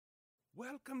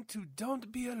Welcome to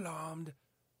Don't Be Alarmed,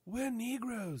 We're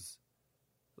Negroes,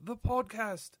 the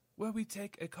podcast where we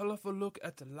take a colorful look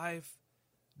at life,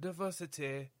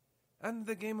 diversity, and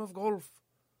the game of golf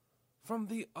from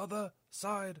the other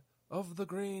side of the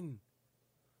green.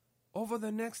 Over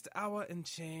the next hour and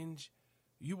change,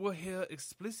 you will hear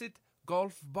explicit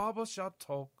golf barbershop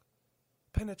talk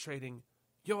penetrating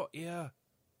your ear.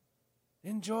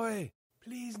 Enjoy.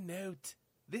 Please note,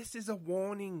 this is a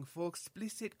warning for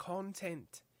explicit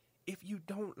content. If you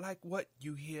don't like what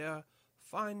you hear,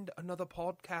 find another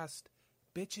podcast,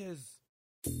 bitches.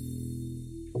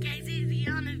 KZZ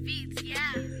on the beats,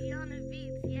 yeah. On the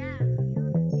beats, yeah.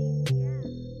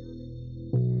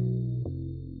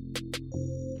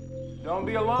 Don't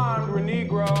be alarmed, we're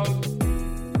Negroes.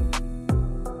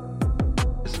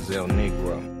 This is El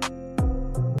Negro.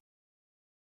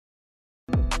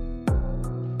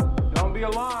 Don't be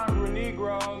alarmed, we're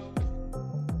Negroes.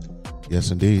 Yes,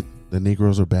 indeed. The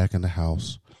Negroes are back in the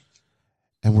house,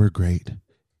 and we're great,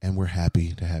 and we're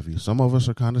happy to have you. Some of us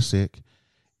are kind of sick.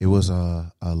 It was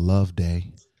a love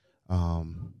day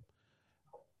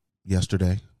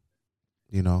yesterday,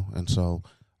 and so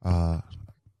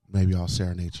maybe I'll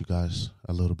serenade you guys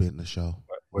a little bit in the show.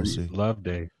 We'll see. Love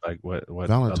day, like what?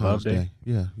 Valentine's love Day.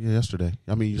 Yeah, yesterday.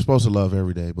 I mean, you're supposed to love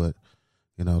every day, but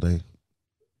they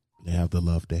have the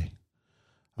love day.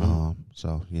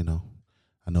 So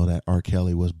I know that R.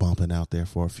 Kelly was bumping out there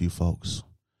for a few folks.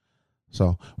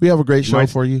 So we have a great show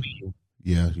for you.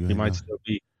 Yeah, you might still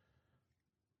be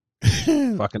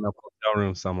fucking up a hotel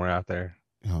room somewhere out there.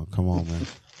 Oh, come on,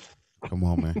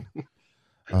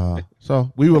 man.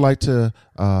 So we would like to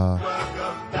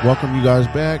welcome you guys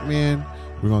back, man.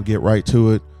 We're gonna get right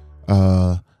to it.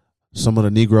 Some of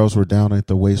the Negroes were down at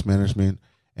the Waste Management,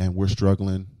 and we're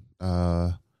struggling.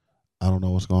 I don't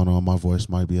know what's going on. My voice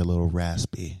might be a little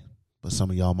raspy, but some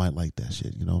of y'all might like that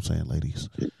shit. You know what I'm saying, ladies?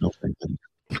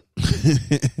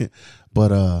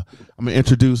 But I'm going to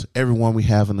introduce everyone we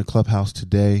have in the clubhouse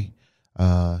today.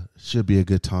 Should be a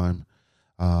good time.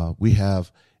 We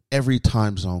have every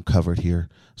time zone covered here.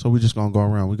 So we're just going to go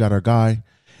around. We got our guy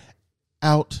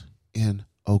out in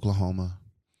Oklahoma.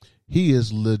 He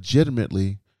is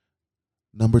legitimately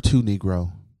number 2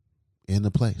 Negro in the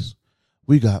place.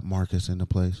 We got Marcus in the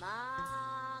place.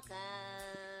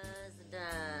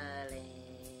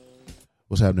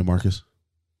 What's happening, Marcus?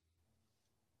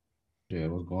 Yeah,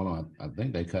 what's going on? I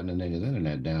think they cutting the niggas'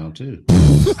 internet down too.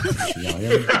 Y'all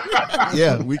hear me?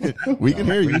 Yeah, we can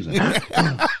hear you.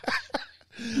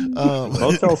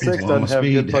 Motel 6 doesn't have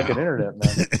good fucking internet,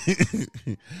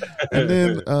 man. And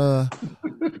then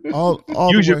all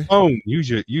use the your way, phone. Use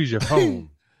your phone.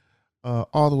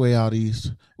 all the way out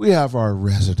east, we have our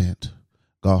resident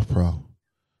golf pro.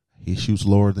 He shoots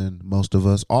lower than most of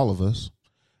us, all of us,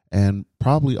 and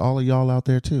probably all of y'all out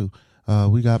there too.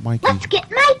 We got Mikey. Let's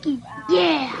get Mikey.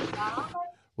 Yeah.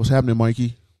 What's happening,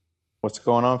 Mikey? What's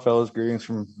going on, fellas? Greetings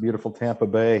from beautiful Tampa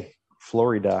Bay,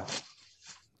 Florida.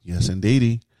 Yes,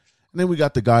 indeedy. And then we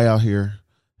got the guy out here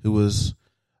who was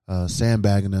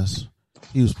sandbagging us.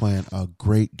 He was playing a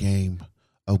great game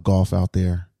of golf out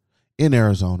there in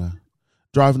Arizona,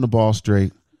 driving the ball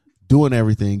straight, doing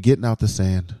everything, getting out the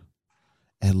sand,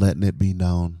 and letting it be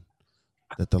known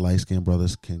that the light-skinned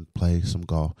brothers can play some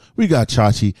golf. We got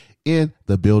Chachi in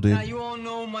the building. Now you all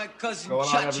know my cousin Going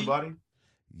Chachi. on, everybody?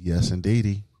 Yes,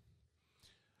 indeedy.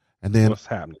 And then What's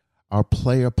happening? our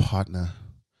player partner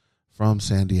from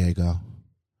San Diego.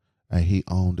 He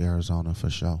owned Arizona for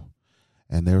sure.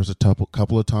 And there was a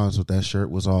couple of times that shirt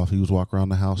was off. He was walking around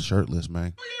the house shirtless,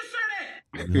 man.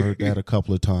 You heard that a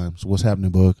couple of times. What's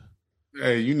happening, Boog?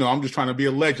 Hey, I'm just trying to be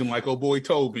a legend like old boy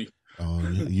Toby. Oh,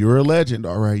 you're a legend.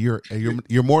 All right. You're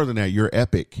more than that. You're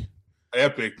epic.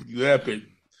 Epic.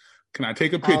 Can I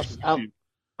take a picture?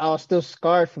 I was still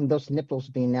scarred from those nipples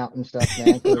being out and stuff,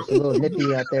 man. It was a little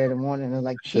nippy out there in the morning. And I was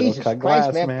like, Jesus cut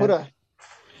Christ, glass, man.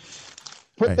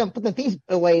 Put the things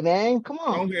away, man. Come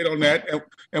on. Don't hate on that.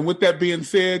 And with that being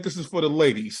said, this is for the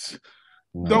ladies.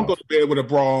 No. Don't go to bed with a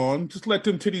bra on. Just let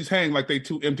them titties hang like they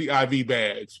 2 empty IV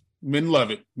bags. Men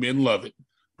love it.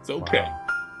 It's okay. Wow.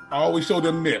 I always show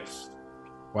them nips.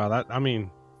 Wow,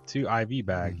 2 IV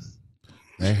bags.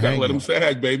 Gotta let them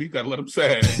sag, baby. Gotta let them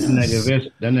sag.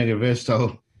 That nigga Vish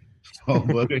told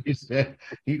Booker, he said,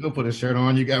 "You go put a shirt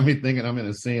on." You got me thinking I'm in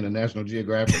a scene of National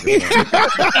Geographic.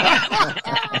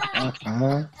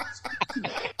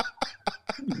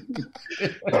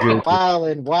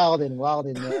 Wildin',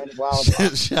 man.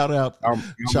 Wildin'. Shout out.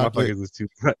 Chocolate is too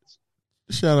much.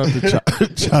 Shout out to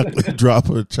Chocolate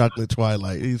Dropper, Chocolate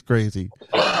Twilight. He's crazy.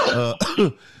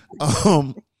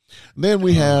 Then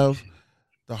we have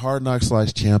the Hard Knock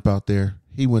 / champ out there.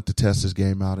 he went to test his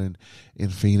game out in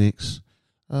Phoenix.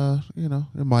 You know,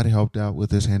 it might have helped out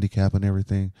with his handicap and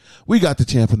everything. We got the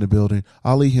champ in the building,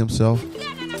 Ali himself.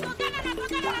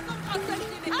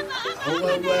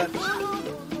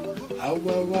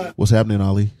 What's happening,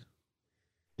 Ali?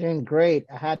 Doing great.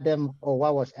 I had them. Oh, I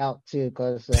was out too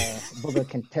because Booger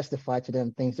can testify to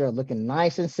them things. They're looking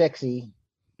nice and sexy.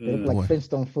 They look like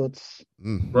Flintstone foots.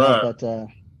 Right. But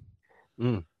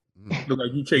Look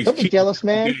like you chase. don't be jealous,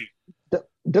 man.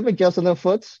 Don't be jealous of them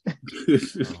foots.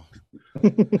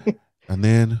 And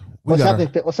then What's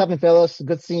happening, fellas?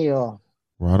 Good seeing you all.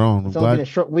 Right on. It's only been a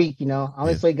short week, you know. I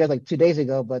only saw you guys like 2 days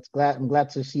ago, but I'm glad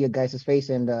to see you guys' face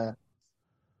and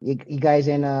you guys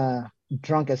ain't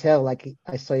drunk as hell like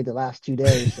I saw you the last 2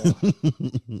 days. So.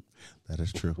 That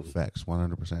is true. Facts,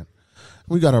 100%.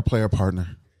 We got our player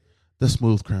partner, the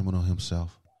smooth criminal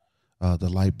himself, the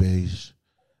light beige,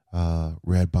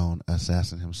 red bone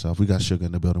assassin himself. We got Sugar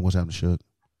in the building. What's happening, Sugar?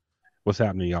 What's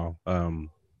happening, y'all?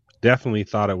 Definitely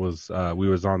thought it was we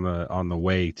was on the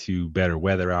way to better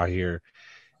weather out here,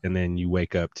 and then you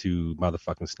wake up to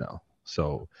motherfucking snow.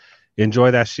 So enjoy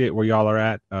that shit where y'all are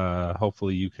at.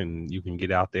 Hopefully you can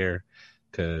get out there,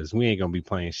 because we ain't gonna be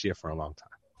playing shit for a long time.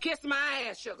 Kiss my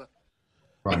ass, Sugar.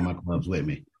 Brought my clubs with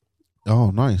me. Oh,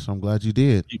 nice. I'm glad you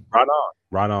did.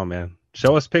 Right on, man.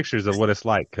 Show us pictures of what it's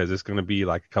like, because it's gonna be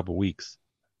like a couple weeks.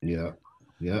 Yeah,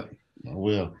 I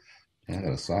will. I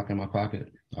got a sock in my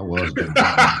pocket. I was.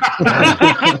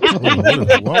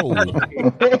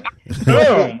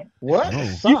 Whoa. What?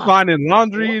 You finding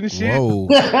laundry and shit? Whoa.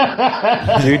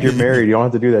 Dude, you're married. You don't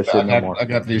have to do that shit no more. I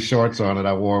got these shorts on that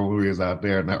I wore when we was out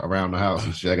there around the house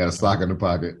and shit. I got a sock in the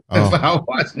pocket. Oh. I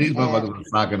watched these motherfuckers with a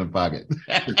sock in the pocket.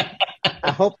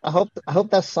 I hope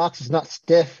that socks is not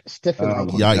stiff Oh, like,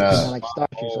 yikes. like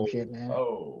starch or some shit, man.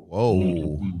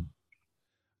 Whoa.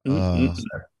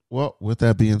 Well, with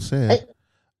that being said,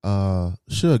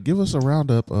 Shug, give us a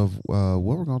roundup of what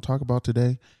we're going to talk about today,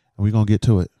 and we're going to get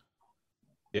to it.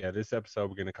 Yeah, this episode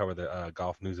we're going to cover the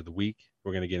golf news of the week.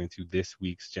 We're going to get into this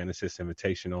week's Genesis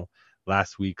Invitational,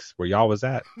 last week's where y'all was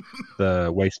at,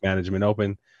 the Waste Management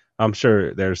Open. I'm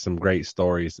sure there's some great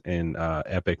stories and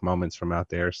epic moments from out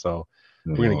there. So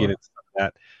we're going to get into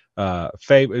that. And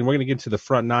we're going to get into the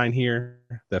front nine here,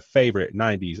 the favorite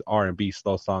 90s R&B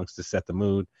slow songs to set the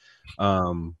mood.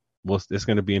 It's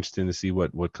going to be interesting to see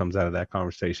what comes out of that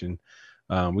conversation.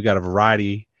 We got a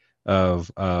variety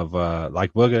of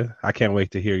like Booga. I can't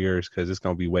wait to hear yours, because it's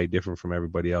going to be way different from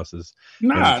everybody else's.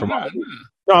 No,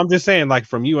 I'm just saying, like,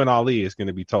 from you and Ali, it's going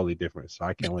to be totally different. So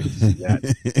I can't wait to see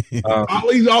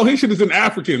that. all his shit is in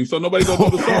African, so nobody gonna know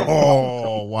the song.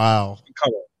 Oh, wow.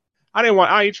 Come on.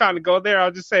 I ain't trying to go there.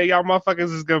 I'll just say y'all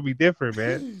motherfuckers is gonna be different,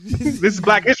 man. This is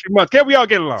Black History Month. Can't we all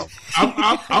get along?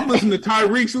 I'm listening to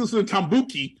Tyreek, listening to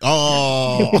Tambuki.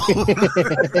 Oh.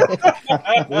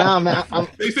 Nah, man.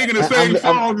 They singing the same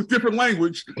song in different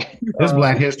language. It's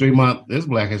Black History Month. It's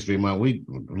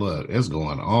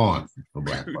going on for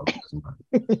Black folks this month.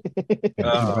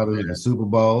 Brothers in the Super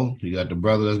Bowl. You got the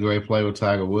brother that's going to play with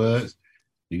Tiger Woods.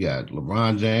 You got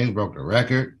LeBron James broke the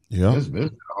record. Yeah, it's a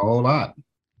whole lot.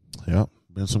 Yep,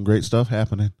 been some great stuff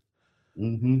happening.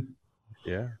 Mm-hmm.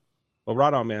 Yeah. Well,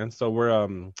 right on, man. So we're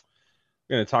going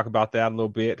to talk about that a little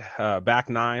bit. Back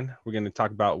nine, we're going to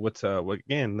talk about what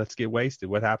again, let's get wasted.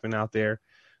 What happened out there?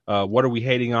 What are we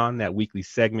hating on? That weekly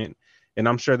segment. And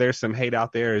I'm sure there's some hate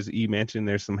out there. As E mentioned,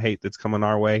 there's some hate that's coming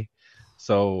our way.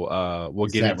 So we'll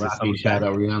get into some. Shout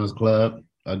out Rihanna's club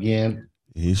again.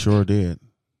 He sure did.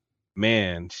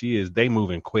 Man, they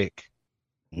moving quick.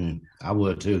 I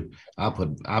would too. I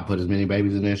put as many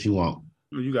babies in there as she want.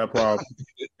 You got problems.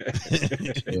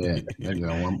 Yeah, there you go.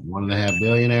 1.5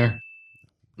 billionaire.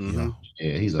 Mm-hmm.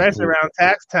 Yeah, he's especially around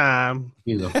tax time.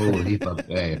 He's a fool.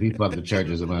 If he fucked the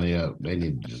churches money up, they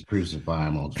need to just crucify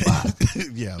him on spot.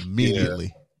 Yeah,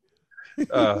 immediately.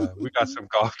 Yeah. We got some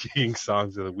Golf King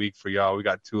songs of the week for y'all. We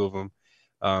got 2 of them.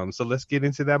 So let's get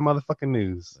into that motherfucking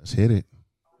news. Let's hit it.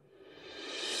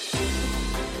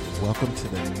 Welcome to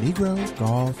the Negro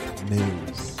Golf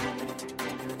News.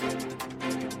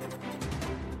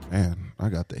 Man, I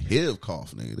got the HIV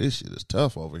cough, nigga. This shit is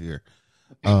tough over here.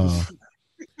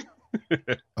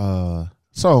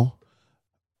 So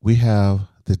we have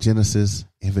the Genesis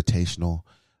Invitational.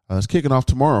 It's kicking off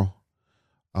tomorrow.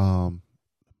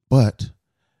 But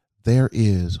there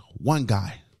is one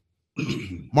guy,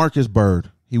 Marcus Bird.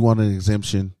 He won an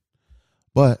exemption.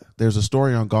 But there's a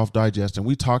story on Golf Digest, and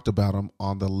we talked about him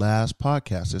on the last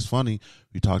podcast. It's funny.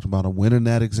 We talked about him winning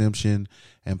that exemption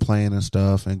and playing and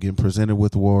stuff and getting presented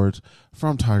with awards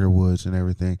from Tiger Woods and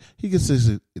everything. He gets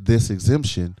this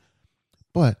exemption,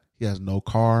 but He has no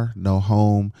car, no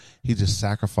home. He just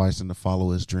sacrificing to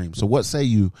follow his dream. So what say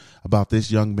you about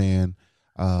this young man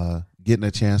getting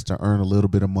a chance to earn a little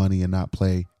bit of money and not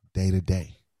play day to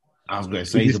day? I was going to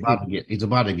say he's about to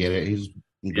get it. He's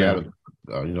grabbed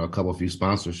a few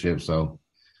sponsorships, so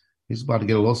he's about to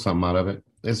get a little something out of it.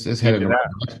 It's headed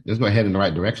it's going to head in the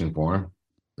right direction for him.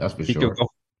 That's for sure.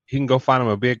 He can go find him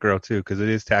a big girl too, because it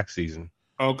is tax season.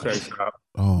 Okay, stop.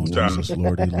 Oh, Jesus,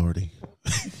 lordy.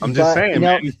 I'm just saying,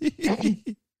 man.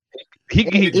 He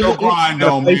get your grind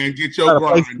on, man. Get your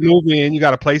grind. You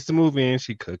got a place to move in.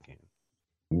 She cooking.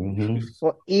 Mm-hmm.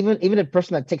 Well, even a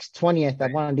person that takes 20th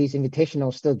at one of these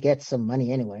invitationals still gets some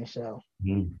money anyway. So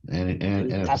and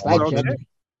that's like check.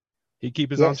 He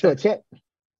keep his own check.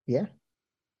 Yeah.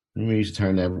 You mean you should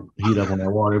turn that heat up on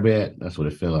that water bed? That's what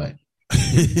it feel like.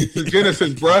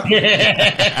 Genesis, bro.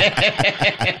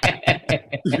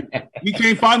 He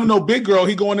can't find no big girl.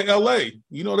 He going to L.A.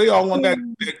 You know they all want that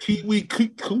Kiwi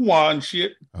Kuwan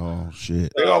shit. Oh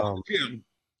shit! They all want him.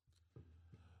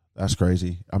 That's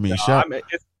crazy. I mean,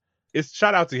 it's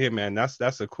shout out to him, man.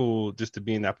 That's a cool just to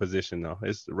be in that position though.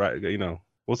 It's right,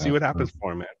 we'll see what happens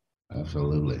for him, man.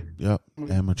 Absolutely. Yep.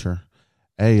 Amateur.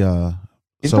 Hey,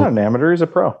 he's not an amateur. He's a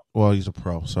pro. Well, he's a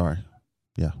pro. Sorry.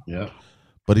 Yeah. Yeah.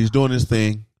 But he's doing his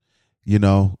thing.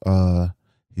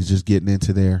 He's just getting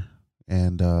into there,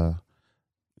 and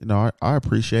I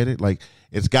appreciate it. Like,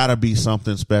 it's got to be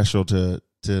something special to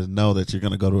know that you're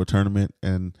going to go to a tournament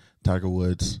and Tiger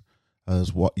Woods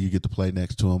is what you get to play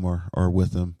next to him or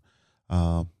with him.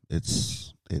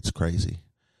 It's crazy.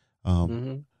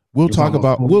 We'll talk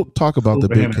about the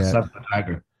big cat.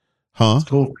 Tiger. Huh? It's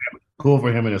cool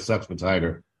for him, and it sucks for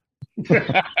Tiger.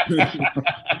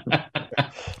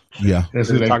 Yeah, that's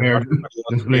who they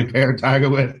pair Tiger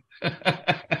with.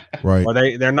 Right. Well,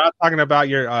 they're not talking about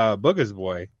your Boogers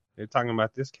boy. They're talking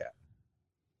about this cat.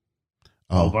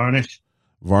 Oh, Varnish.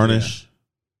 Varnish. Yeah.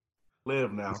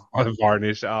 Live now. Oh,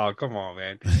 Varnish. Oh, come on,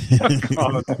 man.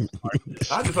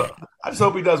 I just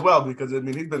hope he does well, because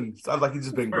sounds like he's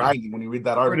just been grinding when you read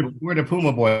that article. Where did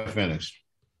Puma Boy finish?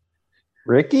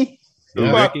 Ricky?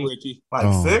 Yeah. Ricky.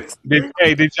 Like 6?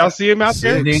 Did y'all see him out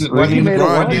there? Was he in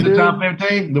the top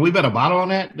 15? Did we bet a bottle on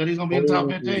that he gonna be in the top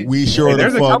 15? We sure the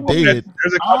fuck did.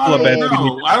 There's a couple of bets.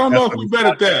 I don't know if we bet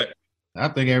at that. I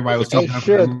think everybody was talking about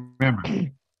remember.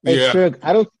 Hey,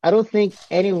 I don't think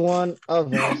any one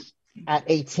of us at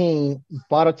 18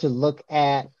 bothered to look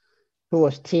at who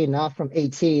was teeing off from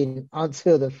 18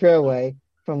 onto the fairway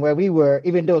from where we were,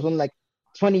 even though it was only like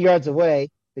 20 yards away,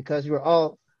 because we were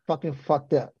all fucking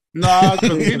fucked up. Nah,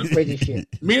 crazy shit.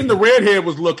 Me and the redhead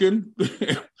was looking.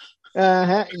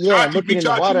 Yeah, looking in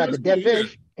the water at the dead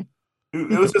fish.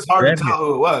 It was just hard to tell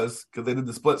who it was, because they did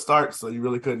the split start, so you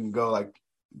really couldn't go, like,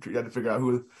 you had to figure out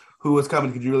who was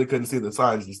coming, because you really couldn't see the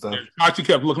signs and stuff. Archie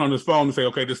kept looking on his phone and say,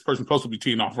 okay, this person's supposed to be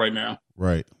teeing off right now.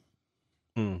 Right.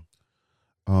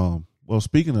 Well,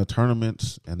 speaking of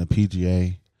tournaments and the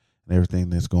PGA and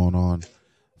everything that's going on,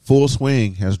 Full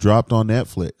Swing has dropped on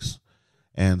Netflix.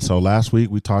 And so last week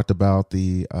we talked about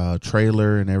the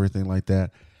trailer and everything like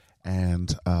that.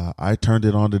 And I turned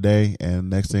it on today, and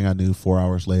next thing I knew, 4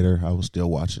 hours later, I was still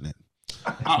watching it.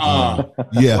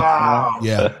 Yeah. Wow.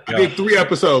 Yeah. I did 3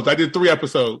 episodes.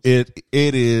 It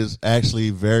is actually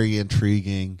very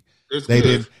intriguing.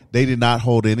 They did not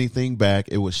hold anything back.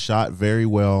 It was shot very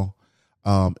well.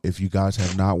 If you guys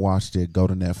have not watched it, go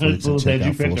to Netflix and check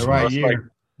out Full Swing.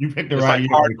 You picked the right year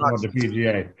to the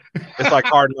PGA. It's like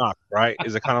Hard Knock, right?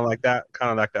 Is it kind of like that?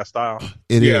 Kind of like that style?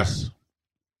 It is.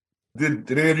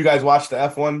 Did any of you guys watch the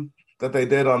F1 that they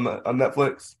did on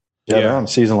Netflix? Yeah, they're on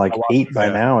season 8 by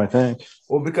now, I think.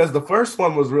 Well, because the first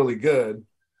one was really good.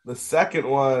 The second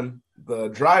one, the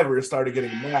drivers started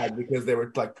getting mad because they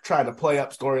were like trying to play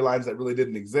up storylines that really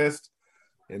didn't exist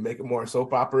and make it more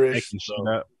soap opera-ish. So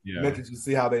I'm interested to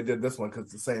see how they did this one, because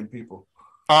it's the same people.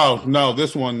 Oh, no,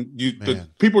 this one, the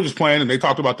people were just playing, and they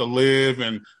talked about the live,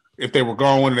 and if they were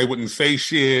going, they wouldn't say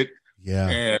shit. Yeah.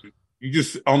 And you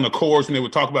just, on the course, and they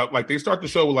would talk about, like, they start the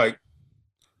show, like,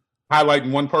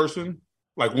 highlighting one person,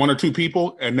 like 1 or 2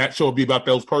 people, and that show would be about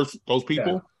those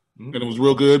people. Yeah. And it was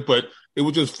real good, but it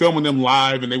was just filming them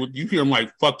live, and you hear them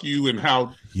like, fuck you, and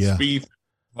how Spieth,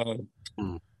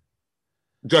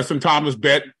 Justin Thomas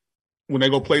bet when they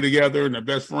go play together, and they're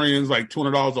best friends, like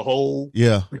 $200 a hole.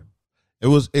 Yeah.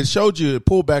 It showed you, it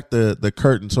pulled back the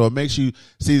curtain, so it makes you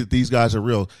see that these guys are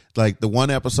real. Like the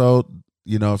one episode,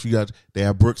 if you got, they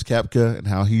have Brooks Koepka and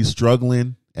how he's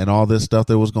struggling and all this stuff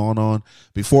that was going on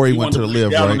before he went to the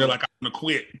live, right? They're like, I'm gonna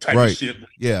quit type of shit.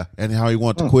 Yeah, and how he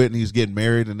wanted to quit, and he's getting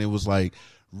married, and it was like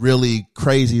really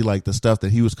crazy, like the stuff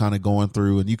that he was kind of going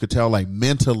through, and you could tell like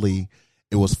mentally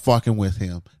it was fucking with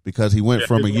him because he went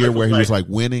from a year where he was like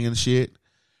winning and shit.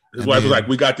 His wife was like,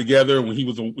 we got together when he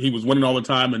was winning all the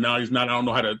time, and now he's not. I don't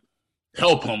know how to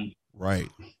help him. Right.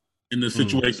 In this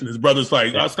situation, his brother's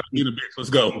like, "I'll stop being a bitch. Let's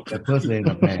go." That pussy in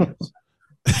the pants.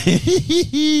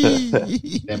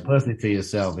 That pussy to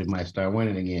yourself, it might start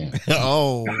winning again.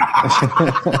 Oh.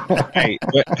 Hey,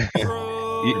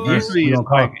 usually we're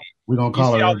gonna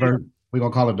call it reverse. We're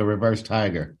gonna call it the reverse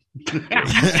tiger. A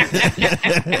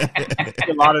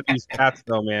lot of these cats,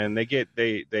 though, man, they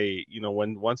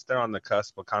once they're on the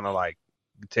cusp of kind of like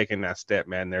taking that step,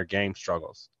 man, their game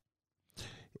struggles.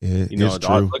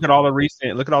 Look at all the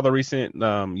recent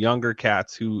younger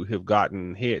cats who have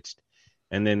gotten hitched,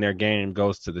 and then their game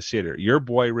goes to the shitter. Your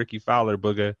boy Ricky Fowler,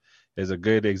 Booga, is a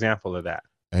good example of that.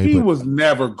 He was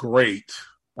never great.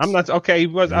 I'm not okay. He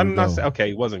was. I'm not okay.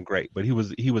 He wasn't great, but he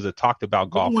was a talked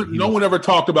about golfer. No one ever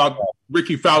talked about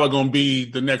Ricky Fowler going to be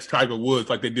the next Tiger Woods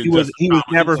like they did. He was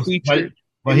never featured.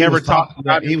 But he was talked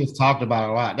about. He was talked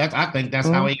about a lot. I think that's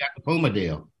how he got the Puma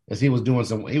deal. Because he was doing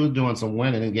some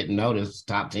winning and getting noticed,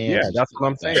 top 10. Yeah, that's what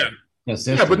I'm saying.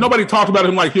 Yeah, but nobody talked about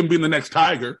him like him being the next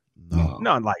Tiger. No,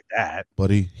 not like that.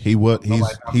 But he's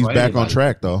back on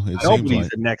track though. It seems like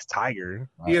the next Tiger.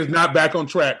 He is not back on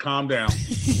track. Calm down.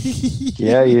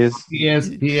 Yeah, he is. He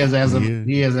is as of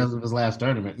his last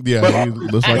tournament. Yeah, he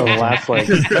looks like the last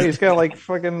he's got like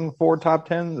fucking 4 top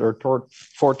 10s or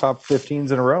 4 top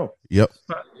 15s in a row. Yep.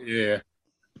 Yeah.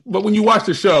 But when you watch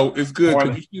the show, it's good.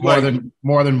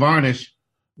 More than Varnish.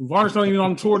 Varnish not even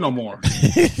on tour no more.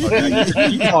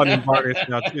 You call him Varnish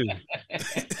now too.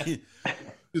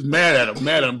 He's mad at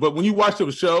him. But when you watch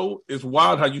the show, it's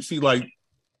wild how you see like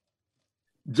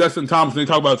Justin Thomas. They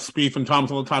talk about Spieth and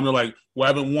Thomas all the time. They're like, "Well, I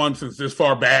haven't won since this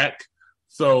far back,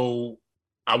 so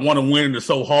I want to win. It's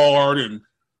so hard." And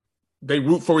they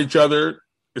root for each other,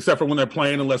 except for when they're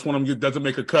playing, unless one of them doesn't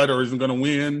make a cut or isn't going to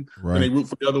win, right. And they root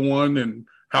for the other one. And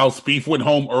how Spieth went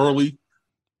home early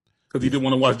because he didn't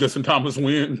want to watch Justin Thomas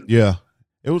win. Yeah,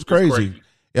 it was crazy.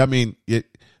 I mean,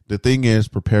 the thing is,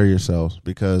 prepare yourselves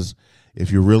because if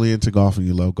you're really into golf and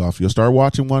you love golf, you'll start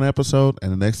watching one episode,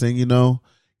 and the next thing you know,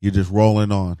 you're just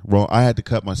rolling on. I had to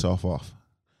cut myself off.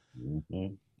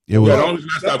 Mm-hmm. It was. Yeah, only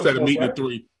stops at a meeting at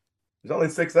 3. There's only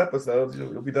 6 episodes.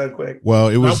 You'll be done quick. Well,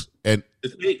 it was, and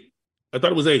it's 8. I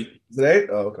thought it was 8. Is it 8?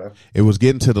 Oh, okay. It was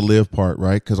getting to the live part,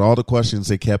 right? Because all the questions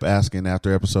they kept asking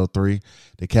after episode 3,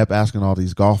 they kept asking all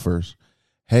these golfers,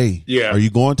 "Hey, are you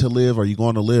going to live? Are you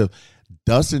going to live?"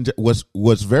 Dustin,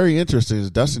 what's very interesting is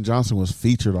Dustin Johnson was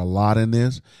featured a lot in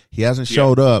this. He hasn't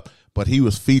showed up, but he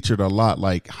was featured a lot,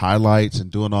 like highlights and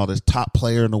doing all this top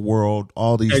player in the world,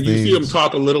 all these and things. You see him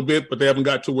talk a little bit, but they haven't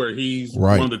got to where he's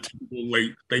one of the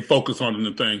people they focus on in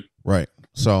the thing. Right.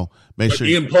 So make sure.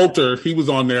 Ian Poulter, he was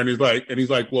on there, and he's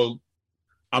like, "Well,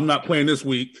 I'm not playing this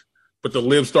week, but the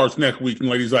live starts next week." And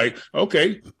lady's like,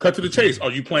 "Okay, cut to the chase.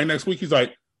 Are you playing next week?" He's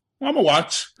like, "Well, I'm gonna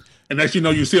watch." And next you know,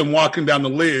 you see him walking down the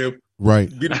live.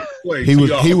 Right.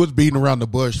 He was beating around the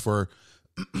bush for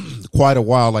quite a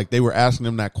while. Like they were asking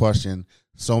him that question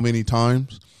so many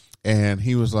times, and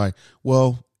he was like,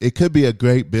 "Well, it could be a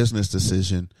great business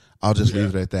decision. I'll just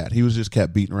leave it at that." He was just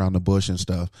kept beating around the bush and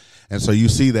stuff. And so you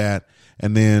see that,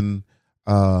 and then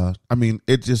I mean,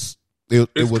 it was good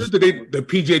that the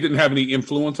PGA didn't have any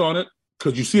influence on it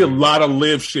because you see a lot of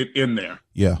live shit in there.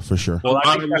 Yeah, for sure. Well,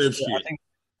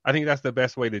 I think that's the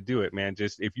best way to do it, man.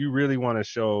 Just if you really want to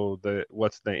show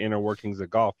what's the inner workings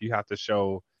of golf, you have to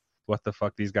show what the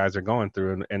fuck these guys are going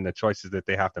through and the choices that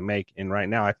they have to make. And right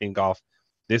now, I think golf,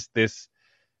 this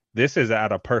is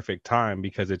at a perfect time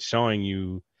because it's showing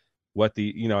you what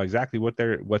exactly what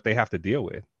they have to deal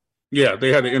with. Yeah, they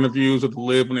had the interviews at the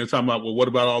live when they're talking about, well, what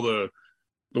about all the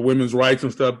women's rights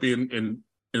and stuff being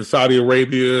in Saudi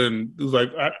Arabia? And it was like,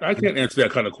 I can't answer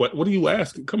that kind of question. What are you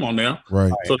asking? Come on now.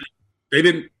 Right. So they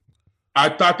didn't. I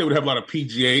thought they would have a lot of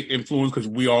PGA influence because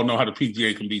we all know how the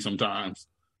PGA can be sometimes.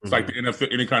 It's like the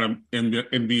NFL, any kind of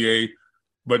NBA.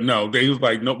 But no, they was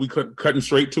like, no, we cutting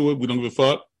straight to it. We don't give a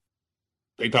fuck.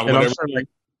 They talk about everything.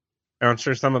 I'm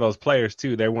sure some of those players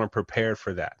too, they weren't prepared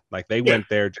for that. Like they went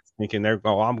there just thinking I'm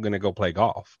going to go play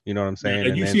golf. You know what I'm saying?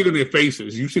 And you see it in their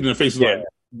faces. You see it in their faces like,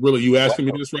 really, you asking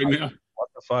me this right now? What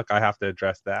the fuck? I have to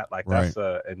address that. Like that's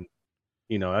that'd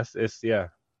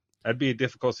be a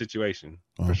difficult situation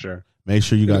for sure. Make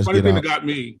sure you guys get out. The funny out. thing that got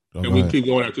me, and we keep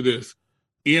going after this,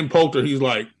 Ian Poulter, he's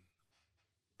like,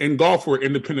 in golf, we're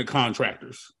independent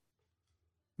contractors.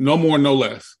 No more, no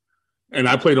less. And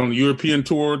I played on the European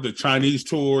tour, the Chinese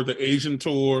tour, the Asian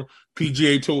tour,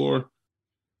 PGA tour.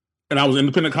 And I was an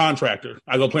independent contractor.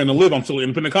 I go playing the live, I'm still an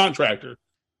independent contractor.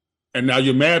 And now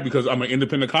you're mad because I'm an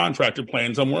independent contractor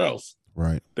playing somewhere else.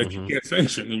 Right. that you can't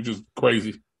sanction. It was just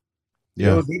crazy.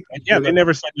 Yeah. They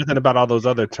never said nothing about all those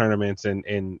other tournaments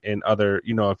and other.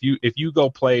 If you go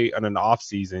play on an off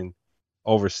season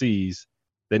overseas,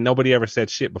 then nobody ever said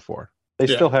shit before. They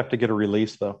still have to get a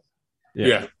release though.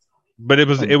 Yeah. But it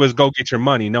was go get your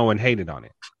money. No one hated on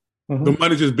it. Mm-hmm. The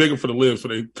money's just bigger for the live, so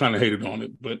they kind of hated on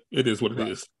it. But it is what it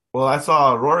is. Well, I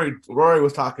saw Rory. Rory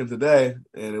was talking today,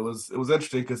 and it was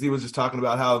interesting because he was just talking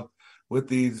about how with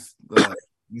these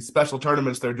special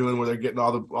tournaments they're doing where they're getting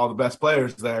all the best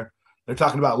players there. They're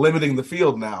talking about limiting the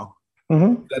field now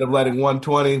instead of letting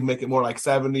 120, make it more like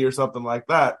 70 or something like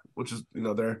that. Which is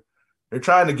they're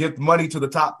trying to get money to the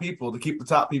top people to keep the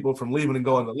top people from leaving and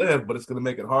going to live, but it's going to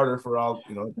make it harder for all.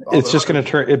 It's just going to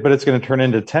turn, but it's going to turn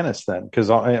into tennis then, because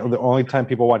the only time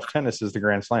people watch tennis is the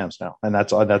Grand Slams now, and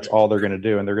that's all they're going to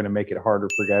do, and they're going to make it harder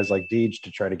for guys like Deej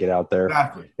to try to get out there.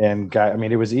 Exactly. And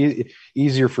it was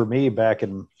easier for me back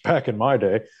in my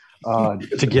day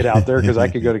to get out there because I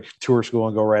could go to tour school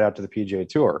and go right out to the PGA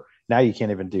Tour. Now you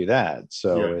can't even do that.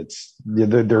 So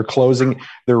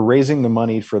they're raising the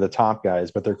money for the top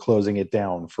guys, but they're closing it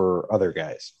down for other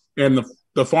guys. And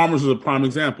the Farmers is a prime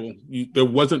example. There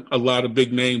wasn't a lot of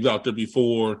big names out there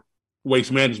before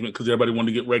Waste Management because everybody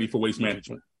wanted to get ready for Waste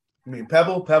Management. I mean,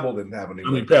 Pebble didn't have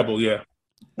any. Pebble, yeah.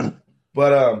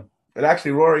 But and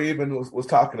actually Rory even was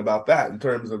talking about that in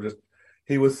terms of just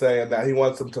he was saying that he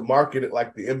wants them to market it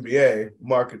like the NBA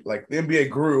like the NBA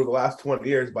grew the last 20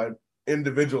 years by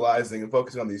individualizing and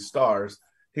focusing on these stars.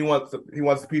 He wants the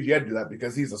PGA to do that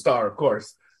because he's a star, of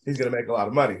course. He's going to make a lot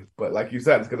of money, but like you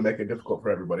said, it's going to make it difficult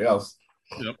for everybody else.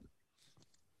 Yep.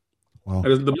 Well,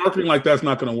 and the marketing like that's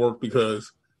not going to work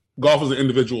because golf is an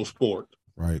individual sport.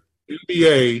 Right.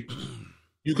 NBA,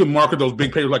 you can market those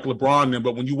big players like LeBron and them,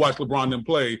 but when you watch LeBron them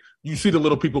play, you see the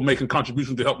little people making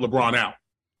contributions to help LeBron out.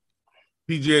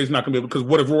 PGA is not going to be able, because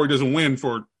what if Rory doesn't win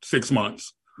for 6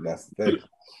 months? That's the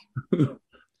thing.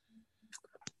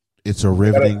 It's a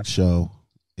riveting show.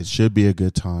 It should be a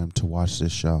good time to watch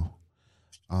this show.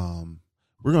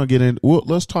 We're gonna get in.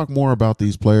 Let's talk more about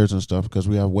these players and stuff because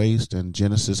we have Waste and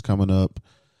Genesis coming up.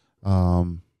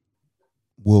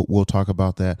 We'll talk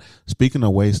about that. Speaking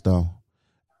of Waste, though,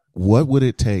 what would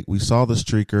it take? We saw the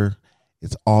streaker.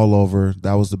 It's all over.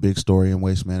 That was the big story in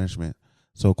Waste Management.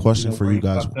 So, question for you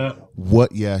guys: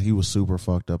 what? Yeah, he was super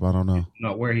fucked up. I don't know.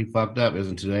 No, where he fucked up is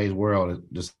in today's world.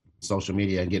 Just social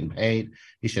media and getting paid.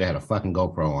 He should have had a fucking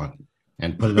GoPro on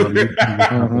and put it on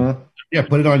YouTube. Yeah,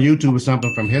 put it on YouTube or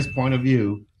something from his point of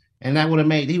view, and that would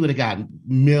have he would have gotten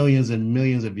millions and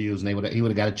millions of views, and he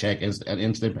would have got a check, an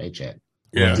instant paycheck.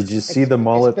 Yeah. Did you see the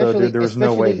mullet though, dude? There was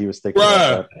no way he was thinking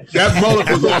about that. That mullet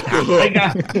was off the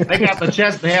hook. They got the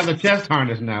chest. They have the chest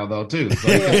harness now though too. So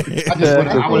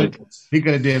he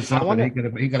could have did something.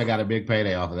 He could have got a big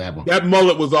payday off of that one. That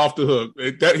mullet was off the hook.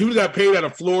 He would have got paid out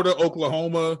of Florida,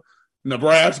 Oklahoma,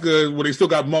 Nebraska, where they still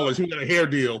got mullets. He got a hair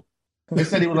deal. They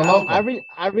said he was a local.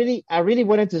 I really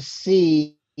wanted to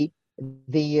see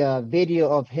the video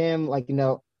of him,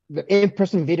 the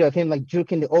in-person video of him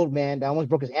juking the old man that almost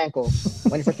broke his ankle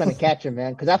when he first trying to catch him,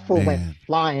 man. Because that fool went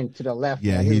flying to the left.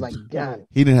 Yeah, man. He was done.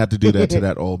 He didn't have to do that to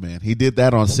that old man. He did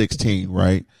that on 16,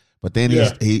 right? But then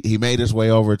he made his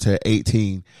way over to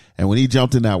 18, and when he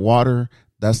jumped in that water,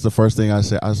 that's the first thing I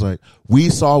said. I was like, we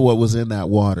saw what was in that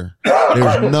water.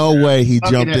 There's no way he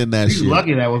jumped in that shit. He's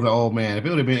lucky that was an old man. If it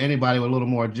would have been anybody with a little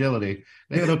more agility,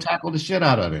 they would have tackled the shit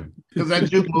out of him because that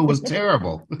juke move was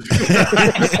terrible.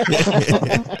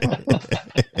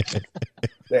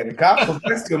 Yeah, the cops was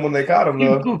next to him when they caught him,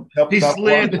 though.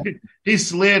 He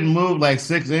slid and moved like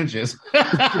 6 inches. Yeah,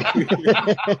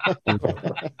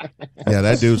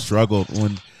 that dude struggled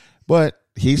but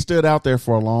he stood out there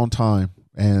for a long time,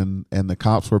 and the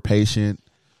cops were patient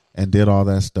and did all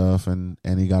that stuff, and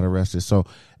he got arrested. So,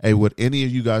 hey, would any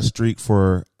of you guys streak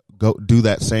go do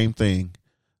that same thing?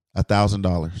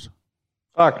 $1,000?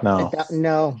 Fuck no.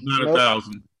 No. Not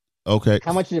 1,000. Okay.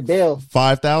 How much is the bill?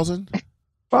 5,000?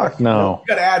 Fuck no.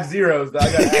 You gotta add zeros.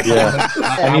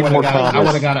 I need more commas. I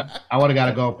would have got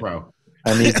a GoPro.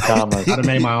 I need commas. I'd have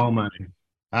made my own money.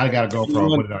 I'd have got a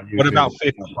GoPro. Put it on YouTube. What about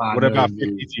 50? What about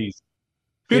 50 G's?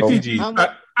 50 G's.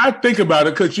 I think about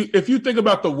it because if you think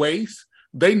about the waste,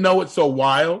 they know it's so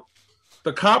wild.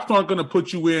 The cops aren't going to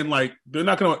put you in they're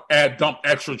not going to dump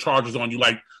extra charges on you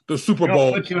like the Super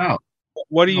Bowl. Put you out.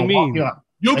 What do you mean?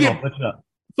 You'll get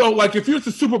so if you're at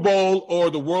the Super Bowl or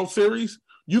the World Series,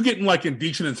 you're getting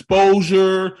indecent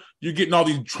exposure. You're getting all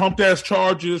these trumped ass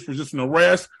charges, resisting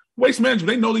arrest. Waste Management,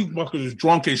 they know these motherfuckers is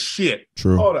drunk as shit.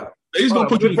 True. Hold up. They just gonna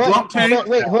put you in the drunk tank.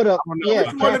 Wait, hold up.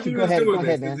 Yeah, Which one of you go is ahead, doing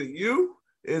man. this? Is it you?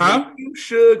 Is it you,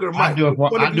 Suge, or Mike? I did it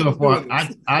for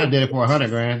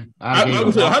 $100,000. I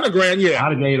was $100,000. Yeah,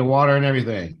 I'd have gave you the water and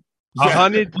everything.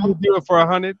 100? You do it for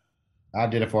 100? I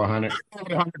did it for 100.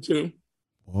 100 too.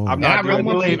 I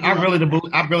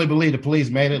really believe the police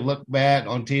made it look bad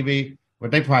on TV, but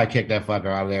they probably kicked that fucker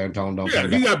out of there and told him don't. Yeah,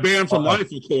 he got banned for life, of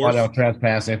course. While they were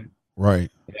trespassing.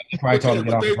 Right. They probably told him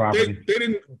to get off the property. They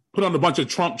didn't put on a bunch of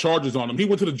Trump charges on him. He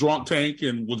went to the drunk tank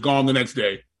and was gone the next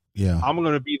day. Yeah. I'm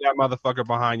going to be that motherfucker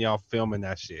behind y'all filming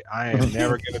that shit. I am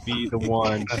never going to be the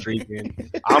one streaking.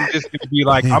 I'm just going to be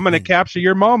like, I'm going to capture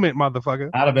your moment,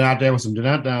 motherfucker. I'd have been out there with some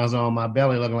dun-duns on my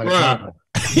belly looking like a toddler.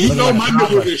 You know my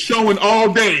nigga is showing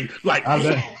all day. Like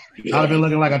I'd have been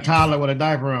looking like a toddler with a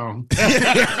diaper on.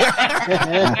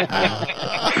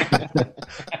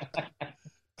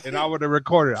 And I would have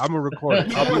recorded. I'm going to record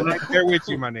it. I'll be right there with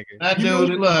you, my nigga. That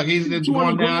dude, look, he's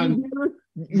going down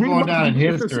in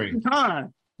history. Watch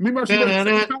on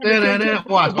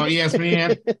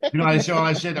ESPN. You know how they show all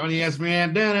that shit on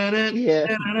ESPN.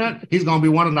 Yeah. He's gonna be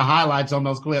one of the highlights on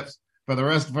those clips for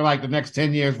like the next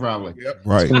 10 years, probably. Yep.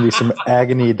 Right. It's gonna be some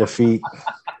agony defeat.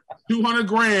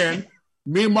 $200,000.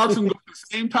 Me and Markson go at the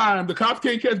same time. The cops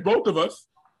can't catch both of us.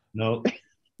 No.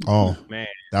 Oh man,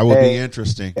 that would be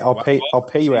interesting. I'll pay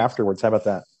you afterwards. How about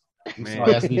that? We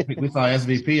saw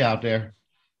SVP out there.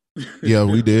 Yeah,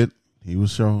 we did. He was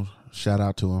shown. Shout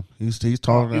out to him. He's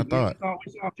taller than I thought.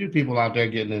 We saw a few people out there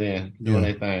getting it in, doing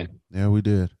their thing. Yeah, we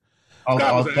did.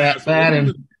 Thad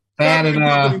and turn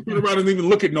around and even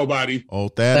look at nobody. Oh,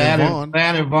 Thad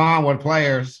and Vaughn were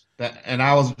players, and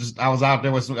I was out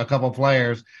there with a couple of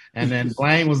players, and then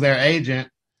Blaine was their agent.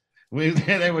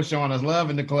 They were showing us love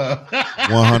in the club.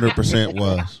 100%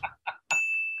 was.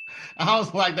 I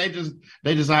was like, they just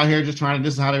out here just trying to.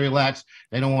 This is how they relax.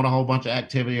 They don't want a whole bunch of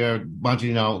activity or a bunch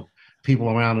of people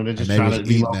around them. They're just trying to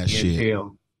be that shit.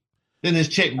 Chill. Then this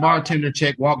bartender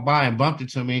chick walked by and bumped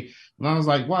into me, and I was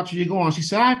like, "Watch where you going?" She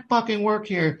said, "I fucking work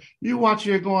here. You watch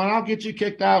where you're going. I'll get you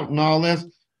kicked out and all this."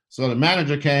 So the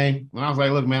manager came, and I was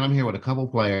like, "Look, man, I'm here with a couple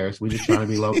players. We just trying to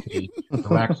be low key,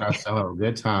 relax ourselves, have a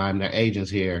good time. Their agent's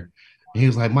here." And he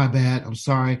was like, "My bad. I'm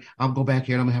sorry. I'll go back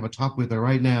here and I'm gonna have a talk with her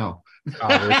right now." You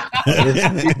fired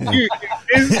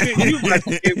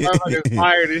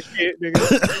and shit, nigga.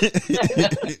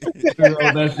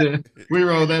 We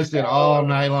rolled that shit all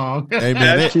night long. Hey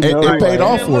man, it paid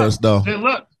off for us though. Then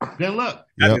look.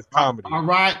 That is comedy.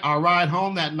 Our ride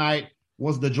home that night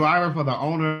was the driver for the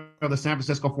owner of the San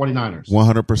Francisco 49ers.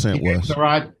 100% was.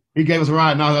 He gave us a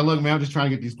ride, and I was like, "Look, man, I'm just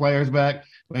trying to get these players back.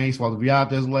 We ain't supposed to be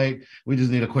out this late. We just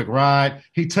need a quick ride."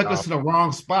 He took us to the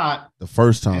wrong spot the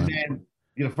first time.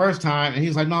 The first time, and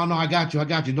he's like, no, I got you.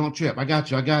 Don't trip. I got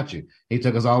you. He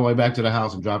took us all the way back to the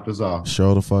house and dropped us off.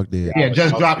 Sure the fuck did. He had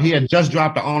just dropped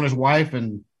the owner's wife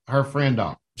and her friend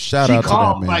off. Shout out to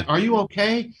that man. Like, "Are you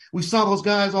okay? We saw those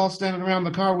guys all standing around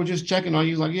the car. We're just checking on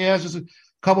you." He's like, "Yeah, it's just a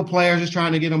couple players just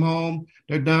trying to get them home.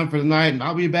 They're done for the night, and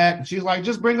I'll be back." And she's like,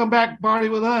 "Just bring them back, party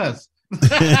with us."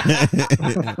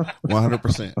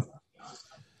 100%.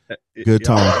 Good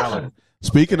time.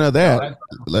 Speaking of that,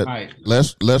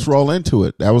 let's roll into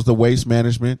it. That was the waste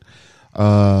management.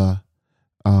 Did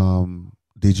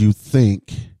you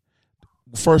think?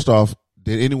 First off,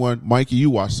 did anyone, Mikey?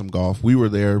 You watched some golf. We were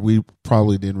there. We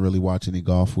probably didn't really watch any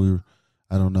golf. I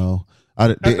don't know.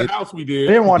 At the house, we did. We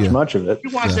didn't watch much of it.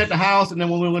 We watched at the house, and then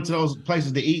when we went to those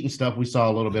places to eat and stuff, we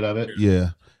saw a little bit of it. Yeah.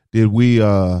 Did we?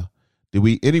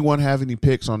 Anyone have any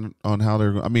picks on how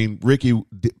they're? I mean, Ricky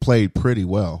played pretty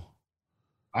well.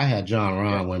 I had John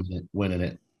Rahm winning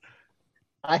it.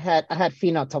 I had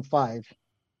Finau top 5.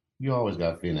 You always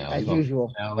got Finau as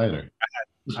usual. Now later,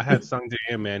 I had Sung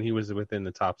Jae Im, man. He was within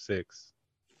the top 6.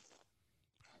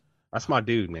 That's my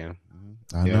dude, man.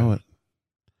 I know it.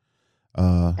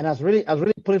 And I was really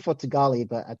pulling for Tagali,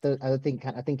 but I think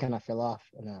kind of fell off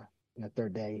in the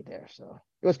third day there. So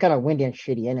it was kind of windy and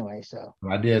shitty anyway. So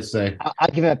I did say I'll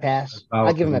give him a pass.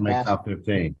 I'll give him a pass. Top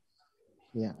 15.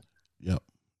 Yeah. Yep.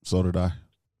 So did I.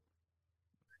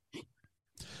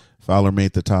 Fowler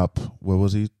made the top. What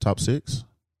was he? Top 6? I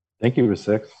think he was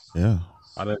 6. Yeah.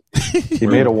 He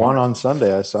made a 1 on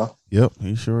Sunday. I saw. Yep,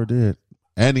 he sure did.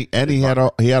 And he had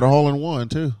a hole in one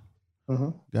too. Mm-hmm.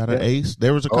 Got an ace.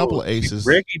 There was a couple of aces.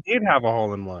 Ricky did have a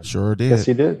hole in one. Sure did. Yes,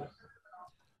 he did.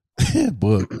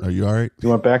 Book, are you all right? He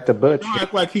went back to Butch. Don't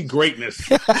act like he greatness.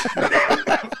 It's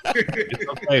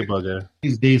okay, Bugger.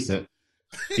 He's decent.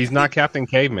 He's not Captain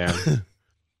Caveman.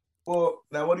 Well,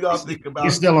 now what do y'all think about?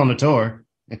 He's still on the tour.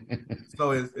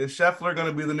 So is Scheffler going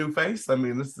to be the new face? I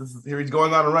mean, this is here. He's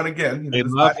going on a run again. They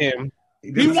love him.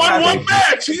 He won one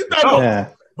match. He's done.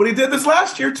 But he did this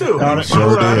last year too.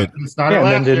 Sure did. And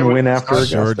then didn't win after.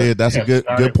 Sure did. That's a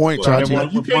good point,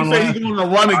 Chachi. You can't say he's going to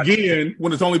run again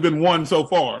when it's only been one so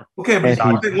far. Okay, but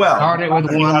he did well. Started with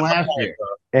one last year.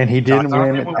 And he didn't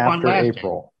win after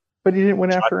April. But he didn't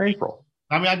win after April.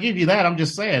 I mean, I give you that. I'm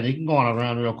just saying he can go on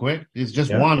around real quick. It's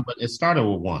just one, but it started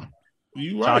with one.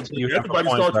 You right. Everybody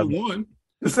starts with one.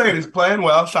 Just saying, he's playing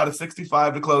well. Shot a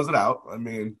 65 to close it out. I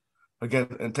mean,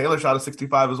 again, and Taylor shot a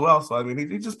 65 as well. So I mean,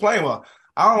 he's just playing well.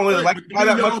 I don't really like why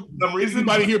that much for some reason.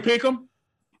 Anybody here pick him?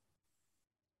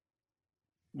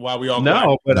 Why we all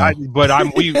no, but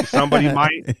somebody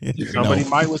might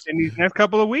within these next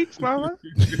couple of weeks, mama.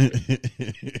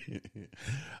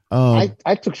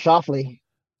 I took Shoffley.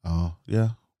 Oh yeah,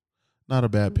 not a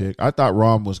bad pick. I thought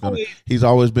Rom was gonna. He's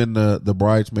always been the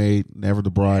bridesmaid, never the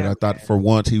bride. I thought for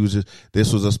once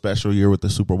this was a special year with the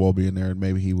Super Bowl being there, and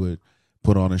maybe he would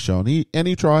put on a show. And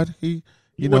he tried. He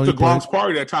went to Gronk's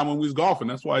party that time when we was golfing.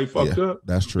 That's why he fucked up.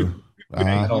 That's true.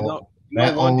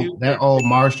 That old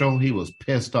Marshall, he was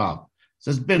pissed off.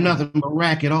 Says, it's been nothing but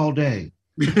racket all day.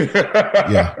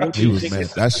 Yeah, he was mad.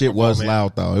 That shit was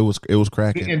loud though. It was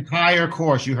cracking. The entire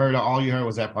course, all you heard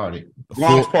was that party.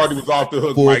 Gronk's party was off the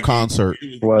hook. Full concert.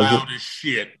 It was loud as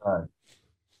shit.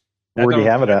 Where do you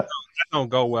have it at? That don't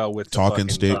go well with talking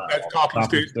stick. That's talking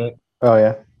stick. Oh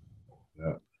yeah.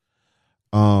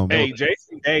 Hey,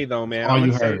 Jason Day though, man. All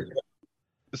you heard.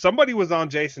 Somebody was on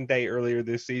Jason Day earlier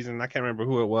this season. I can't remember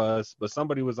who it was, but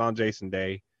somebody was on Jason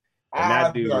Day. And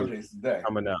that dude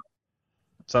coming up.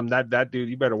 That dude,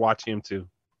 you better watch him too.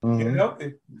 Getting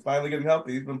healthy. He's finally getting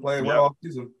healthy. He's been playing well all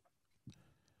season.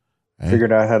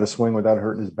 Figured out how to swing without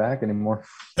hurting his back anymore.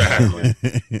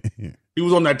 He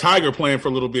was on that Tiger playing for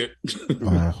a little bit.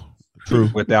 True.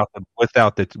 Without the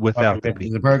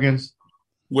Perkins.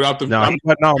 Without the he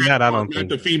wasn't on that. I don't think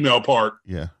the female part.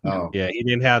 Yeah. Yeah, he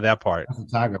didn't have that part. That's a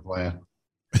Tiger player.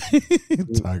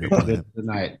 Tiger player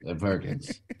tonight at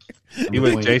Perkins. He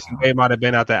was Jason Day. Might have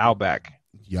been out the Outback.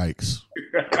 Yikes!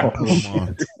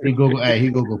 He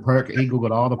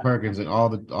googled all the Perkins and all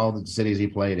the cities he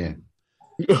played in.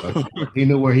 He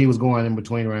knew where he was going in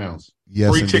between rounds. Yes,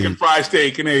 free chicken, fried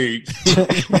steak, and eggs.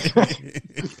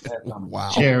 Wow.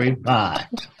 Cherry pie.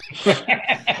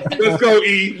 Let's go,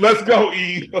 E. Let's go,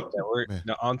 E.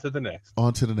 Now on to the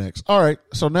next. All right.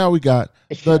 So now we got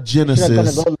the Genesis. Should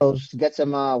have gone to Lolo's to get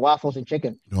some waffles and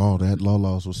chicken. Oh, that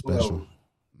Lolo's was special.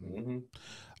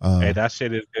 Hey, that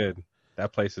shit is good.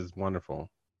 That place is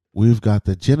wonderful. We've got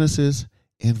the Genesis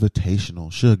Invitational.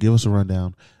 Should give us a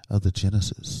rundown of the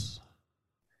Genesis.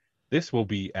 This will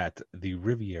be at the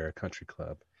Riviera Country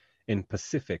Club in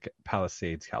Pacific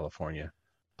Palisades, California.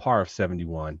 Par of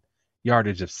 71,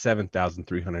 yardage of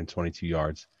 7,322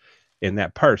 yards. And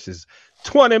that purse is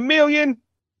 $20 million.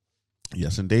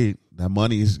 Yes, indeed. That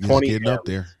money is getting up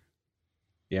there.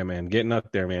 Yeah, man, getting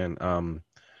up there, man.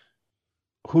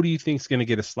 Who do you think is going to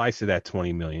get a slice of that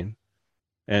 $20 million?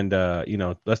 And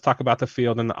let's talk about the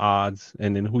field and the odds,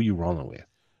 and then who you rolling with.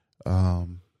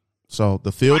 So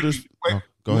the field is.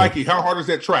 Go ahead. Mikey, how hard is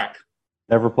that track?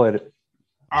 Never played it.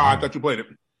 I thought you played it.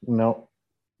 No.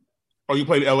 Oh, you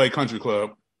played LA Country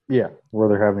Club. Yeah, where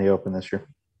they're having the Open this year.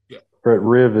 Yeah. But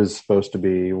Riv is supposed to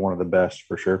be one of the best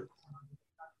for sure.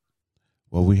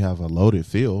 Well, we have a loaded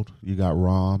field. You got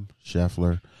Rahm,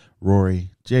 Scheffler,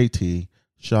 Rory, JT,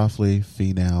 Schauffele,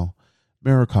 Finau,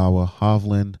 Morikawa,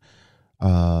 Hovland,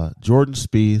 Jordan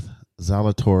Spieth,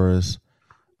 Zalatoris,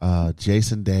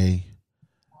 Jason Day,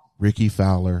 Ricky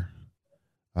Fowler,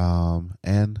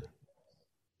 and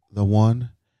the one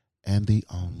and the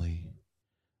only,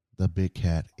 the Big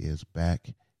Cat is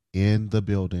back in the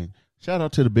building. Shout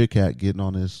out to the Big Cat getting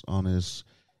on his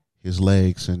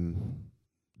legs and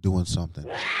doing something.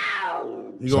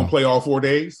 You gonna play all 4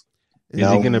 days? Is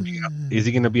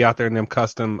he gonna be out there in them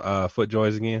custom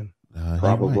FootJoys again?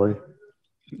 Probably.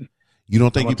 You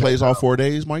don't think he plays all 4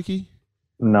 days, Mikey?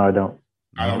 No, I don't.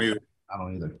 I don't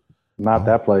either. Not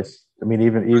that place. I mean,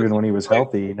 even when he was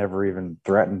healthy, he never even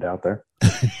threatened out there.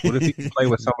 What if he can play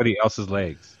with somebody else's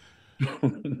legs?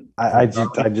 I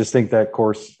just think that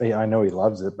course. I know he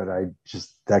loves it, but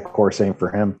that course ain't for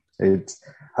him. I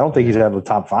don't think he's had the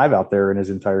top 5 out there in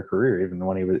his entire career, even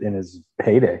when he was in his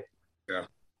heyday. Yeah.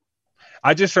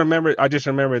 I just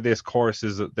remember this course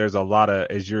there's a lot of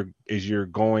as you're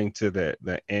going to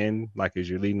the end, like as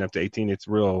you're leading up to 18, it's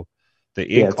real.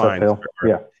 The incline,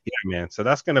 yeah, man. So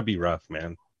that's gonna be rough,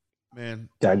 man. I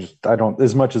don't.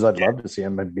 As much as I'd love to see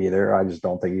him and be there, I just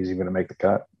don't think he's even going to make the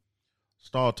cut.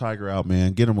 Stall Tiger out,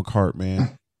 man. Get him a cart,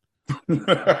 man.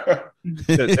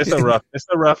 It's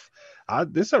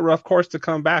a rough course to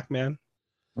come back, man.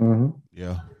 Mm-hmm.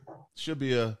 Yeah, should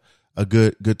be a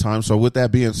good time. So with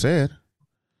that being said,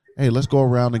 Hey, let's go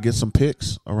around and get some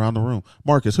picks around the room.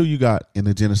 Marcus, who you got in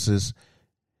the Genesis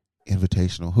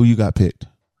Invitational? Who you got picked?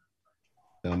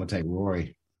 I'm gonna take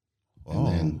Rory. Oh. And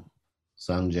then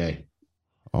Sung Jae.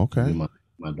 Okay.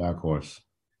 My dark horse.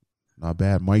 Not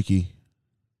bad. Mikey.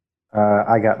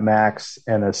 I got Max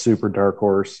and a super dark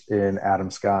horse in Adam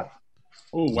Scott.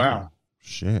 Oh, wow.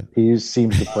 Shit. He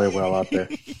seems to play well out there.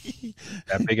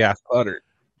 That big ass butter.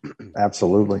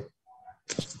 Absolutely.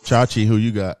 Chachi, who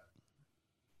you got?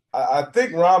 I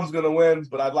think Rom's going to win,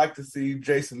 but I'd like to see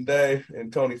Jason Day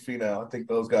and Tony Finau. I think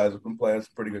those guys have been playing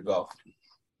some pretty good golf.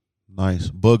 Nice.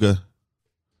 Booger.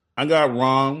 I got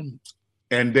Rom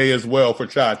and Day as well for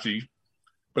Chachi,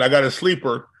 but I got a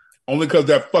sleeper only because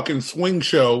that fucking swing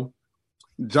show,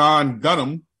 John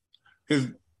Dunham, his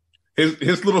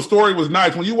little story was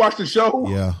nice. When you watch the show,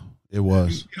 Yeah, it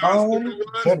was.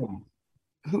 Who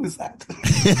is that?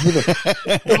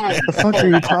 What the fuck are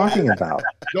you talking about?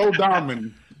 Joe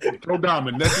Diamond. That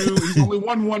dude, he's only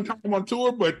won one time on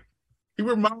tour, but he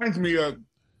reminds me of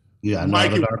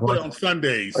Mike who play on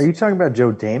Sundays. Are you talking about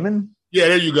Joe Damon? Yeah,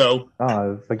 there you go.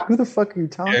 Oh, like who the fuck are you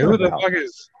talking Who about?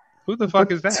 the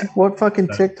fuck is that? What fucking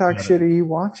TikTok shit are you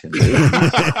watching?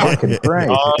 Fucking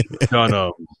Christ.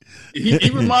 No. He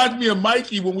reminds me of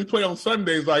Mikey when we play on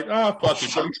Sundays. Like, fuck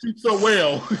it, but he shoots so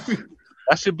well.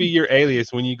 That should be your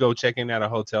alias when you go check in at a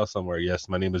hotel somewhere. Yes,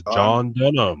 my name is John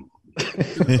Dunham.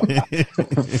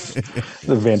 The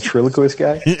ventriloquist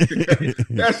guy.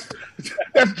 That's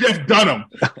Jeff Dunham.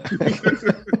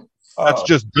 That's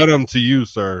just Dunham to you,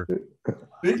 sir.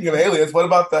 Speaking of aliens, what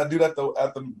about that dude at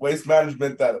the Waste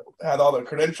Management that had all the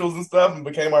credentials and stuff and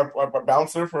became our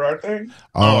bouncer for our thing?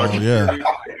 Oh, yeah. I'm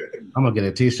gonna get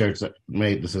a T-shirt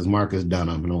made that says Marcus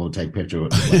Dunham, and I'm gonna take a picture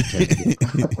of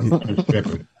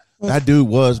it. That dude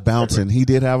was bouncing. He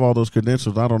did have all those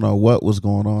credentials. I don't know what was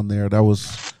going on there. That was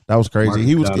crazy. Marcus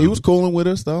He Dunham. was cooling with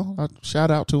us though.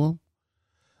 Shout out to him.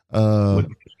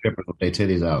 Strippers with their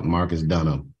titties out, Marcus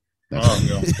Dunham. Keep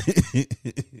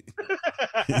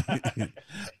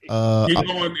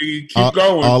going, E. Keep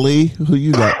going. Ali, who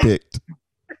you got picked?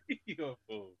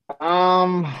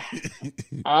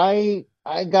 I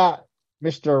got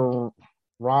Mr.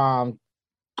 Rom.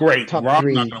 Great. Top Rom's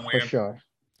 3 not gonna win. for sure.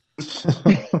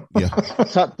 Yeah.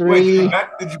 Top 3. Wait,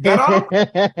 did you bet on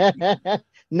him?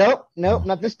 Nope,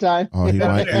 not this time. Oh, he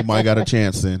might got a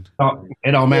chance then.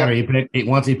 It don't matter.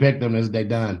 Once he picked them, they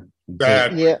done.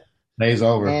 Bad. Yeah. Day's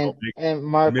over. And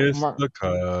Mark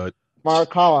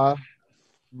Markala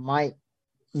might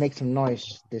make some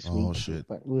noise this week. Oh shit!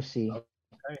 But we'll see.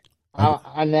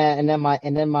 And then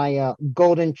my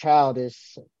golden child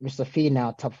is Mr.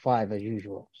 Finau, top 5 as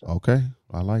usual. So. Okay,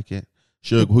 I like it.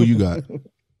 Suge, who you got?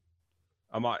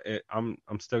 I'm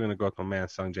still gonna go with my man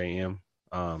Sung Jae Im.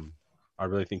 I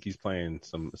really think he's playing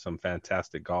some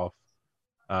fantastic golf.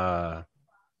 I'm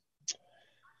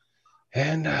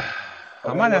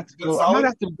gonna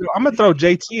throw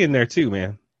JT in there too,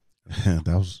 man.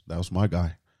 that was my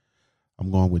guy. I'm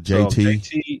going with So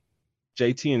JT.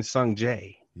 JT and Sung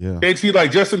Jae. Yeah. JT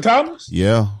like Justin Thomas?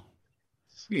 Yeah.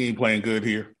 He ain't playing good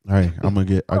here. All right, I'm gonna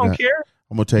take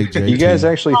JT. You guys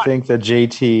actually think that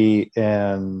JT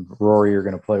and Rory are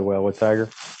going to play well with Tiger?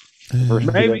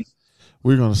 Maybe.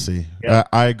 We're gonna see. Yeah.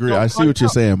 I agree. I see what you're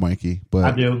saying, Mikey. But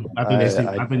I do. I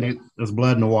think there's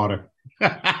blood in the water.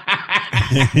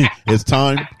 It's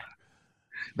time.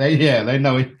 They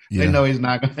know he's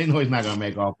not gonna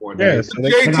make all 4 days. So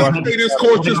JT played his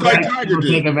course just like Tiger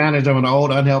did. Take advantage of an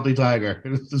old unhealthy Tiger.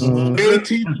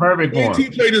 JT perfect for him.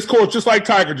 JT played his course just like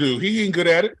Tiger do. He ain't good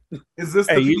at it. Is this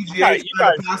the PGA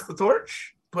trying to pass the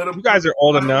torch? You guys are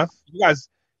old enough.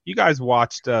 You guys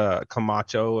watched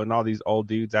Camacho and all these old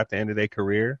dudes at the end of their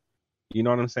career. You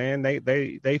know what I'm saying?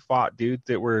 They fought dudes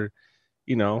that were,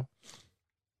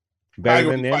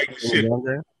 better than them.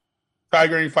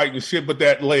 Tiger ain't fighting shit but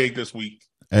that leg this week.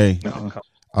 Hey,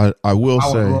 I will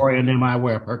say, Rory, and then I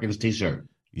wear a Perkins t-shirt.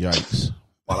 Yikes!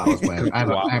 While I was playing, I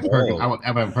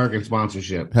have a Perkins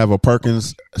sponsorship. Have a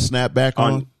Perkins snapback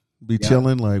on. Be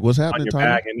chilling. Like, what's happening? On your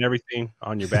bag and everything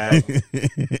on your bag.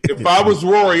 If I was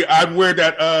Rory, I'd wear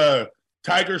that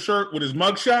Tiger shirt with his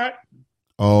mugshot.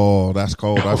 Oh, that's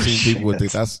cold. I've seen people with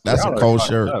it. That's a cold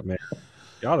shirt. Up, man.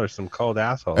 Y'all are some cold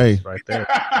assholes right there.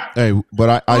 Hey,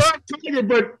 but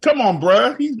but come on,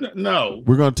 bruh.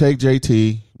 We're gonna take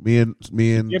JT. Me and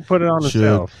you put it on the Suge,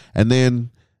 shelf. and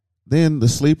then the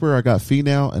sleeper. I got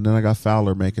Finau, and then I got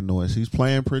Fowler making noise. He's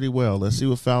playing pretty well. Let's see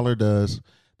what Fowler does.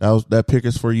 That pick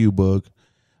is for you, Boog.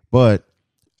 But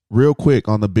real quick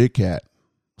on the Big Cat.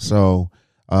 So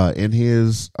in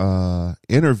his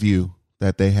interview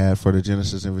that they had for the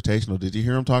Genesis Invitational, did you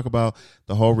hear him talk about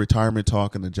the whole retirement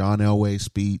talk and the John Elway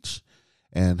speech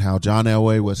and how John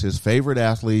Elway was his favorite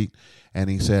athlete. And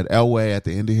he said Elway at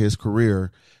the end of his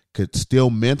career could still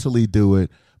mentally do it,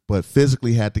 but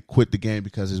physically had to quit the game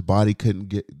because his body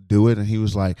couldn't do it. And he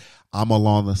was like, I'm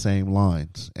along the same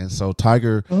lines. And so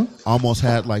Tiger almost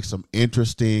had like some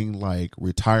interesting like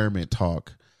retirement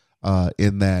talk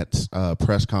in that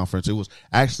press conference. It was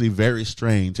actually very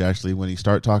strange, actually, when he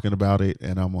started talking about it.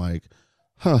 And I'm like,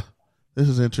 this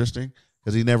is interesting,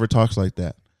 because he never talks like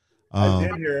that. I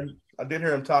did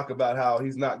hear him talk about how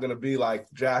he's not going to be like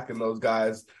Jack and those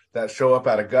guys that show up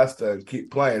at Augusta and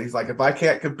keep playing. He's like, if I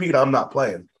can't compete, I'm not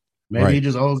playing. Maybe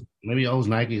he owes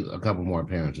Nike a couple more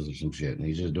appearances or some shit, and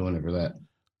he's just doing it for that.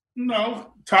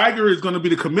 No, Tiger is going to be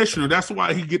the commissioner. That's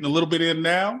why he's getting a little bit in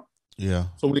now. Yeah.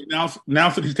 So when he announced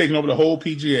that he's taking over the whole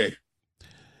PGA.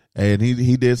 And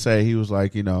he did say, he was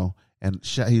like, and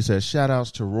he said, shout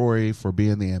outs to Rory for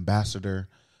being the ambassador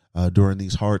during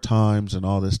these hard times and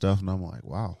all this stuff. And I'm like,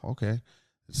 wow, okay.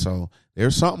 So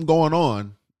there's something going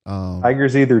on.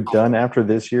 Tiger's either done after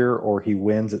this year, or he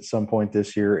wins at some point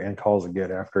this year and calls it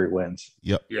good after he wins.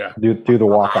 Yep. Yeah. Do the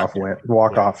walk off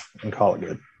and call it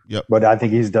good. Yep. But I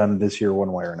think he's done this year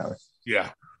one way or another. Yeah.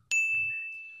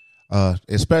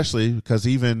 Especially because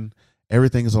even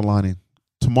everything is aligning.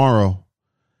 Tomorrow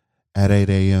at 8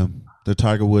 a.m., the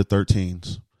Tiger Wood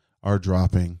 13s are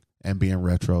dropping and being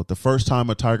retroed. The first time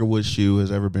a Tiger Woods shoe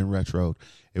has ever been retroed.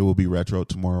 It will be retroed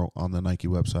tomorrow on the Nike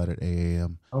website at 8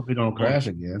 a.m. Hope he don't crash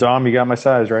again. Dom, you got my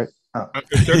size, right?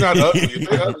 If they're not ugly,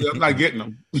 I'm not getting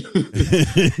them.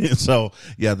 So,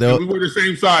 yeah. We were the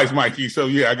same size, Mikey. So,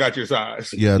 yeah, I got your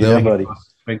size. Yeah, buddy.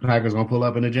 Think Tiger's going to pull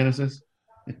up in the Genesis?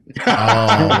 Oh,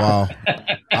 wow.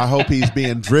 I hope he's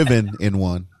being driven in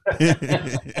one.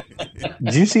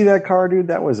 Did you see that car, dude?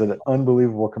 That was an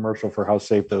unbelievable commercial for how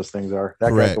safe those things are.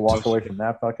 That guy could walk away from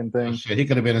that fucking thing. Shit, he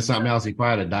could have been in something else. He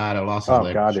probably died or lost his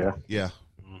leg. Oh, God, yeah. Yeah.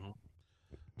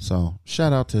 So,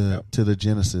 shout out to the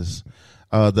Genesis.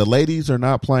 The ladies are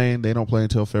not playing. They don't play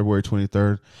until February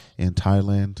 23rd in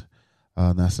Thailand.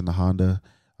 That's in the Honda.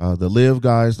 The Live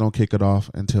guys don't kick it off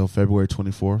until February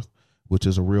 24th, which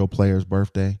is a real player's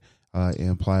birthday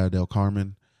in Playa del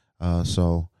Carmen.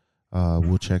 So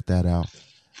we'll check that out.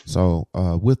 So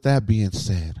with that being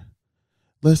said,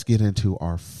 let's get into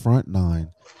our front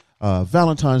nine.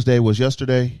 Valentine's Day was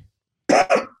yesterday,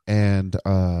 and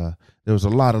there was a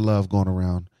lot of love going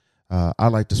around. I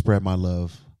like to spread my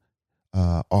love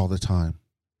all the time.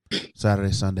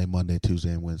 Saturday, Sunday, Monday,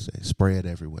 Tuesday, and Wednesday. Spray it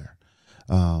everywhere.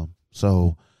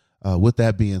 So with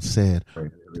that being said,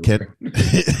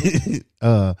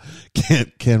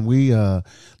 can we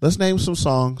let's name some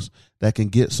songs that can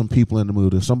get some people in the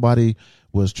mood. If somebody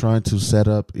was trying to set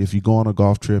up, if you go on a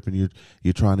golf trip and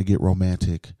you're trying to get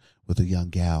romantic with a young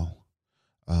gal,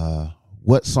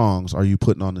 what songs are you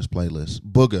putting on this playlist?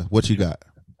 Booga, what you got?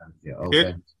 Yeah,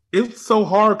 okay. It's so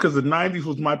hard because the 90s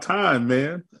was my time,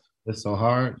 man. It's so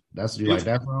hard. You like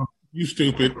that song? You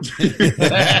stupid.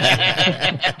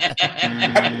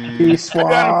 He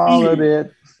swallowed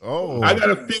it. Oh, I got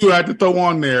a few I had to throw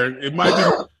on there. It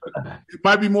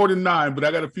might be more than 9, but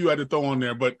I got a few I had to throw on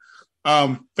there. But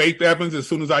Faith Evans, As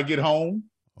Soon as I Get Home.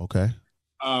 Okay.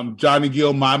 Johnny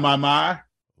Gill, My.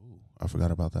 Ooh, I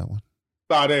forgot about that one.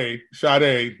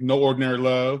 Sade, No Ordinary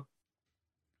Love.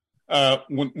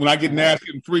 When I get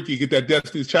nasty and freaky, get that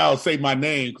Destiny's Child, Say My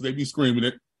Name, because they be screaming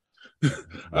it.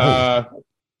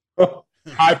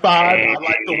 High Five, I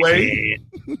Like the Way.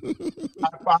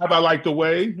 High Five, I Like the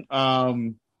Way.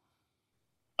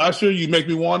 Usher, You Make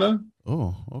Me Wanna.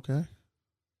 Oh, okay.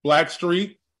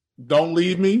 Blackstreet, Don't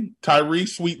Leave Me. Tyrese,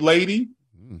 Sweet Lady.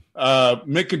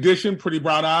 Mint Condition, Pretty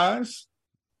Brown Eyes.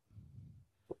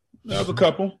 That was a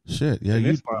couple. Shit, yeah,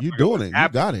 you doing it. You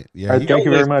got it. Yeah, thank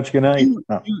you very much. Good night.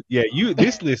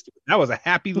 This list, that was a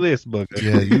happy list, Booker.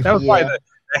 Yeah, that was probably the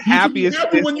happiest.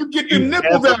 Happy when you get your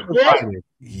nipples out, bro.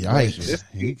 Yikes.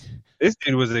 This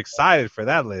dude was excited for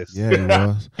that list. Yeah, he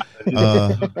was. If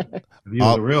you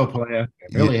was a real player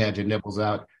and really had your nipples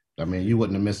out, I mean, you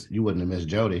wouldn't have missed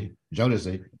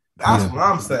Jodeci. That's what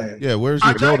I'm saying. Yeah, where's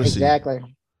your Jodeci? Exactly.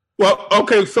 Well,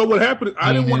 okay, so what happened?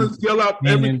 I didn't want to yell out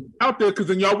everything out there because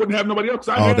then y'all wouldn't have nobody else.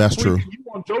 That's true. You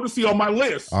want Jodeci on my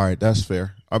list. All right, that's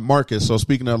fair. Marcus, so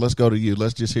speaking of, let's go to you.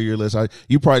 Let's just hear your list.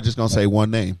 You probably just going to say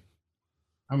one name.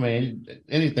 I mean,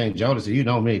 anything Jodeci, you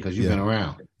know me because you've been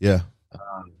around. Yeah.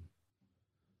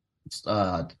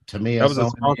 To me, that was a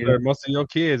song for most of your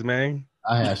kids, man.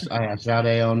 I had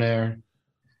Sade on there.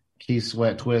 Keith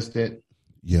Sweat, Twisted.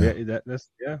 Yeah. That's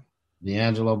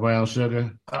D'Angelo Brown,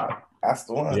 Sugar. That's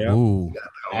the one. Yeah. Ooh.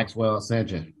 Maxwell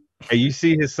Ascension. Hey, you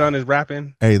see his son is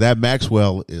rapping? Hey, that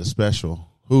Maxwell is special.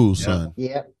 Whose son?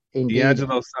 Yep. Indeed.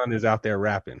 D'Angelo's son is out there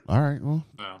rapping. All right, well,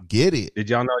 get it. Did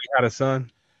y'all know he had a son?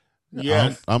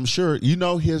 Yes, I'm sure. You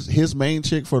know his main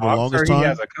chick for the I'm longest sure he time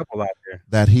has a couple out there.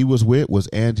 that he was with was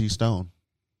Angie Stone.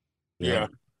 yeah.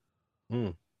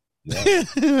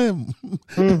 Suge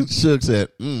said,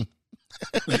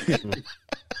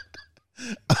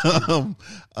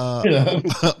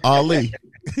 Ali,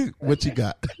 what you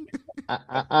got?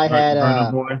 I had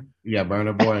Burner Boy. Yeah,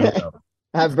 Burner Boy.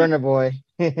 I had Burner Boy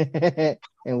and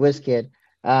WizKid.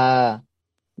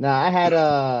 No, I had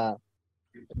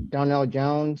Darnell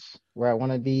Jones, Where I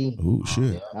Want to Be. Oh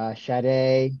shit.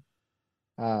 Sade,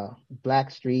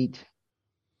 Blackstreet.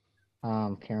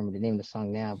 Can't remember the name of the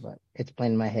song now, but it's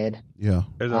playing in my head. Yeah.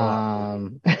 There's a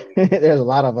lot. There's a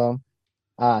lot of them.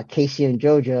 Casey and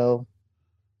JoJo,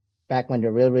 back when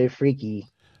they're really, really freaky,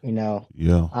 you know.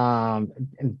 Yeah.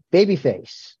 And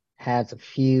Babyface has a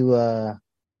few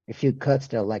cuts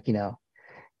though, like, you know,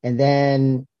 and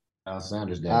then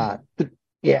Sanders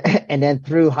yeah, and then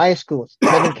through high school,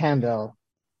 Devin Campbell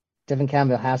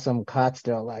has some cuts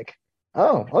though, like,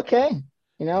 oh, okay,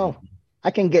 you know,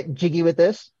 I can get jiggy with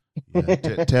this. Yeah,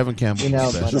 Tevin Campbell. You know,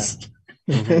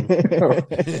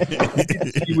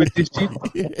 with this shit.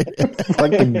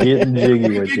 Fucking getting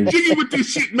jiggy with this. Jiggy with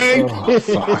this shit, man. Oh,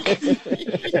 fuck.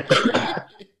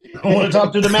 I want to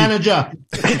talk to the manager.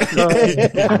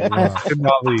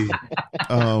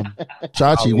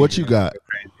 Chachi, what you got?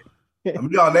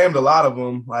 Y'all named a lot of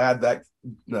them. I had that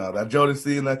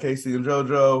Jodeci and that Casey and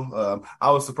JoJo.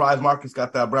 I was surprised Marcus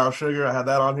got that Brown Sugar. I had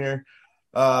that on here.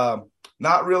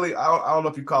 Not really. I don't know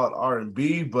if you call it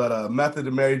R&B, but Method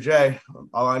and Mary J.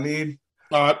 All I Need.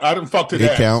 I didn't fuck to It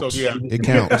that. counts. So, yeah. It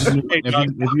counts.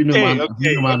 If you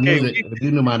knew my music, We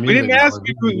didn't ask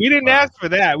you. We didn't ask for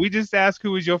that. We just asked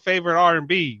who was your favorite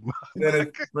R&B.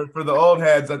 For the old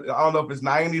heads, I don't know if it's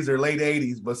 90s or late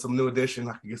 80s, but some New Edition.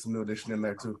 I can get some New Edition in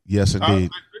there too. Yes, indeed.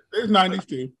 There's 90s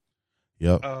too.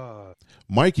 Yep.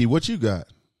 Mikey, what you got?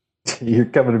 You're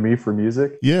coming to me for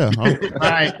music? Yeah.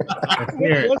 Right.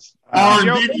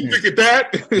 R&B music at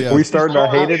that. Yeah. We started our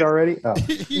hate it already? Oh.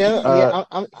 No,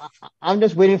 I'm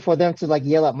just waiting for them to like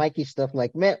yell at Mikey stuff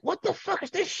like, man, what the fuck is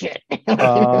this shit?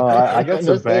 I got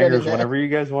some bangers. Whenever you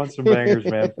guys want some bangers,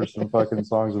 man, for some fucking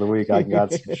songs of the week, I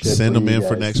got some shit. Send them in for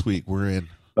guys. next week. We're in.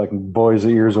 Fucking boys'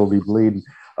 ears will be bleeding.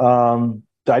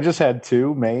 I just had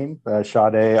two main,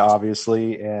 Sade,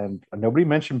 obviously, and nobody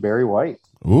mentioned Barry White.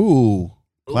 Ooh,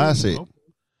 classic.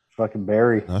 Fucking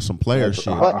Barry. That's some player shit.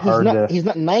 But he's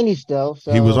not 90s though.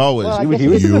 So, He was always. well, He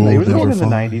was in the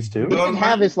 90s too. He didn't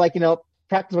have his like, you know,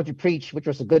 practice what you preach, which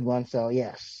was a good one. So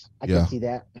yes, I can see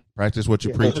that. Practice what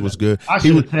you preach was good. I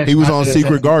He was on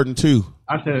Secret Garden too.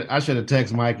 I should have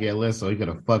texted Mikey at list so he could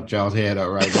have fucked y'all's head up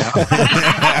right now.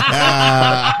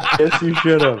 Yes, you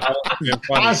should have.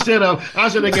 I should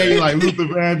have gave you like Luther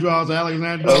Vandross,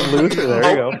 Alexander. Oh, Luther,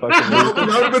 there you go. Fucking I Luther.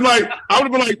 would have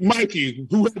been like, Mikey,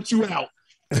 who helped you out?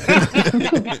 Hey,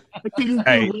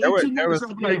 there was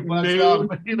Like,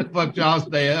 the fuck y'all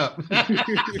stay up.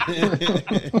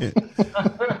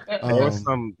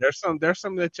 There's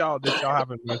some that y'all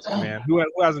haven't mentioned, man. Who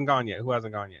hasn't gone yet?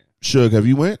 Suge, have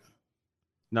you went?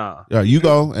 Nah. Yeah, you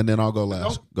go, and then I'll go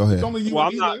last. Go ahead. It's only you. Well,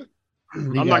 I'm not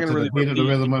gonna really repeat the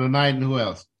rhythm of the night, and who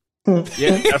else?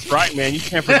 Yeah, that's right, man. You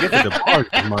can't forget the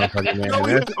departed motherfucker, man.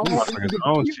 That's motherfucker's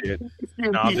own shit.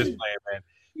 No, I'm just playing, man.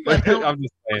 I'm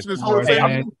just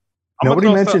playing.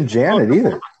 Nobody mentioned Janet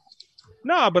either.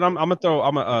 No, but I'm gonna throw.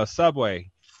 I'm a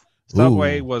Subway.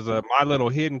 Subway was my little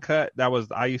hidden cut. That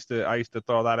was I used to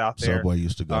throw that out there. Subway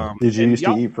used to go. Did you used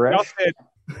to eat fresh?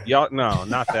 Y'all no,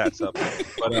 not that Subway.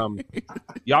 But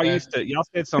y'all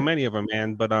said so many of them,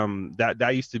 man. But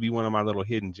that used to be one of my little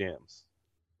hidden gems.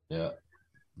 Yeah.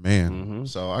 Man. Mm-hmm.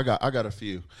 So I got a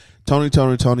few.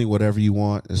 Tony, whatever you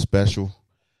want is special.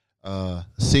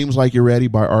 Seems Like You're Ready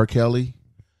by R. Kelly.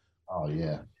 Oh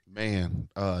yeah. Man.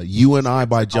 You and I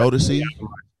by Jodeci.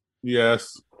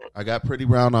 Yes. I got Pretty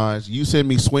Brown Eyes. You Send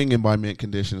Me Swinging by Mint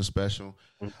Condition is special.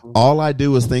 Mm-hmm. All I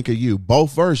Do Is Think of You.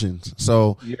 Both versions.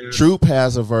 So Troop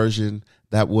has a version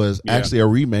that was actually a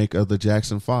remake of the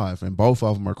Jackson 5, and both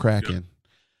of them are cracking.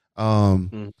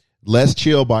 Let's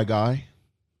Chill by Guy.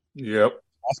 Yep.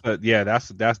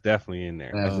 That's definitely in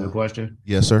there. Can I ask you a question?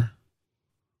 Yes, sir.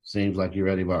 Seems Like You're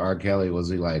Ready by R. Kelly. Was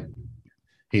he like?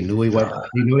 He knew they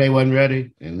wasn't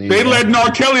ready. And they letting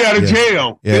R. Kelly out of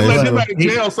jail. Yeah, they let him out of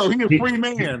jail, so he a free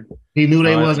man. He knew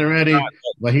they wasn't ready,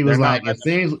 but he was like, "It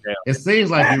seems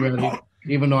like you're ready."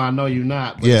 Even though I know you're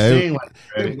not, but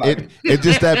it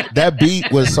just that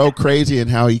beat was so crazy, and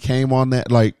how he came on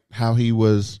that, like how he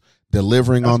was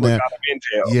delivering That's on what that. got him in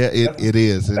jail. Yeah, it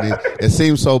is, and it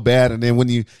seems so bad. And then when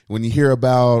you hear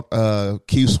about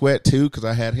Keith Sweat too, because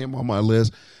I had him on my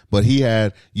list, but he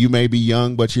had "You May Be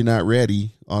Young, But You're Not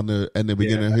Ready" in the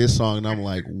beginning of his song, and I'm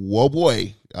like, whoa,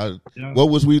 boy, what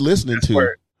was we listening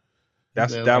to?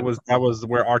 That was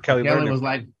where R. Kelly learned it. was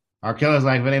like, R. Kelly's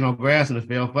like, if it ain't no grass in the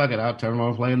field, fuck it, I'll turn on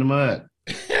and play in the mud.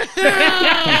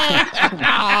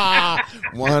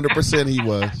 100% he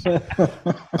was.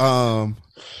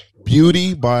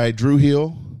 Beauty by Drew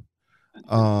Hill.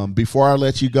 Before I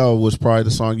Let You Go was probably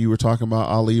the song you were talking about,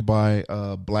 Ali, by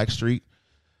Blackstreet.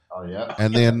 Oh yeah.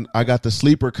 And then I got the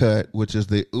sleeper cut, which is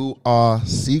the Ooh Ah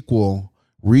sequel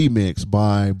remix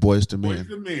by Boyz II Men.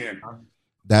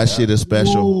 That shit is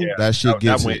special. That shit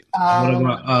gets it.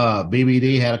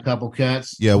 BBD had a couple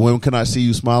cuts. Yeah, When Can I See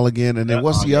You Smile Again? And then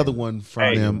what's the other one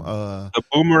from them? The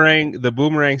Boomerang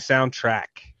soundtrack.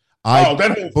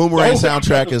 Boomerang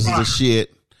soundtrack is the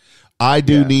shit. I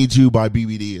Do Need You by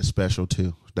BBD is special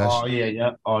too. That was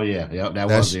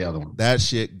the other one. That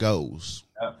shit goes.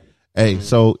 Yep. Hey,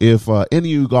 so if any of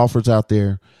you golfers out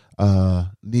there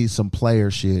need some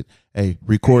player shit, hey,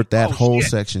 record that whole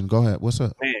section. Go ahead. What's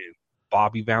up? Man,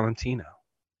 Bobby Valentino.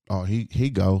 Oh, he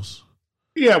goes.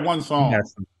 He had one song.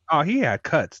 He had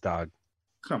cuts, dog.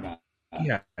 Come on. He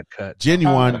had cuts.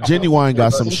 Genuine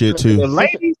got some shit too. For the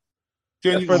ladies,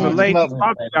 Bobby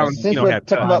Valentino had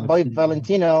talking about Bobby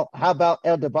Valentino. How about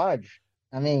El DeBarge?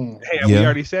 I mean, we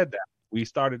already said that. We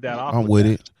started that off. I'm with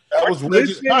it. That was man.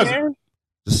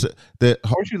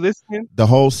 Weren't you listening? The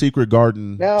whole Secret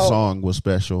Garden song was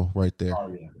special right there.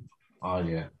 Oh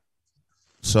yeah.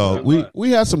 So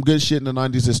we had some good shit in the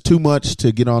 90s. It's too much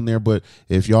to get on there, but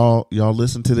if y'all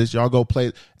listen to this, y'all go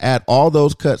add all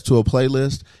those cuts to a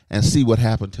playlist and see what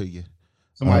happened to you.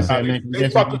 Somebody said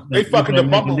they fucking the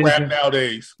bumble rap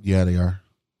nowadays. Yeah, they are.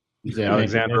 You said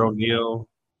Alexander O'Neal.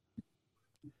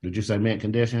 Did you say Mint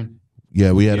Condition?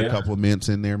 Yeah, we had a couple of mints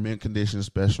in there. Mint Condition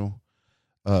special.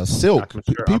 Silk.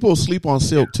 People sleep on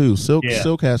Silk too.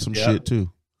 Silk has some shit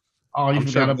too. Oh, you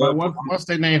forgot about what's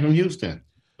their name from Houston?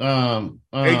 H-Town.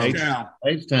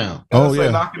 H-Town. Oh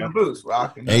yeah. Knocking the boots,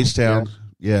 rocking. H-Town.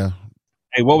 Yeah.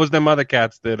 Hey, what was them other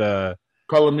cats that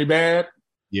Color Me Bad?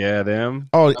 Yeah, them.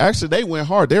 Oh, actually they went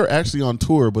hard. They were actually on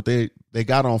tour, but they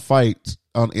got in a fight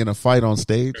on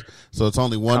stage. So it's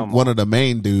only one of the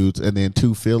main dudes and then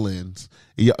two fill-ins.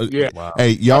 Wow. Hey,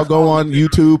 y'all go on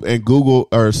YouTube and Google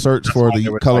or search for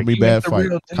the Color Me Bad fight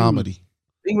comedy.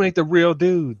 They make the real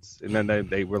dudes. And then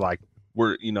they were like,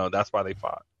 that's why they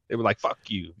fought. They were like, fuck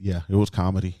you. Yeah, it was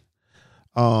comedy.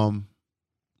 With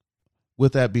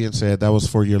that being said, that was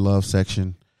for your love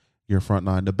section, your front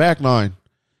nine. The back nine,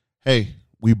 hey,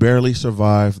 we barely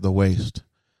survived the waste.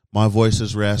 My voice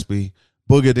is raspy.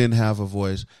 Booga didn't have a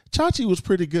voice. Chachi was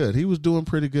pretty good. He was doing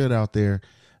pretty good out there.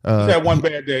 He had one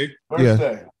bad day. First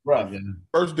day. Rough.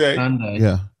 First day. Sunday.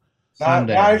 Yeah.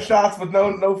 Sunday. 9 shots with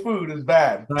no food is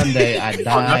bad. Sunday, I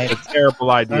died. That's a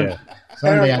terrible idea.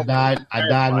 Sunday, I died. I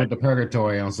died with the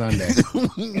purgatory on Sunday.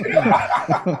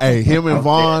 Hey, him and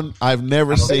Vaughn, I've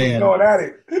never seen. Going at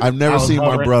it. I've never seen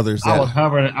my brothers. I was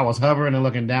hovering and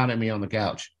looking down at me on the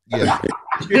couch. Yeah.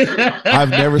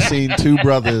 I've never seen two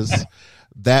brothers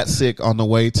that sick on the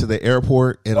way to the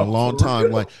airport in a long time.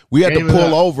 Like we had to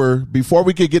pull over before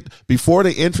we could before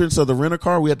the entrance of the rental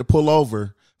car. We had to pull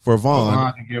over for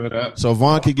Vaughn. To give it up. So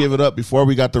Vaughn could give it up before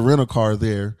we got the rental car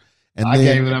there. And I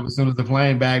gave it up as soon as the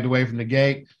plane bagged away from the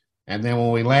gate. And then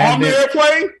when we landed, on the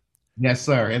airplane. Yes,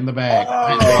 sir, in the bag.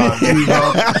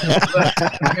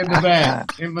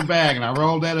 in the bag, and I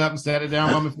rolled that up and set it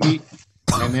down on my feet.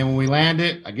 And then when we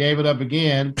landed, I gave it up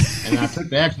again, and I took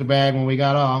the extra bag when we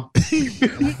got off.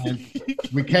 And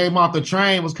we came off the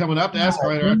train, was coming up the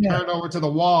escalator, I turned over to the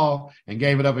wall and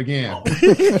gave it up again. On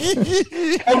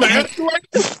the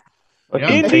escalator?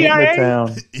 Yeah.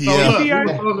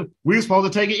 We were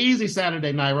supposed to take it easy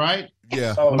Saturday night, right?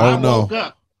 Yeah.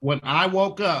 When I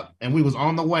woke up and we was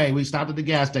on the way, we stopped at the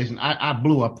gas station. I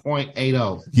blew a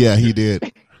 .80. Yeah, he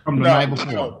did. From the night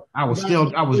before. I was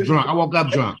drunk. I woke up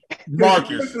drunk.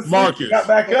 Marcus. Got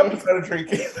back up instead of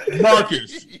drinking.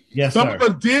 Marcus. Yes, Some sir. of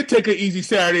us did take an easy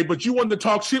Saturday, but you wanted to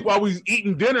talk shit while we was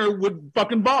eating dinner with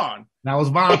fucking Vaughn. That was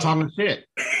Vaughn talking shit.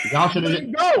 Y'all should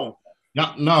have go.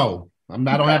 No. I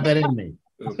don't have that in me.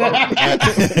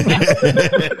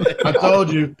 I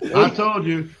told you.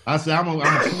 I said I'm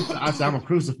gonna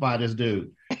crucify this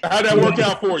dude. How'd that work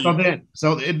out for you?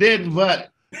 So it didn't, but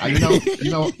you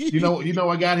know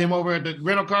what got him over at the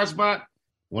rental car spot?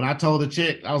 When I told the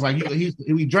chick, I was like, we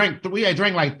had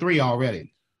drank like 3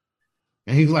 already.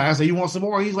 And he's like, I said, you want some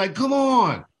more? He's like, come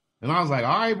on. And I was like,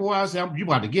 all right, boy. I said, you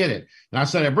about to get it. And I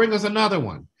said, bring us another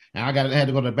one. and I had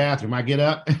to go to the bathroom. I get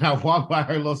up and I walk by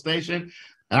her little station,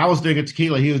 and I was drinking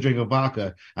tequila. He was drinking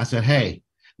vodka. I said, "Hey,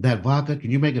 that vodka,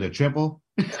 can you make it a triple?"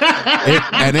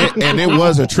 it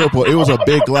was a triple. It was a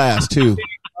big glass too.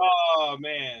 Oh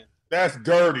man, that's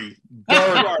dirty.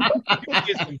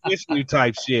 Get some Vishnu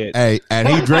type shit. Hey, and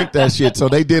he drank that shit. So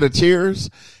they did a cheers,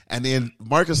 and then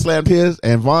Marcus slammed his,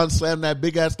 and Vaughn slammed that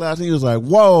big ass glass. And he was like,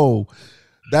 "Whoa,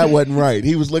 that wasn't right."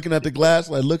 He was looking at the glass,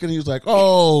 like looking. He was like,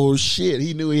 "Oh shit!"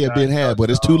 He knew he had been had, but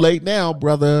it's too late now,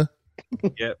 brother.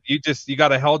 Yeah, you got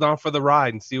to hold on for the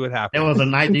ride and see what happens. It was a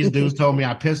night these dudes told me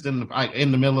I pissed in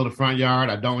the middle of the front yard.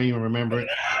 I don't even remember it.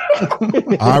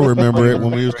 I remember it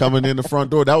when we was coming in the front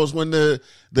door. That was when the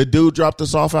dude dropped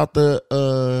us off out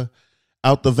the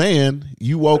van.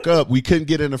 You woke up. We couldn't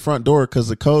get in the front door because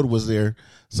the code was there.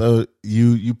 So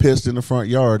you pissed in the front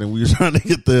yard, and we were trying to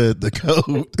get the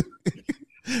code.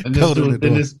 And this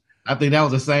dude, I think that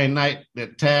was the same night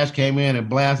that Tash came in and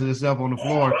blasted himself on the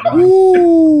floor.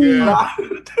 Yeah.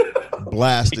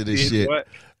 Blasted his shit. What?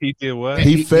 He did what?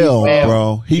 He fell,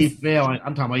 bro. He fell.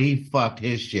 I'm talking about he fucked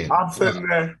his shit. I'm sitting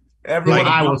there. His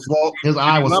eye was swollen shut.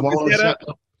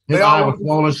 His eye was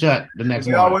swollen shut the next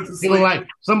morning. He looked like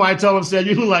somebody told him, said,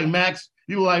 "You look like Max.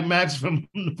 You look like Max from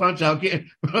the Punch Out Kid."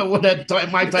 What that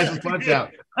Mike Tyson's Punch Out.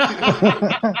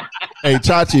 Hey,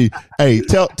 Chachi. Hey,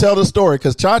 tell the story,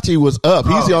 because Chachi was up.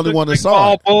 He's the only one that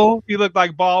saw it. Bull. He looked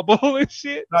like Ball Bull and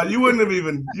shit. No, you wouldn't have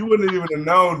even have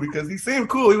known, because he seemed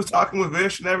cool. He was talking with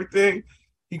Vish and everything.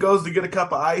 He goes to get a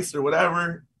cup of ice or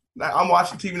whatever. I'm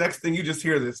watching TV. Next thing you just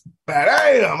hear this, bam!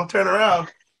 I'm gonna turn around.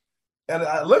 And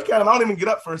I look at him. I don't even get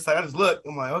up for a second. I just look.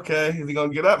 I'm like, okay, is he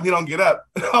gonna get up? He don't get up.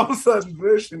 All of a sudden,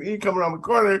 Vish and E come around the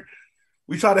corner.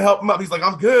 We try to help him up. He's like,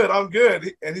 I'm good.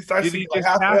 And he starts to like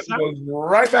half and goes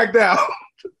right back down.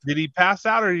 Did he pass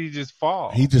out or did he just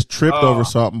fall? He just tripped over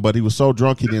something, but he was so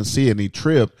drunk he didn't see it, and he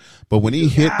tripped. But when he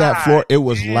hit that floor, it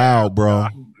was loud, bro.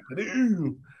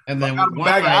 And then one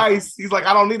bag of ice. He's like,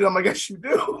 I don't need it. I'm like, yes, you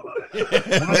do.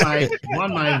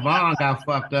 one night, Vaughn got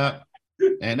fucked up.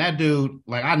 And that dude,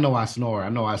 like, I know I snore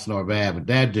bad, but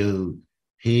that dude,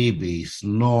 he be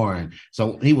snoring.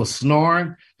 So he was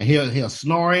snoring, and he'll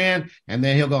snore in, and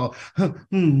then he'll go,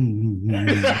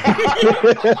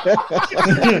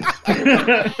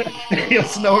 he'll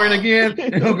snore in again,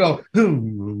 and he'll go,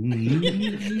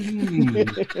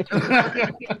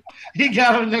 He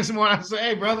got up the next morning. I said,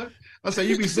 "Hey, brother," I said,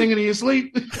 "You be singing in your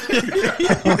sleep?"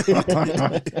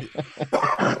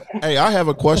 Hey, I have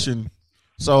a question.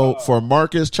 So for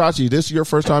Marcus, Chachi, this is your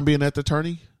first time being at the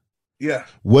tourney? Yeah.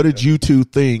 What did you two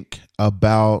think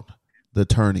about the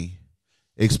tourney?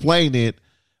 Explain it.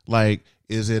 Like,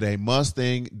 is it a must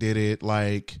thing? Did it,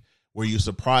 like, were you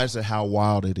surprised at how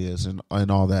wild it is and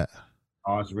all that?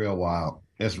 Oh, it's real wild.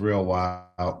 It's real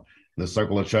wild. The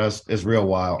Circle of Trust is real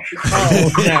wild. Oh,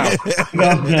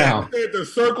 now. The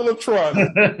Circle of Trust.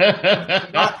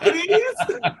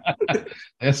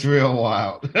 It's real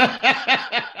wild.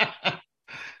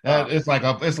 It's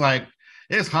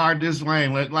hard to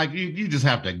explain. Like you just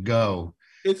have to go.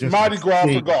 It's just Mardi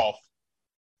Gras for golf.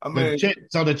 I mean,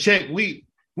 the chick, we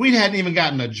hadn't even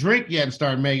gotten a drink yet and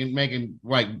started making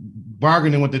like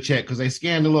bargaining with the chick because they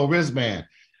scanned the little wristband.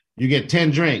 You get 10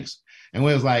 drinks, and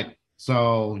we was like,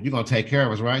 "So you're gonna take care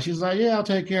of us, right?" She's like, "Yeah, I'll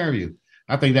take care of you."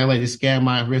 I think that lady scanned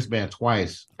my wristband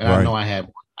twice, and right. I know I had.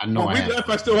 I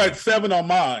still had 7 on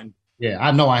mine. Yeah,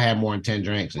 I know I had more than 10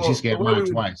 drinks, and she scanned mine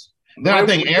twice. Then I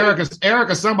think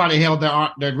Erica, somebody held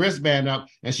their wristband up,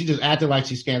 and she just acted like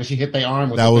she scanned it. She hit their arm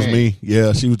with that was me.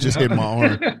 Yeah, she was just hitting my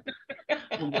arm.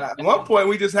 At one point,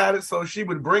 we just had it so she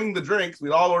would bring the drinks.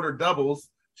 We'd all order doubles.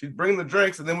 She'd bring the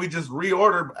drinks, and then we just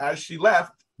reorder as she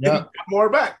left. Yeah, and more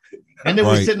back. And then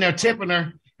we're sitting there tipping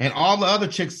her, and all the other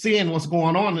chicks seeing what's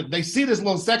going on. They see this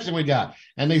little section we got,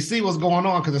 and they see what's going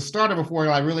on because it started before it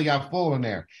really got full in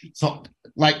there. So,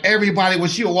 like, everybody, when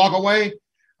she would walk away,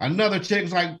 another chick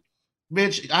was like,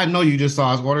 "Bitch, I know you just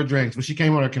saw us order drinks." But she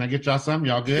came over, "Can I get y'all something?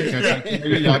 Y'all good?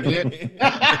 Y'all good?"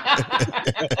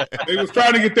 They was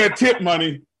trying to get that tip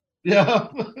money. Yeah.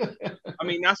 I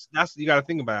mean, that's you got to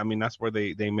think about it. I mean, that's where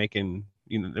they making,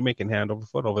 they're making hand over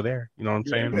foot over there. You know what I'm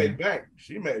saying?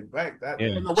 She made bank. That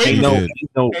and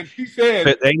she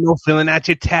said they know filling out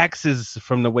your taxes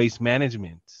from the waste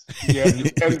management. Yeah,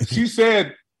 and she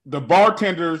said the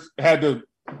bartenders had to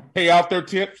pay out their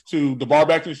tips to the bar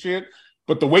back and shit.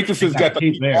 But the waitresses got to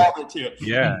keep all their tips.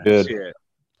 Yeah, good. Shit.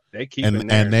 They keep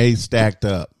and they stacked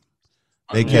up.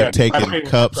 They kept taking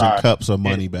cups and cups of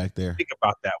money back there. Think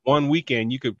about that. One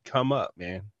weekend you could come up,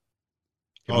 man.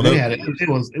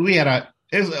 It's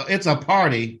a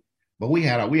party, but we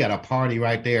had a party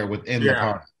right there within the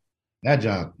party. That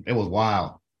junk, it was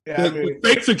wild. Yeah, the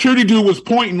fake security dude was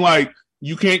pointing like,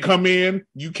 "You can't come in.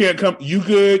 You can't come. You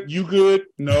good? You good?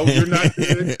 No, you're not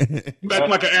good. You act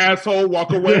like an asshole.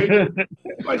 Walk away.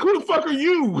 Like, who the fuck are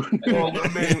you?" Well, I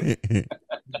mean,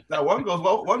 that one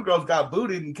girl's got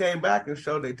booted and came back and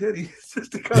showed their titties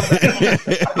just to come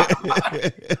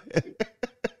back.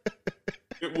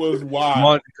 It was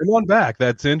wild. Come on back.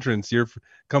 That's entrance.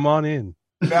 Come on in.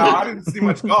 Now, I didn't see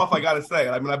much golf, I gotta say.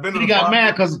 I mean, I've been to He got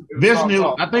mad because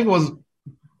Vishnu, I think it was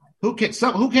who kicked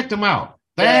him out?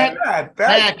 Thad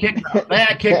kicked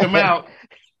him out,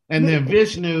 and then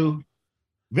Vishnu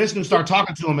started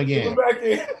talking to him again.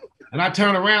 And I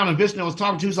turned around and Vishnu was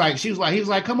talking to him. He was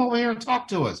like, come over here and talk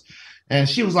to us. And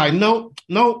she was like, nope.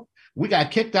 We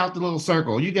got kicked out the little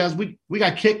circle. You guys, we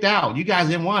got kicked out. You guys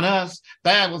didn't want us.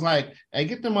 Thad was like, hey,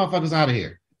 get them motherfuckers out of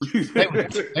here.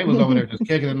 They was over there just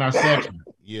kicking in our section.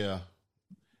 Yeah.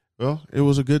 Well, it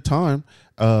was a good time.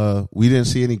 We didn't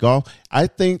see any golf. I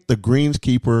think the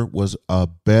Greenskeeper was a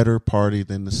better party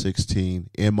than the 16,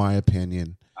 in my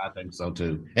opinion. I think so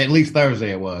too. At least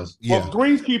Thursday it was. Yeah. Well,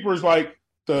 Greenskeeper is like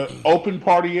the open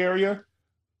party area.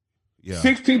 Yeah.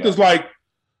 16th is like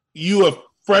you a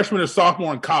freshman or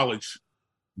sophomore in college.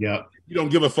 Yeah. You don't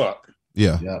give a fuck.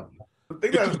 Yeah. Yeah. The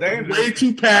thing that's dangerous. Way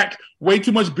too packed. Way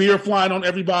too much beer flying on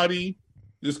everybody.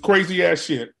 This crazy ass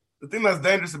shit. The thing that's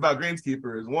dangerous about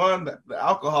Greenskeeper is one, that the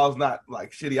alcohol is not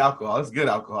like shitty alcohol. It's good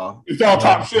alcohol. It's all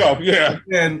top shelf, yeah.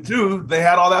 And two, they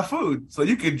had all that food. So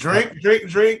you could drink.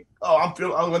 Oh, I'm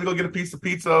going to go get a piece of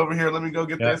pizza over here. Let me go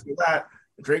get this and that.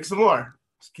 Drink some more.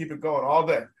 Just keep it going all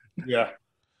day. Yeah.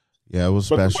 Yeah, it was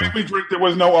But special. the way we drink, there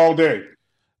was no all day.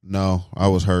 No, I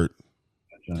was hurt.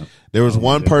 There was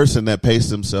one person that paced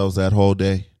themselves that whole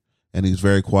day, and he's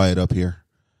very quiet up here.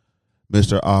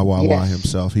 Mr. Awawa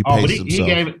himself. He paced himself.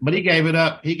 He gave it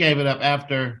up. He gave it up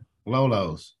after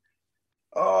Lolo's.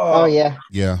 Oh yeah.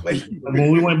 Yeah.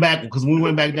 When we went back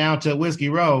down to Whiskey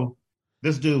Row,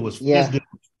 this dude was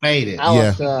faded.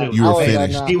 You were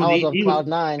finished. He was on cloud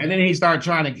nine. And then he started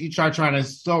trying to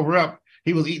sober up.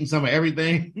 He was eating some of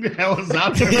everything that was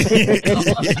out there.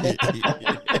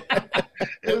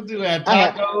 This dude had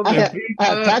tacos, I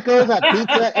had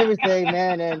pizza, everything,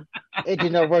 man, and it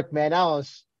did not work, man. And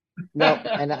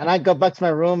I go back to my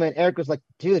room, and Eric was like,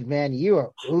 "Dude, man, you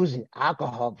are oozing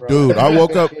alcohol, bro." Dude, I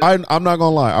woke up. I'm not gonna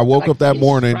lie. I woke up that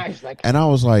morning, and I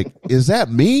was like, "Is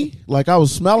that me?" Like I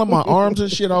was smelling my arms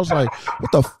and shit. I was like,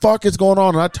 "What the fuck is going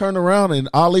on?" And I turned around, and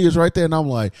Ali is right there, and I'm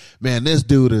like, "Man, this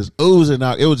dude is oozing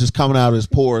out." It was just coming out of his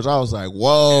pores. I was like,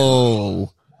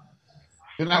 "Whoa."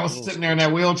 And I was sitting there in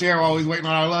that wheelchair, always waiting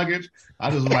on our luggage. I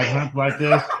just was like hunched like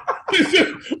this.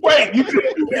 Wait, you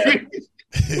couldn't do that.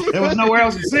 There was nowhere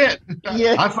else to sit.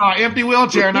 Yeah. I saw an empty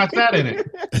wheelchair and I sat in it.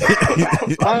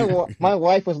 My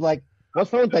wife was like,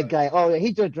 "What's wrong with that guy?" "Oh,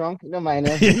 he's just drunk." "No mind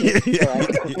him."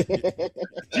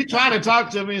 She tried to talk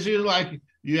to me and she was like,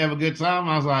 "You have a good time?"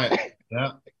 I was like,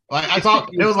 "Yeah." Like I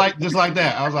talked, it was like just like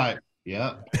that. I was like,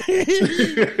 "Yeah."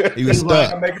 He was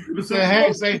stuck. Said,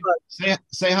 "Hey, say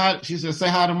hi." She said, "Say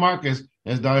hi to Marcus."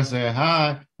 His daughter said,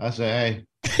 "Hi." I said, "Hey."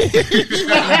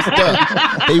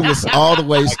 He was all the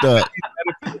way stuck.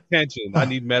 Attention. I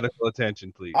need medical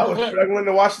attention, please. I was struggling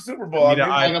to watch the Super Bowl. If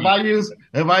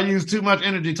I use too much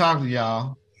energy talking to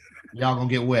y'all gonna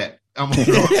get wet. I'm gonna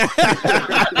throw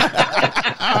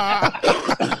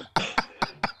it.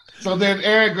 So then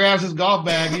Eric grabs his golf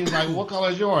bag. He was like, "What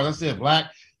color is yours?" I said,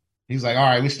 "Black." He's like, "All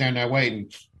right, we stand there waiting."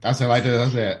 I said like this.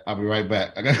 I said, "I'll be right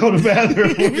back. I gotta go to the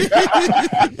bathroom."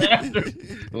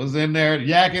 Was in there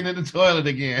yakking in the toilet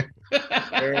again.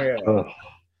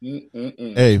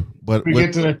 Hey, but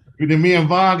then me and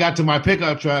Vaughn got to my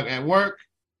pickup truck at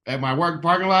my work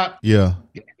parking lot. Yeah,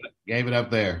 gave it up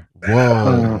there.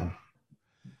 Whoa,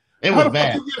 it was How the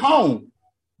bad. fuck you get home?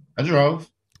 I drove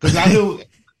because I knew.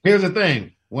 Here's the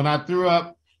thing: when I threw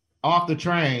up off the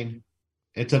train,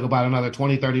 it took about another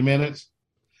 20-30 minutes,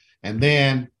 and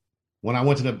then when I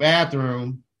went to the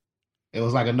bathroom, it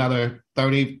was like about another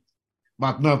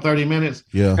 30 minutes.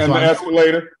 Yeah, and the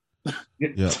escalator.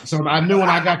 Yeah. So I knew when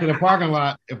I got to the parking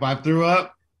lot, if I threw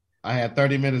up, I had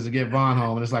 30 minutes to get Vaughn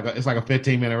home, and it's like a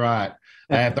 15-minute ride.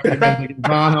 I had 30 minutes to get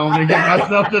Vaughn home and get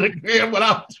myself to the crib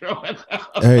without throwing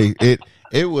up. Hey,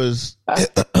 it was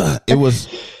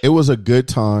a good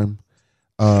time.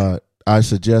 I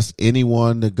suggest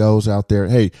anyone that goes out there.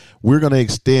 Hey, we're going to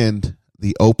extend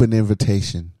the open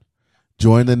invitation.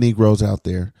 Join the Negroes out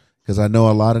there. Because I know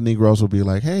a lot of Negroes will be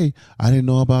like, "Hey, I didn't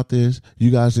know about this.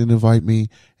 You guys didn't invite me,"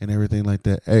 and everything like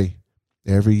that. Hey,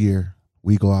 every year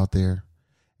we go out there,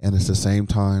 and it's the same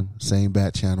time, same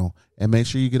bat channel, and make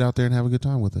sure you get out there and have a good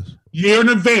time with us. Year in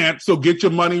advance, so get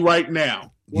your money right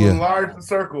now. We'll Yeah. enlarge the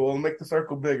circle. We'll make the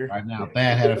circle bigger. Right now,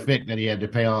 Thad had a fit that he had to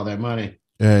pay all that money.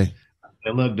 Hey,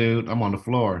 Hey, look, dude, I'm on the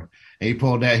floor. And he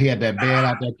pulled that. He had that bed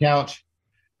out that couch,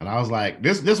 and I was like,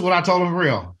 "This is what I told him for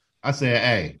real." I said,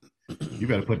 "Hey, you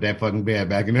better put that fucking bed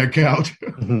back in that couch.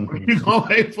 You gonna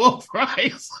pay full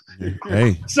price."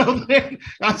 hey, So then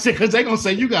I said, "Because they gonna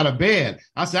say you got a bed."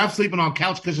 I said, "I'm sleeping on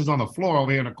couch cushions on the floor over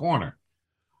here in the corner."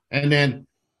 And then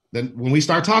when we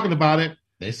start talking about it,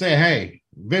 they say, "Hey,"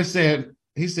 Vince said,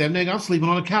 he said, "Nigga, I'm sleeping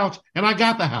on the couch, and I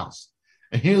got the house."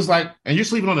 And he was like, "And you're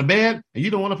sleeping on the bed, and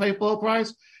you don't want to pay full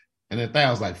price?" And then Thad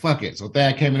was like, "Fuck it." So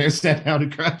Thad came in there and sat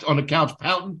down on the couch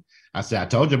pouting. I said, "I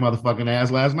told your motherfucking ass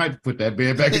last night to put that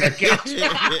bed back in that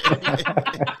couch."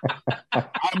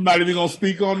 I'm not even gonna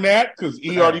speak on that because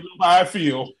he already knows how I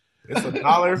feel. It's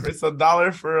 $1. It's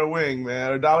 $1 for a wing,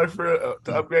 man. $1 for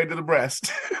to upgrade to the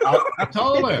breast. I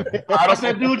told him. I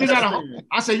said, "Dude, you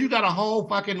got a whole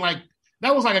fucking like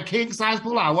that was like a king size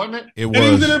pull-out, wasn't it?" it And he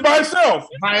was was. in it by himself.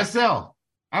 By itself.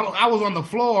 I was on the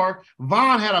floor.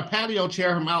 Vaughn had a patio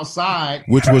chair from outside,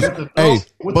 Which was with but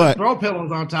the throw pillows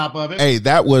on top of it. hey,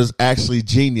 that was actually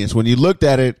genius. When you looked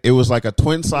at it, it was like a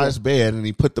twin size bed, and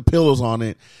he put the pillows on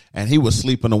it, and he was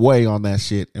sleeping away on that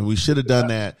shit. And we should have done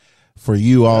that for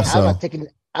you I also.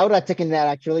 would have taken that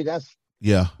actually. That's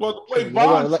Yeah. Well, the way you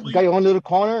Vaughn got your own little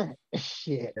corner.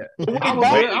 Shit. I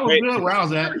was good where I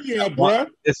was at. yeah, bro.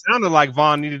 It sounded like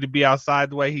Vaughn needed to be outside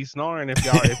the way he's snoring. If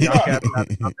y'all kept out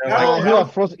there like You are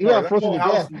frozen. You are frozen to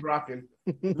house death. is rocking.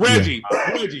 Reggie,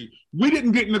 we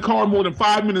didn't get in the car more than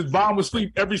 5 minutes. Vaughn would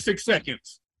sleep every 6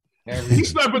 seconds. He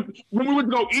slept when we went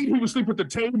to go eat. He would sleep at the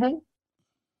table.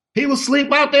 He was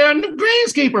asleep out there in the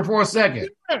greenskeeper for a second.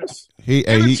 Yes, He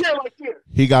in a he, chair like this.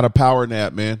 he got a power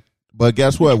nap, man. But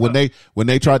guess what? When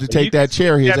they tried to take that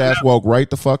chair, his ass woke right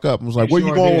the fuck up and was like, He "Where you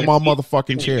sure going did. with my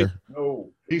motherfucking chair?" No.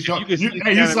 He saw You can see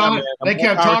you saw it. They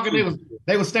kept more power talking. to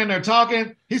They was standing there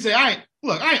talking. He said, I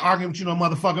ain't arguing with you no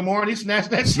motherfucking more." And he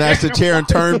snatched that Snatched the chair and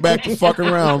turned back the fucking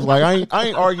around. I was like, I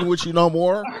ain't arguing with you no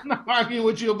more. "I'm not arguing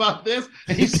with you about this."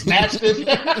 And he snatched it.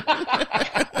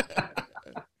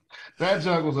 That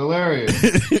joke was hilarious.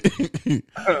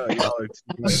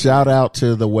 Shout out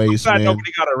to the Waste, I'm glad man.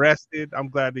 nobody got arrested. I'm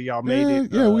glad that y'all made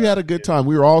it. Yeah, we had a good time.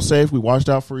 We were all safe. We watched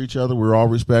out for each other. We were all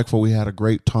respectful. We had a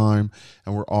great time,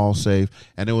 and we're all safe.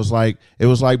 And it was like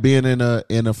being in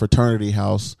a fraternity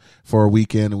house for a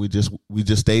weekend, and we just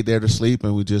stayed there to sleep,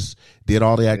 and we just did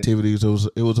all the activities. It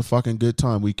was a fucking good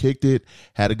time. We kicked it,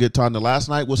 had a good time. The last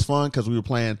night was fun because we were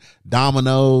playing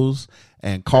dominoes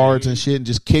and cards and shit, and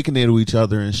just kicking it with each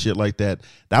other and shit like that.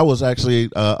 That was actually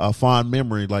a fond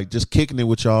memory, like just kicking it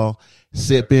with y'all,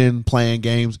 sipping, playing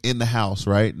games in the house,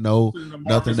 right? No,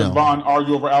 nothing else. Vaughn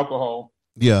argue over alcohol.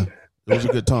 Yeah, it was a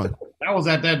good time. That was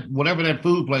at that whatever that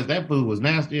food place. That food was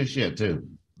nasty as shit too.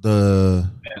 The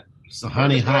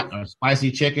honey hot or spicy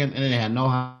chicken, and it had no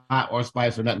hot or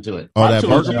spice or nothing to it. Oh, that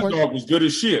burger hot dog was good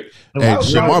as shit. Hey,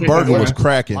 shit, my burger was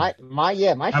cracking. My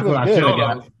shit was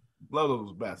good. Lolo's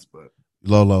was best, but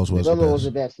Lolo's was Lolo the was best.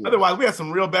 the best. Yeah. otherwise we had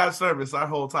some real bad service our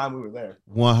whole time we were there.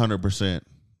 100%.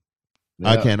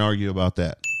 I can't argue about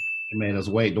that. It made us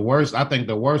wait. I think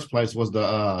the worst place was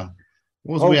the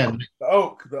what was we at? The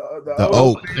Oak. The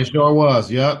Oak. It sure was.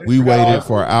 Yep. We waited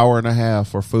for an hour and a half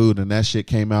for food, and that shit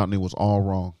came out, and it was all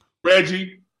wrong.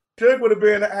 Reggie. Chug would have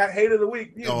been a hate of the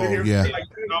week. He'd Oh, been here yeah. for like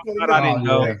 20 But I didn't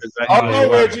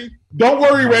know. Reggie. Don't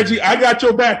worry, Reggie. I got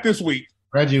your back this week.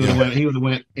 Reggie would have went. He would have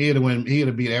went. He would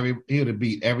have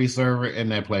beat every server in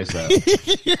that place up.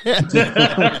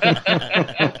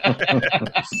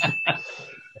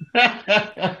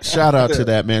 Shout out to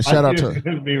that, man. Shout out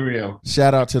be real.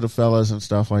 Shout out to the fellas and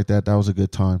stuff like that. That was a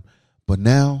good time. But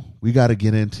now we got to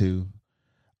get into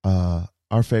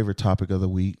our favorite topic of the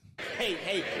week.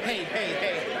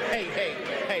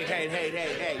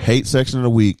 Hate section of the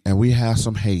week, and we have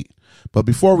some hate. But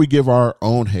before we give our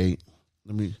own hate,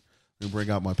 let me bring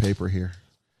out my paper here.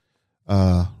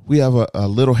 We have a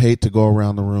little hate to go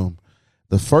around the room.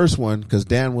 The first one, because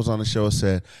Dan was on the show,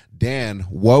 said, "Dan,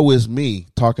 woe is me,"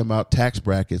 talking about tax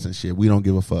brackets and shit. We don't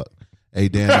give a fuck. Hey,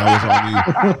 Dan, that was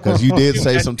on you because you did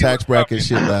say some tax bracket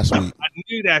shit last week. I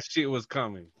knew that shit was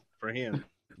coming for him.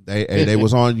 They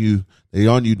was on you. They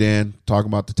on you, Dan, talking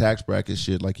about the tax bracket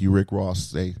shit like you Rick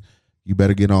Ross. You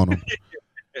better get on them.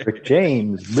 Rick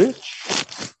James,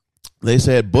 bitch. They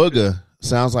said Booger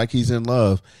sounds like he's in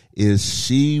love. Is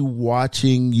she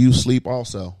watching you sleep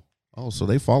also? Oh, so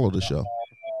they follow the show.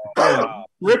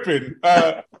 Ripping.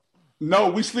 No,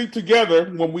 we sleep together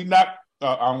when we not.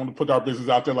 I don't want to put our business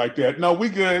out there like that. No, we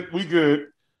good. We good.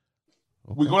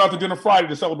 Okay. We going out to dinner Friday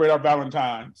to celebrate our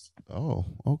Valentine's. Oh,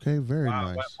 okay, very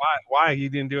nice. Why you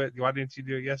didn't do it? Why didn't you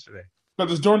do it yesterday?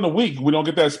 Because it's during the week. We don't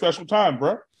get that special time,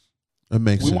 bro. It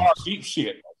makes sense. We want our deep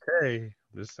shit. Okay,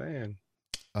 just saying.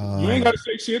 You ain't got to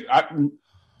say shit.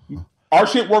 Our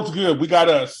shit works good. We got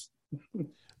us.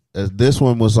 This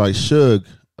one was like, Suge,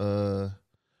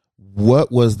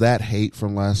 what was that hate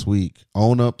from last week?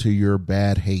 Own up to your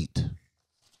bad hate.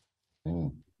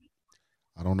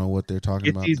 I don't know what they're talking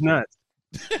about. Get these nuts.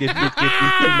 Get these nuts.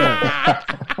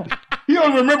 He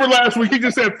don't remember last week. He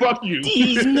just said, fuck you.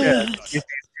 These nuts. Get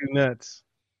these nuts.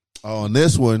 Oh, and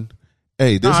this one,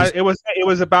 hey, it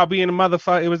was about being a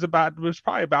motherfucker. It was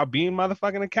probably about being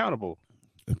motherfucking accountable.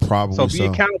 Probably so. Be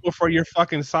accountable for your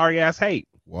fucking sorry ass hate.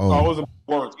 Whoa. Oh, it was a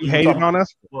word. You hated on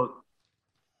us.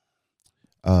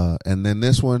 And then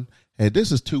this one, hey,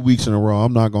 this is 2 weeks in a row.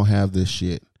 I'm not gonna have this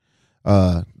shit.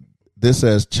 This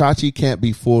says Chachi can't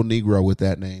be full Negro with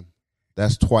that name.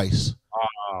 That's twice.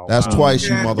 Oh, that's twice,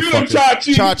 you motherfucker.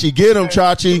 Chachi. Get him,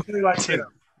 Chachi.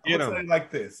 Get him.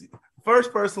 Like this.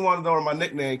 First person wanted to know where my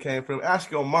nickname came from.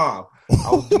 Ask your mom. I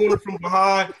was doing it from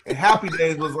behind, and Happy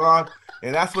Days was on,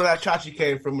 and that's where that Chachi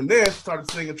came from. And then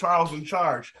started singing Charles in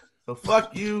Charge. So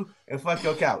fuck you and fuck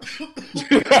your couch.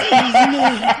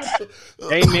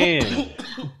 Amen.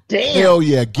 Damn. Hell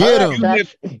yeah, get him.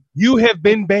 You have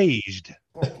been beiged.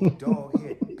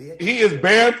 He is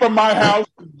banned from my house.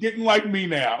 Getting like me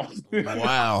now.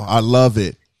 Wow, I love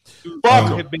it.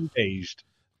 Fuck have been beiged.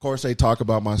 Of course, they talk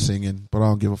about my singing, but I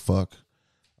don't give a fuck.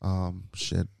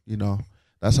 Shit,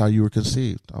 that's how you were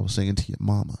conceived. I was singing to your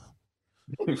mama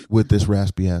with this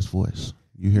raspy ass voice.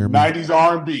 You hear me? 90s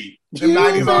R&B. The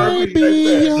 90s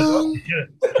R&B.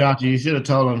 Chachi, you should have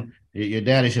told him your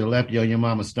daddy should have left you on your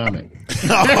mama's stomach.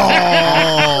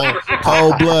 Oh,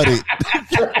 cold-blooded.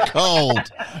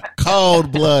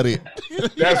 Cold-blooded.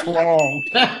 That's wrong.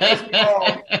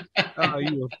 Oh,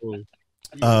 you a fool.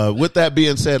 With that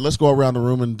being said, let's go around the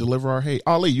room and deliver our hate.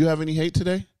 Ali, you have any hate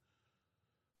today?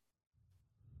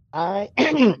 I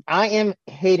am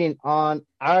hating on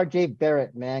RJ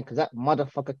Barrett, man, because that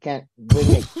motherfucker can't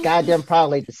win a goddamn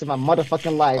parlay to save my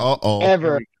motherfucking life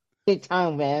ever. Big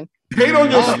time, man. Hate on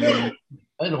yourself.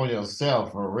 Hate on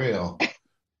yourself for real.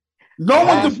 No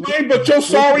one to blame but your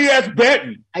sorry ass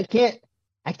betting. I can't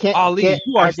Ali, get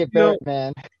you are RJ Barrett,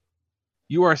 man.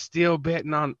 You are still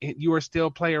betting on it. You are still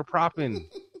player propping.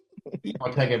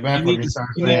 I'll take it back. You need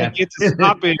to get to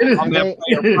stop it on that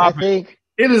player propping.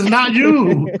 It is not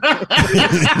you.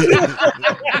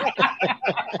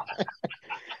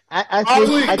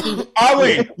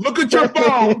 Ali, look at your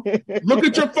phone. Look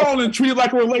at your phone and treat it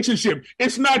like a relationship.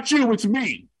 It's not you, it's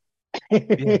me.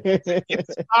 Get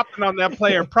stopping on that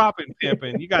player propping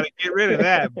pimping. You got to get rid of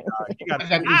that. You got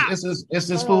It's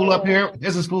this fool up here.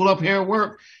 This is fool up here at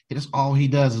work. It's all he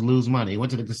does is lose money. He went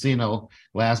to the casino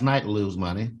last night to lose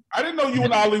money. I didn't know you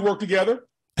and Ali worked together.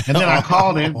 And then I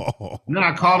called him. And then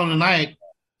I called him tonight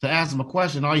to ask him a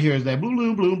question. All you hear is that blue,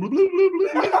 blue, blue, blue, blue, blue, blue.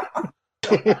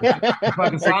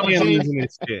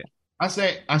 I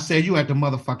said, you at the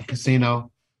motherfucking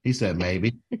casino? He said,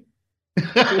 maybe.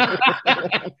 Gambling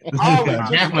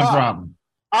problem.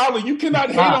 Ali, you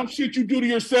cannot hate on shit you do to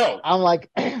yourself. I'm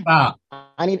like, stop.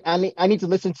 I need to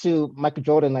listen to Michael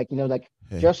Jordan.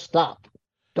 Just stop.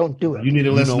 Don't do it. You need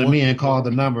to listen to me and call the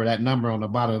number. That number on the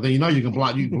bottom of the thing. You can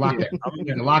block. You can block that. You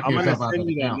can lock yourself out of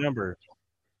the account. Number.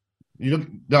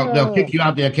 They'll kick you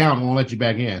out the account and won't let you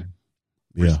back in.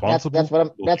 Yeah, that's what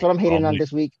I'm hating on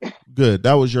this week. Good.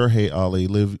 That was your hate, Ali.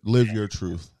 Live your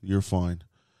truth. You're fine.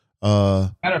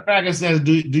 Matter of fact, it says,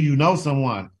 do you know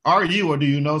someone? Are you or do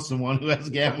you know someone who has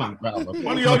a gambling problem?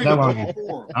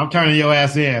 I'm turning your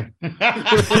ass in.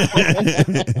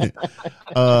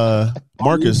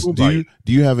 Marcus, do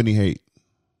you have any hate?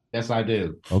 Yes, I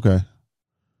do. Okay.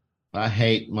 I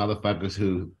hate motherfuckers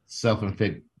who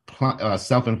self-inflict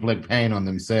pain on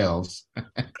themselves.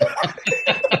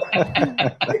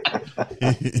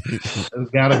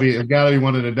 It's gotta be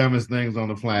one of the dumbest things on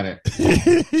the planet.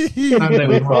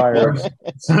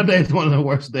 Sunday's one of the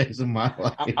worst days of my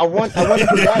life. I want to do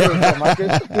that,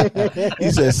 Marcus.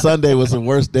 He said Sunday was the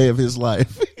worst day of his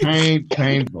life.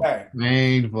 Painful.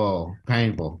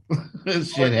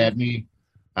 This shit had me.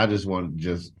 I just want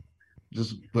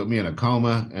just put me in a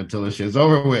coma until this shit's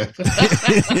over with.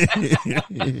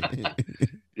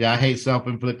 Yeah, I hate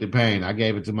self-inflicted pain. I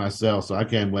gave it to myself, so I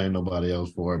can't blame nobody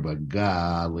else for it. But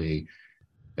golly,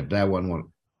 if that wasn't one,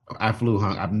 I flew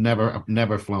hung. I've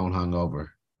never flown hungover.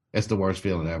 It's the worst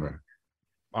feeling ever.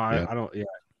 I don't think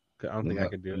I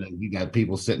could do it. You got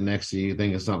people sitting next to you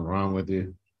thinking something wrong with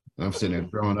you. I'm sitting there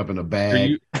throwing up in a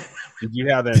bag. Did you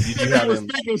have that? Did you have them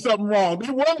thinking something wrong? They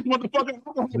was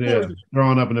motherfucking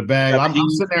throwing up in a bag.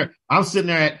 I'm sitting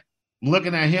there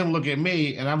looking at him, look at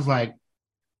me, and I was like,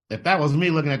 if that was me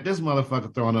looking at this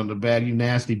motherfucker throwing on the bag, you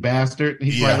nasty bastard.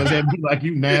 He probably looked at me like,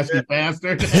 you nasty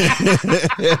bastard.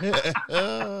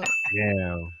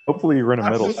 Yeah. Hopefully you're in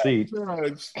a middle seat.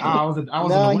 I was in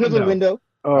the window.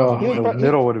 Oh,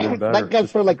 middle would have been better. That guy's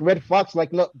for like Red Fox,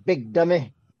 like, look, big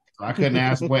dummy. I couldn't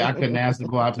ask to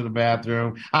go out to the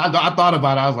bathroom. I thought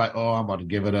about it. I was like, oh, I'm about to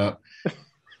give it up.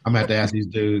 I'm going to have to ask these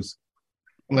dudes,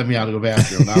 let me out of the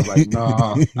bathroom. And I was like, no,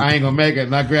 I ain't going to make it.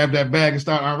 And I grabbed that bag and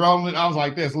started unrolling it. I was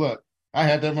like this. Look, I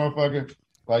had that motherfucker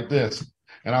like this.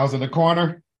 And I was in the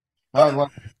corner. I was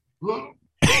like, look.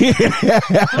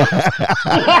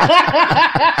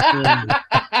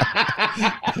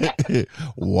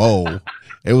 Whoa.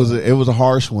 It was a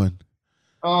harsh one.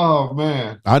 Oh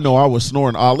man. I know I was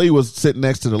snoring. Ali was sitting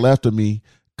next to the left of me.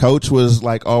 Coach was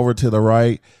like over to the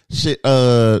right.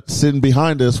 Sitting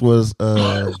behind us was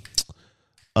the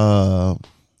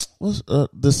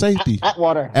safety.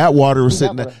 Atwater was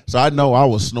sitting there. So I know I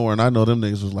was snoring. I know them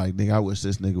niggas was like, nigga, I wish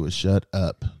this nigga would shut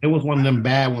up. It was one of them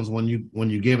bad ones when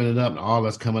you giving it up and all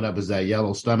that's coming up is that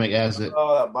yellow stomach acid.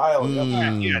 Oh, that bile.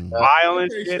 Bile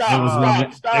and shit.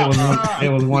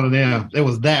 It was one of them. It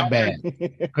was that bad.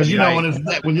 Because you know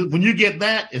when you get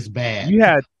that, it's bad.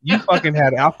 You fucking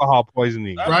had alcohol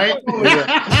poisoning. Right?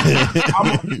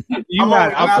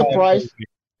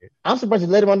 I'm surprised you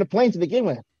let him on the plane to begin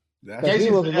with.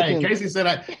 Casey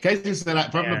said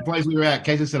from the place we were at,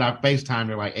 Casey said I FaceTimed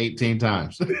her like 18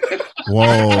 times.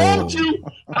 Whoa.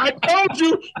 I told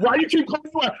you why you keep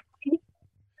calling her.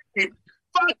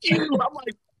 Fuck you. I'm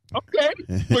like, okay,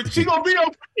 but she gonna be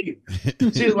okay.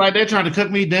 She's like, they're trying to cook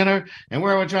me dinner, and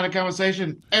we're trying to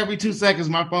conversation. Every 2 seconds,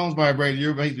 my phone's vibrating.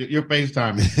 You're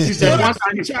FaceTiming. She said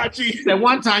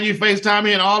one time you FaceTime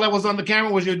me, and all that was on the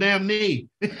camera was your damn knee.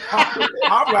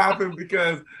 I'm laughing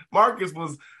because Marcus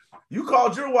was. You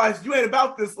called your wife. You ain't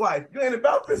about this life. You ain't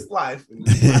about this life. No,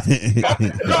 she was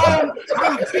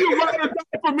running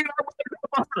for me.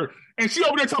 For her, and she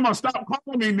over there talking about stop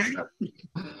calling me, nigga.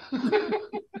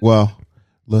 Well,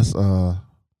 let's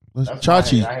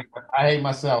Chachi. I hate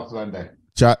myself Sunday.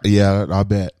 Yeah, I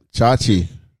bet. Chachi,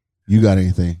 you got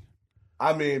anything?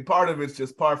 I mean, part of it's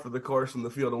just par for the course in the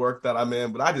field of work that I'm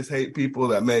in, but I just hate people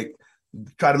that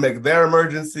try to make their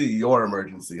emergency your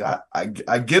emergency.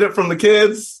 I get it from the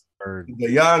kids. They're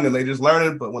young and they just learn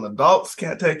it, but when adults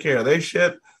can't take care of their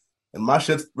shit and my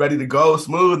shit's ready to go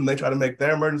smooth and they try to make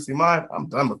their emergency mine, I'm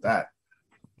done with that.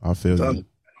 I feel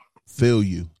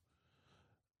you.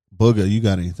 Booger, you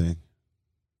got anything?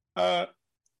 I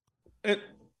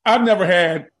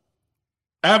haven't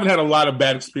had a lot of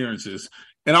bad experiences,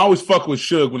 and I always fuck with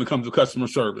Suge when it comes to customer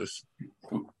service.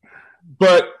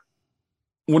 But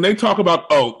when they talk about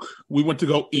Oak, we went to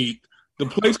go eat. The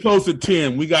place closed at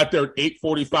 10. We got there at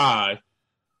 8:45.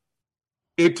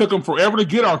 It took them forever to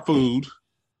get our food.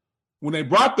 When they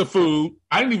brought the food,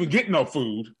 I didn't even get no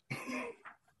food.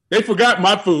 They forgot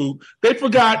my food. They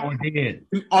forgot on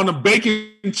the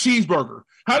bacon cheeseburger.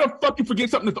 How the fuck you forget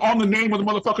something that's on the name of the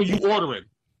motherfucker you ordering?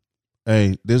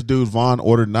 Hey, this dude Vaughn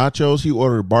ordered nachos. He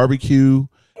ordered barbecue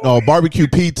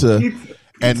pizza.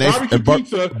 And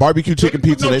barbecue chicken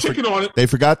pizza. Chicken on it. They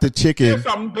forgot the chicken.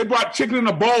 They brought chicken in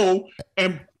a bowl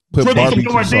and put barbecue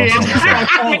sauce on it.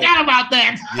 I forgot about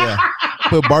that. Yeah,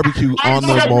 put barbecue on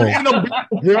the bowl.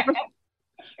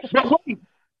 But wait,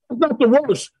 that's not the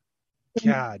worst.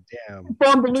 God damn.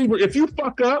 Firm believer, if you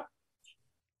fuck up,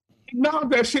 acknowledge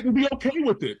that shit and be okay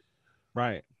with it.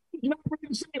 Right. You're not ready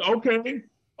to say,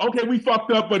 okay, we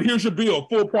fucked up, but here's your bill,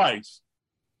 full price.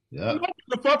 Yeah.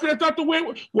 The fuck, that's not the way.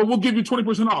 Well, we'll give you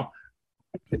 20% off.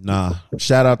 Nah.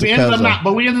 Shout out to we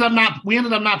ended up not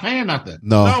paying nothing.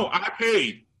 No, I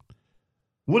paid.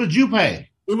 What did you pay?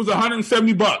 It was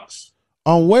 $170.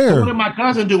 On where? What did my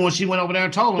cousin do when she went over there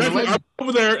and told him? I was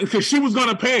over there because she was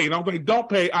gonna pay, and I was like, "Don't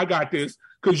pay, I got this."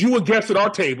 Because you were guest at our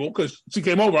table because she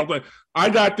came over. I was like, "I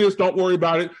got this, don't worry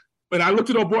about it." And I looked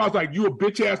at her boy, I was like, "You a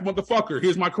bitch ass motherfucker.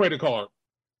 Here's my credit card."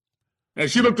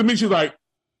 And she looked at me, she's like,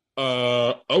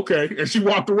 okay. And she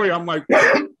walked away. I'm like,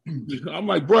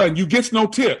 bro, you get no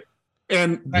tip.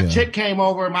 And that chick came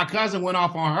over and my cousin went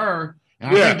off on her. And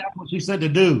I think that's what she said to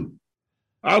do.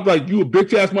 I was like, you a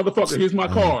bitch ass motherfucker. Here's my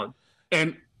card.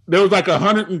 And there was like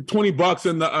 $120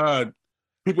 in the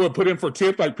people would put in for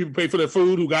tips, like people pay for their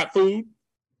food who got food.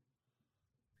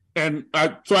 And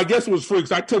so I guess it was free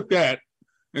because I took that.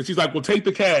 And she's like, well, take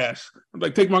the cash. I'm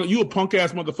like, you a punk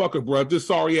ass motherfucker, bro. This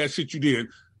sorry ass shit you did.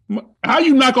 How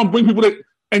you not gonna bring people that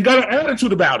and got an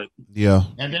attitude about it? Yeah.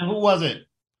 And then who was it?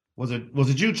 Was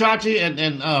it you, Chachi,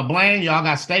 and Blaine? Y'all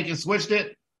got steak and switched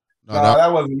it? No,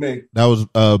 that wasn't me. That was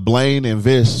Blaine and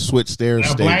Vish switched their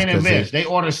steaks. Blaine and Vish, they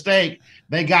ordered steak.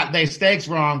 They got their steaks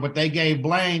wrong, but they gave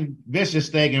Blaine Vish's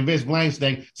steak and Vish Blaine's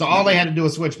steak. So all they had to do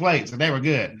was switch plates, and they were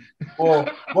good. Well,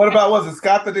 what about, was it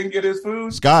Scott that didn't get his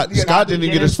food? Scott didn't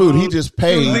get his food. He just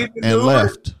paid and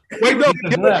left. Wait, no,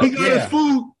 he got his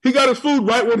food. He got his food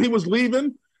right when he was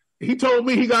leaving. He told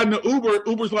me he got in the Uber.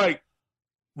 Uber's like,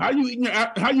 how you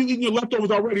eating your leftovers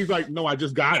already? He's like, no, I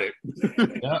just got it.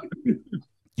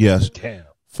 Yes. Damn.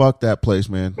 Fuck that place,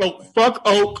 man. So fuck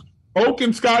Oak. Oak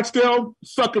and Scottsdale,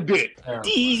 suck a dick.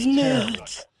 These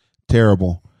nuts.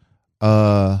 Terrible.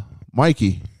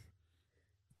 Mikey.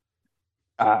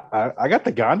 I got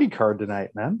the Gandhi card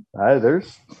tonight, man.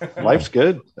 Life's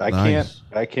good. I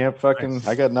can't fucking.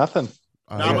 I got nothing.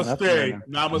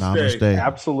 Namaste.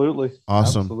 Absolutely.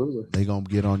 Awesome. Absolutely. They gonna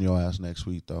get on your ass next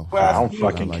week though. Well, I don't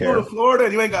fucking care. You go to Florida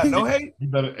and you ain't got no hate. You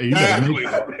better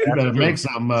make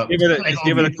something up. Give it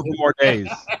a couple more days.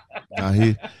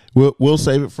 We'll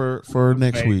save it for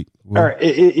next week. All right.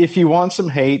 If you want some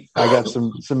hate, I got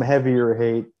some heavier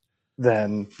hate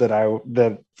than that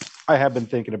I have been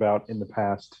thinking about in the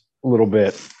past a little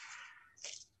bit.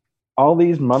 All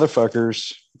these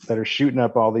motherfuckers that are shooting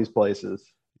up all these places.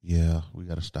 Yeah, we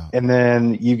got to stop. And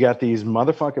then you got these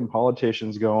motherfucking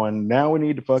politicians going, now we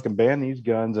need to fucking ban these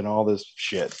guns and all this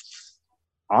shit.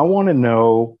 I want to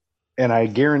know, and I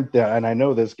guarantee, and I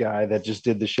know this guy that just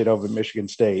did the shit over at Michigan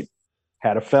State,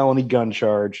 had a felony gun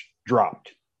charge,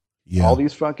 dropped. Yeah. All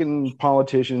these fucking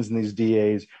politicians and these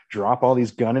DAs drop all these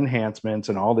gun enhancements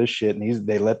and all this shit, and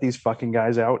they let these fucking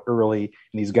guys out early,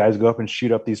 and these guys go up and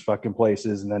shoot up these fucking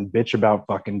places and then bitch about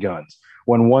fucking guns.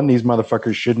 When one, these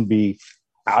motherfuckers shouldn't be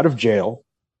out of jail,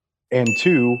 and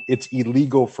two, it's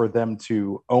illegal for them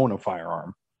to own a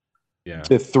firearm. Yeah.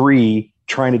 The three,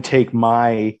 trying to take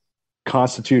my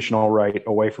constitutional right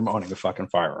away from owning a fucking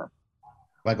firearm.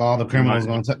 Like all the criminals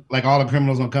gonna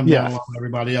come down along with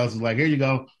everybody else is like, here you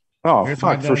go. Oh, here's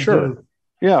fuck, for sure. Too.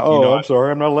 Yeah. Oh, I'm sorry,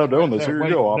 I'm not allowed to own this. Here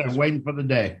you go. They're waiting for the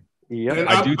day. Yeah,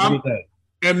 I do see that.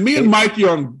 And me and Mikey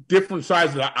are on different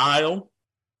sides of the aisle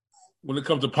when it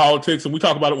comes to politics, and we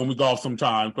talk about it when we golf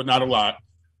sometimes, but not a lot.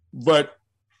 But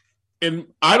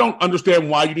I don't understand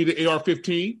why you need an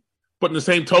AR-15. But in the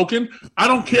same token, I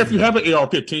don't care if you have an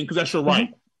AR-15 because that's your right.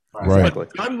 Right.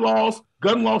 But gun laws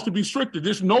should be stricter.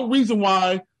 There's no reason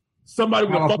why somebody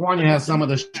California has some of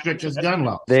the strictest gun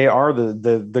laws. They are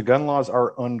the gun laws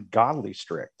are ungodly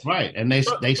strict. Right, and they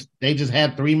just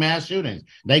had 3 mass shootings.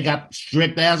 They got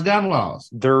strict ass gun laws.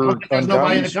 They're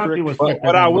nobody in the country with strict.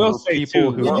 But I will say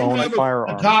people who own a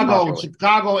firearm.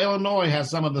 Chicago, Illinois has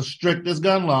some of the strictest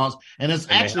gun laws, and it's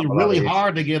actually really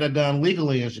hard to get a gun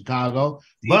legally in Chicago.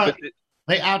 But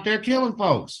they out there killing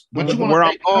folks. But you want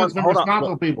to take guns from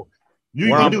responsible people. You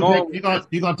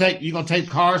gonna take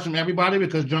cars from everybody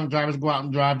because drunk drivers go out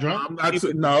and drive drunk?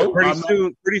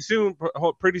 Pretty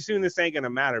soon this ain't gonna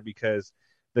matter because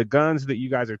the guns that you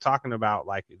guys are talking about,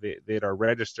 like that are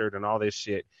registered and all this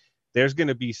shit, there's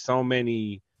gonna be so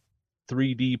many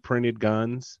 3D printed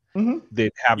guns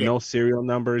that have no serial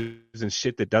numbers and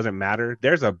shit that doesn't matter.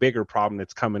 There's a bigger problem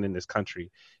that's coming in this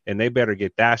country, and they better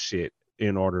get that shit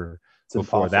in order.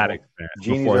 Before that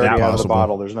Genie's already out of the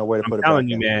bottle. There's no way to put it back in. I'm telling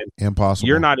you, man. Impossible.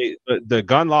 You're not the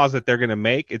gun laws that they're going to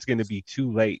make. It's going to be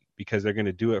too late because they're going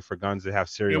to do it for guns that have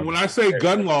serial. And when I say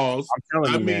gun laws,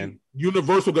 I mean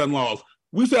universal gun laws.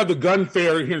 We used to have the gun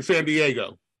fair here in San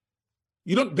Diego.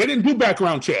 They didn't do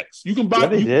background checks. You can buy,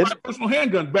 buy personal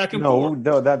handguns back and forth.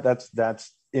 No, that's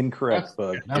incorrect.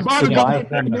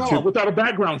 Without a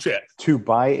background check. To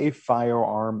buy a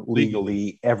firearm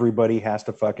legally, everybody has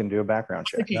to fucking do a background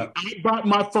check. I bought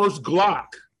my first Glock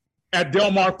at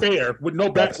Del Mar Fair with no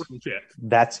background check.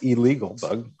 That's illegal,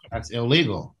 Bug. That's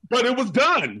illegal. But it was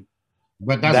done.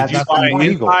 But that's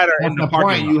illegal. That's the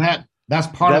point you had. That's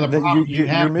part of the problem. You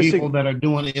have people that are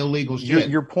doing illegal shit.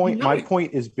 Your point. My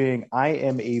point is I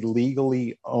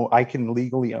can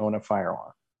legally own a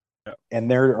firearm. And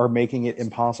they are making it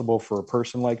impossible for a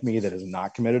person like me that has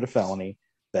not committed a felony,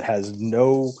 that has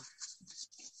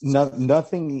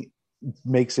nothing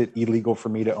makes it illegal for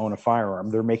me to own a firearm.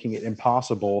 They're making it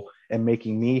impossible and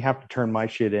making me have to turn my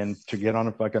shit in to get on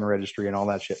a fucking registry and all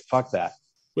that shit. Fuck that.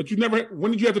 But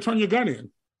when did you have to turn your gun in?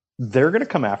 They're going to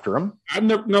come after them.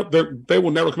 They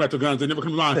will never come after guns. They never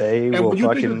come to mind. And when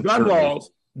you think of gun laws,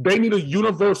 they need a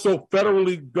universal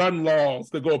federally gun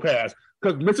laws to go past.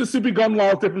 Because Mississippi gun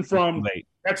law is different from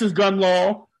Texas gun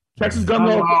law. Texas gun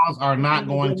laws are not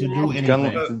going to do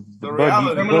anything.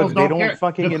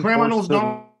 The criminals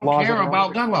don't care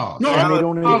about gun laws. No,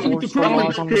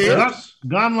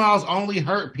 gun laws only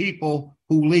hurt people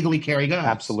who legally carry guns.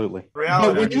 Absolutely.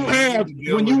 But when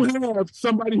you have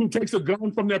somebody who takes a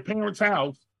gun from their parents'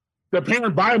 house, their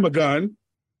parent buy them a gun,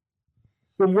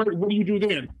 then what do you do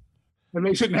then? And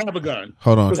they shouldn't have a gun.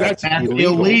 Hold on. That's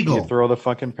illegal. You throw the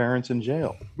fucking parents in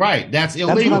jail. Right. That's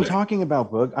illegal. That's what I'm talking about,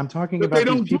 Boog. I'm talking about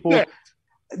these people.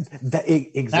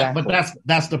 Exactly. But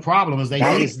that's the problem. Is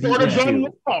that's part of gun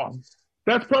law.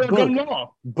 That's part of gun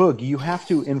law. Boog, you have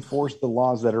to enforce the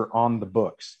laws that are on the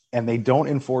books, and they don't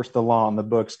enforce the law on the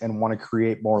books and want to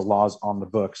create more laws on the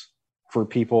books for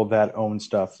people that own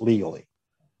stuff legally.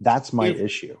 That's my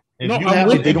issue. They don't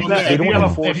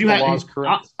enforce the laws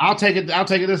correctly. I'll take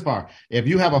it this far. If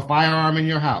you have a firearm in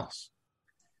your house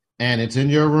and it's in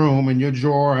your room, in your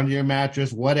drawer, under your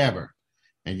mattress, whatever,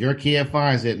 and your kid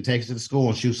finds it and takes it to school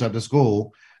and shoots up the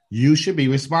school, you should be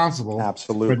responsible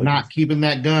for not keeping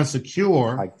that gun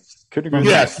secure. I could agree.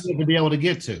 Yes, to be able to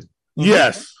get to.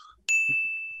 Yes,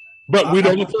 but we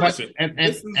don't enforce it,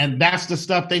 and that's the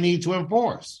stuff they need to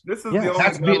enforce. This is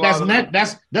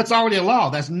that's already a law.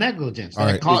 That's negligence. All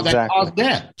right. That caused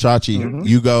death. Chachi,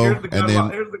 you go, Here's the and then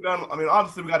here's the gun. I mean,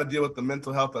 obviously, we got to deal with the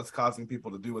mental health that's causing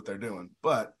people to do what they're doing.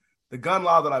 But the gun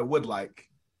law that I would like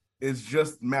is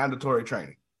just mandatory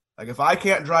training. Like, if I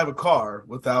can't drive a car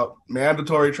without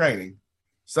mandatory training,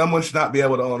 someone should not be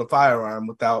able to own a firearm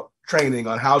without training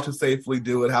on how to safely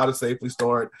do it, how to safely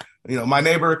store it. You know, my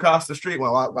neighbor across the street,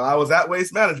 while I was at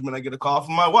Waste Management, I get a call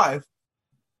from my wife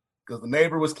because the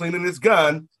neighbor was cleaning his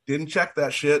gun, didn't check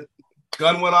that shit.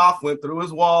 Gun went off, went through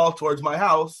his wall towards my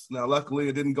house. Now, luckily,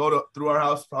 it didn't go through our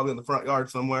house, probably in the front yard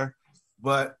somewhere.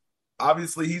 But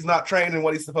obviously, he's not trained in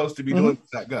what he's supposed to be doing with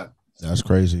that gun. That's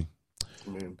crazy.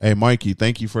 Hey, Mikey,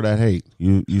 thank you for that hate.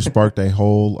 You sparked a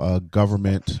whole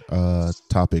government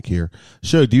topic here.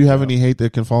 Suge, do you have any hate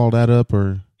that can follow that up,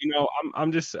 or? You know,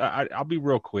 I'll be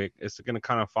real quick. It's going to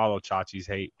kind of follow Chachi's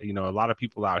hate. You know, a lot of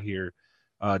people out here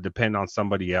depend on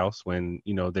somebody else when,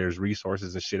 you know, there's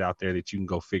resources and shit out there that you can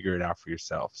go figure it out for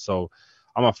yourself. So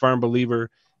I'm a firm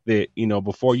believer that, you know,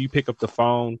 before you pick up the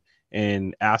phone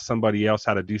and ask somebody else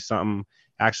how to do something,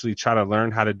 actually try to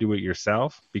learn how to do it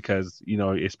yourself, because, you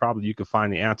know, it's probably you can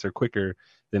find the answer quicker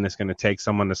than it's going to take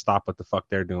someone to stop what the fuck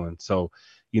they're doing. So,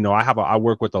 you know, I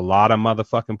work with a lot of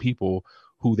motherfucking people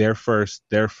who their first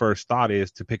thought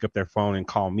is to pick up their phone and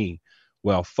call me.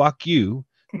 Well, fuck you.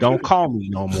 Don't call me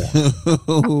no more.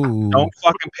 Don't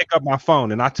fucking pick up my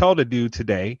phone. And I told a dude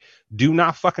today, do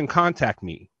not fucking contact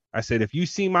me. I said, if you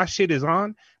see my shit is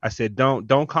on, I said,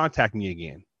 don't contact me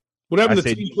again. What happened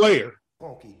to team player?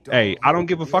 Hey, I don't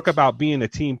give a fuck about being a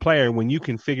team player when you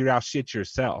can figure out shit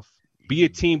yourself. Be a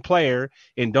team player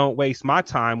and don't waste my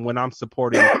time when I'm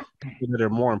supporting people that are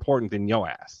more important than your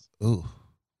ass. Ooh.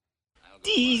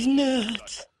 These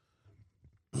nuts.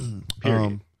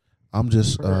 I'm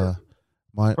just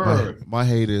my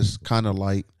hate is kind of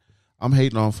light. I'm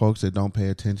hating on folks that don't pay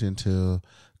attention to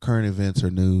current events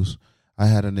or news. I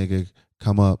had a nigga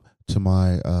come up to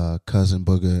my cousin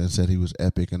Booger and said he was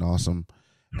epic and awesome,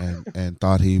 and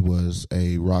thought he was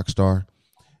a rock star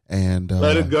and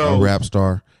Let it go. a rap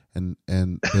star, and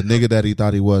the nigga that he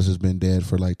thought he was has been dead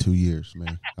for like 2 years,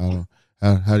 man. I don't.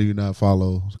 How do you not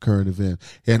follow current event?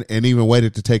 And even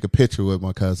waited to take a picture with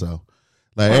my cousin.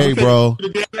 Like, hey, bro.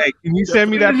 Hey, can you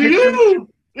send me that picture?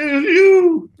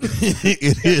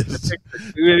 It is.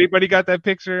 Anybody got that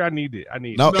picture? I need it.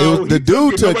 No, it was the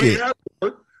dude took it.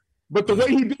 But the way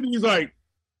he did it, he's like,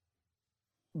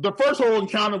 the first whole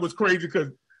encounter was crazy because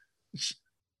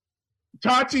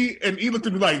Chachi and E looked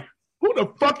at me like, who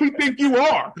the fuck you think you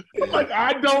are? I'm like,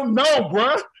 I don't know,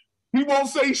 bruh. He won't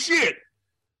say shit.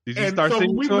 Did you and start so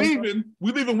singing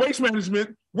we leaving Waste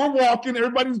Management. We're walking,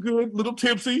 everybody's good, little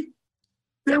tipsy.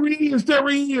 There he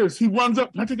is. He runs up.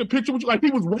 I take a picture with you like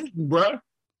he was waiting, bruh.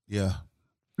 Yeah.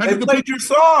 They played your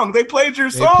song. They played your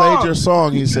song. They played your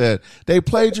song, he said. They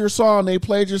played your song.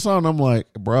 I'm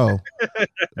like, bro,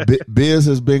 Biz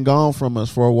has been gone from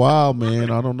us for a while, man.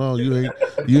 I don't know. You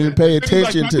didn't pay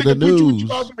attention to the news.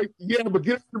 Like, yeah, but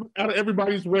get out of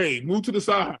everybody's way. Move to the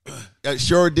side. I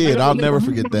sure did. I'll never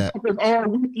forget that. All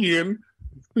weekend.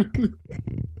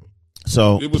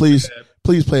 So please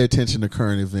pay attention to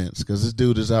current events, because this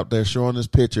dude is out there showing this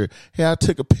picture. Hey, I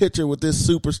took a picture with this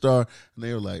superstar, and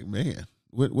they were like, man.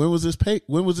 When was this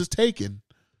taken?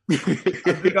 I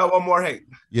think I got one more hate.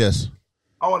 Yes.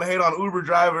 I want to hate on Uber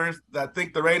drivers that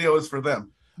think the radio is for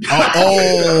them.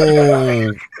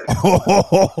 Oh.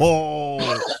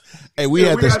 Hey, we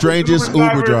had the strangest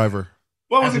Uber driver.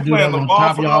 What was he playing? The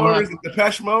Wallflowers and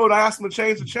Depeche Mode? I asked him to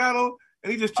change the channel,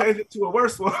 and he just changed it to a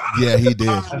worse one. Yeah, he did.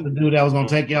 The dude that was going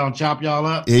to take y'all and chop y'all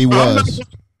up? He was.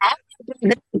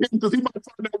 Because he might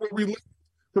find out where we live,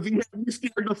 because he had me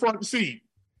scared in the front seat.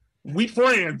 We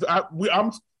friends.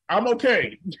 I'm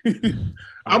okay.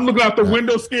 I'm looking out the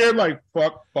window scared, like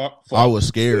fuck. I was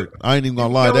scared. I ain't even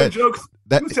gonna lie. He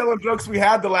was telling jokes we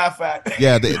had to laugh at.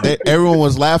 Yeah, everyone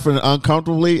was laughing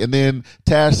uncomfortably, and then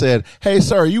Tash said, "Hey,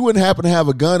 sir, you wouldn't happen to have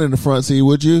a gun in the front seat,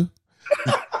 would you?"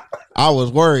 I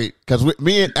was worried because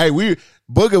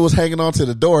Booger was hanging on to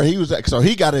the door. So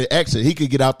he got an exit. He could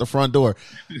get out the front door,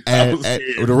 and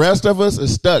the rest of us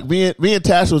is stuck. Me and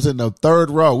Tash was in the third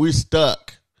row. We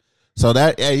stuck. So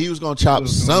he was gonna chop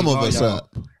some of us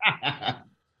up.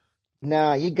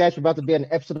 Nah, you guys were about to be an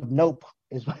episode of Nope.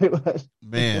 Is what it was.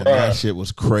 Man, that shit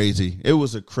was crazy. It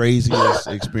was the craziest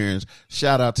experience.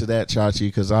 Shout out to that Chachi,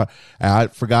 because I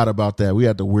forgot about that. We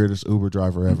had the weirdest Uber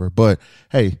driver ever. But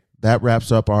hey, that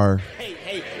wraps up our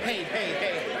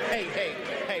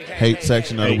hate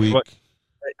section of the week.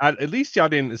 At least y'all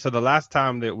didn't. So the last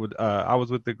time that I was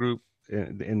with the group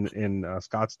in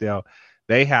Scottsdale,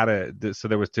 they had so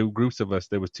there was two groups of us.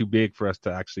 There was too big for us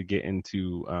to actually get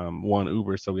into one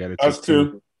Uber, so we had to take us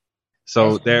two.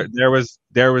 So there was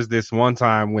this one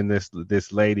time when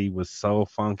this lady was so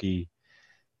funky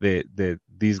that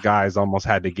these guys almost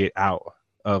had to get out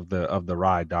of the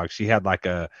ride, dog. She had like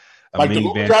a the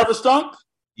Uber driver stunk.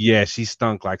 Yeah, she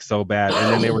stunk like so bad.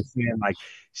 And then they were saying like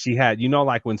she had,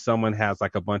 like when someone has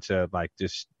like a bunch of like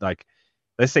just like,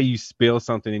 let's say you spill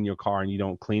something in your car and you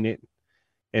don't clean it.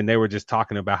 And they were just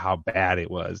talking about how bad it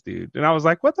was, dude. And I was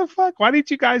like, what the fuck? Why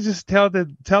didn't you guys just tell the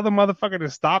motherfucker to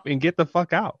stop and get the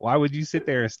fuck out? Why would you sit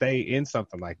there and stay in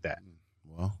something like that?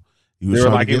 Well, you were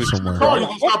trying to get somewhere. You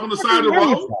gonna stop on the side of the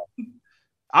road?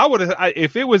 I would have,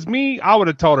 if it was me, I would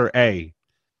have told her, hey,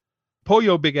 pull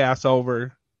your big ass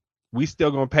over. We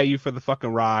still gonna pay you for the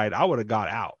fucking ride. I would have got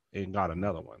out and got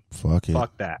another one. Fuck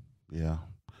that. Yeah.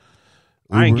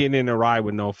 I ain't getting in a ride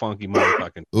with no funky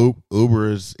motherfucking.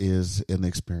 Uber is an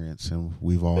experience, and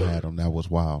we've all had them. That was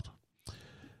wild.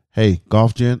 Hey,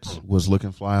 Golf Gents was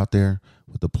looking fly out there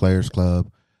with the Players Club,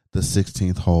 the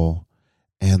 16th hole,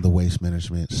 and the Waste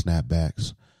Management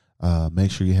snapbacks.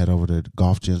 Make sure you head over to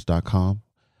golfgents.com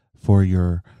for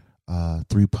your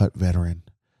 3-putt veteran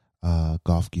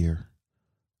golf gear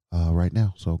right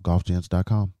now. So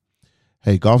golfgents.com.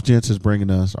 Hey, Golf Gents is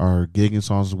bringing us our gigging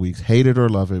songs of the week. Hate it or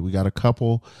love it. We got a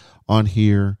couple on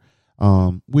here.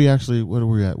 We actually, what are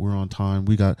we at? We're on time.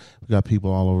 We got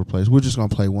people all over the place. We're just gonna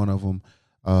play one of them,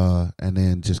 and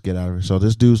then just get out of here. So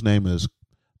this dude's name is, I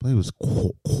believe it's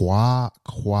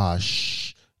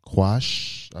Quash.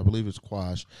 I believe it's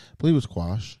Quash.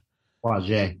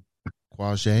 Quaje.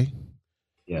 Quaje.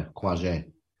 Yeah, Quaje.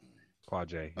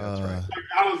 That's right.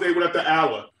 I was able at the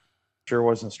hour. Sure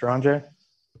wasn't Strong J.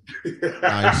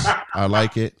 Nice. I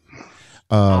like it.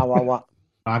 I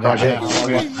got a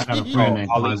friend named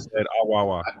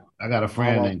Quaje. I got a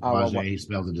friend named Quaje. He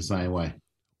spells it the same way.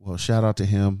 Well, shout out to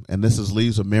him. And this is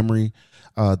Leaves of Memory.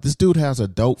 This dude has a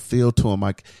dope feel to him.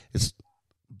 Like it's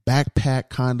backpack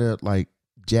kind of like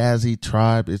jazzy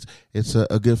tribe. It's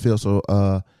a good feel. So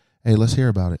hey, let's hear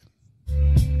about it.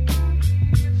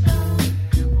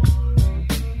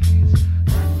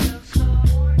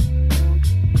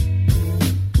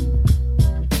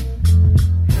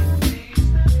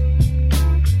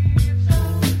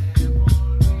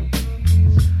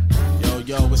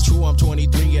 It's true, I'm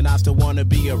 23 and I still wanna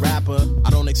be a rapper. I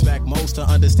don't expect most to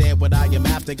understand what I am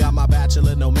after. Got my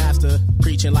bachelor, no master.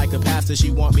 Preaching like a pastor,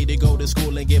 she want me to go to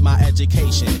school and get my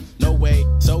education. No way,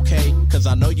 it's okay, cause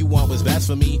I know you want what's best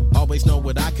for me. Always know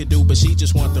what I could do, but she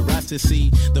just want the rest to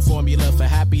see. The formula for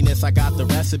happiness, I got the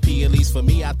recipe. At least for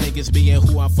me, I think it's being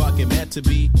who I'm fucking meant to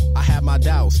be. I have my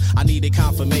doubts, I needed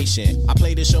confirmation. I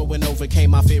played the show and overcame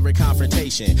my favorite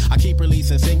confrontation. I keep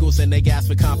releasing singles and they gas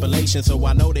for compilation, so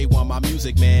I know they want my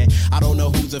music, man. I don't know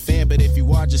who's a fan, but if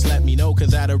you are, just let me know, cause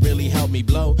that'll really help me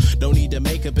blow. Don't need to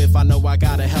makeup if I know I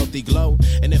got a healthy glow.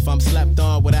 And if I'm slept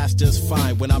on, well that's just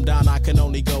fine. When I'm down, I can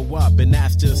only go up, and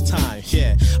that's just time.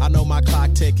 Yeah, I know my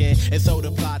clock ticking, and so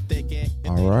the plot thicken.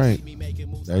 All right,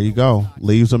 there you go.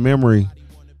 Leaves of Memory.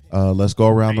 Let's go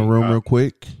around the room real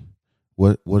quick.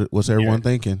 What's everyone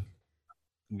thinking?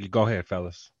 Go ahead,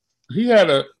 fellas. He had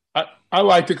I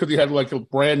liked it because he had like a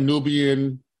brand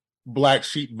Nubian Black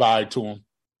Sheep vibe to him.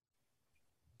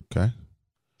 Okay.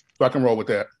 So I can roll with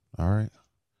that. All right.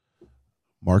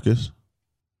 Marcus?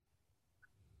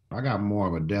 I got more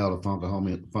of a Del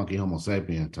the funky Homo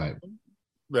sapien type.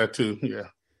 That too, yeah.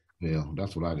 Yeah,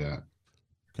 that's what I got.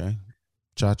 Okay.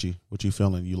 Chachi, what you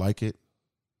feeling? You like it?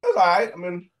 It's all right. I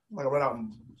mean, like I went out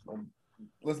and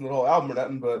listened to the whole album or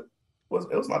nothing, but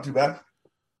it was not too bad.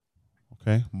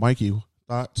 Okay. Mikey,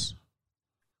 thoughts?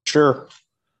 Sure.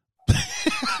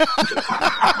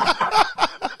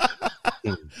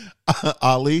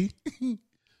 Ali?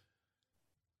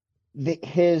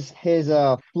 his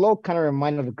flow kind of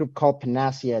reminded of a group called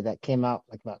Panacea that came out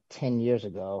like about 10 years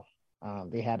ago.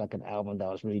 They had like an album that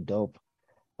was really dope.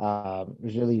 It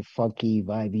was really funky,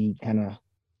 vibey kind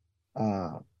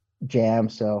of jam.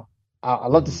 So I'd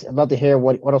love to hear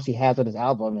what else he has on his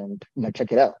album and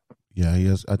check it out. Yeah, he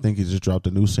has. I think he just dropped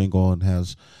a new single and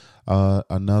has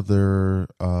another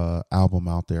album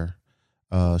out there.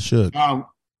 Should.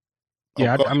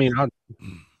 Yeah, I mean,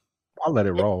 I'll let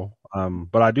it roll.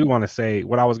 But I do want to say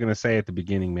what I was going to say at the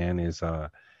beginning, man, is,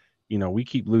 we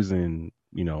keep losing,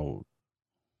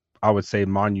 I would say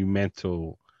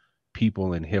monumental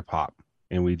people in hip hop.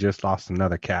 And we just lost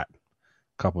another cat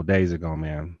a couple days ago,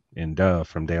 man, in Dove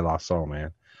from De La Soul,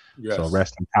 man. Yes. So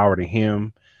rest in power to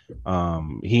him.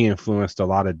 He influenced a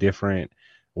lot of different,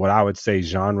 what I would say,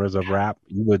 genres of rap.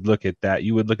 You would look at that.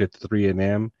 You would look at the three of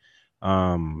them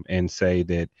and say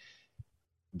that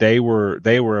they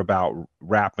were about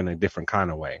rap in a different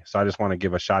kind of way. So I just want to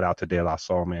give a shout out to De La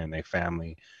Soul, man, they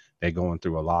family. They're going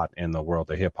through a lot in the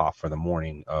world of hip hop for the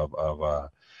mourning of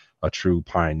a true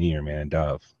pioneer, man,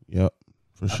 Dove. Yep,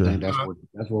 for sure. I think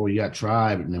that's where we got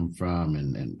Tribe and them from,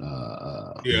 and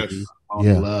yes,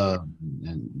 Love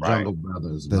and Jungle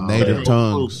Brothers, the Native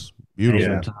Tongues,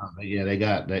 beautiful. Yeah, they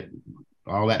got that.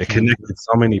 All that they connected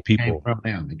so many people came from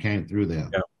them. It came through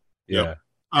them. Yeah.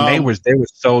 And they were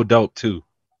so dope too.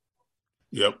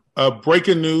 Yep.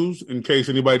 Breaking news, in case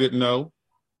anybody didn't know,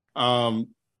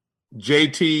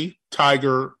 JT,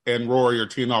 Tiger, and Rory are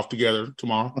teeing off together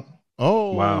tomorrow.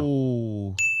 Oh,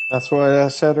 wow! That's what I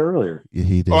said earlier. Yeah,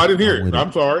 he did. Oh, I didn't hear it.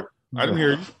 I'm sorry, I didn't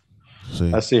hear you.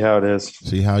 See, I see how it is.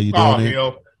 See how you doing it?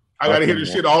 Hell. I got to hear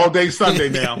this shit all day Sunday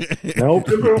now. Nope.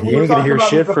 You ain't going to hear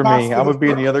shit from me. I'm going to be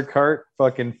in the other cart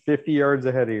fucking 50 yards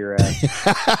ahead of your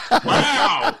ass.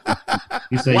 Wow.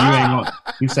 You say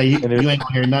you ain't going to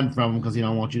hear nothing from him because he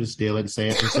don't want you to steal it and say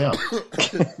it yourself.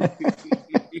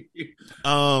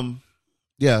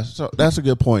 Yeah, so that's a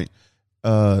good point.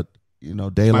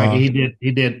 Daylon. Mike,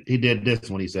 he did this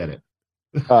when he said it.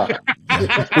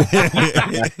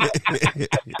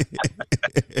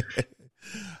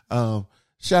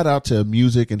 Shout out to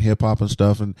music and hip hop and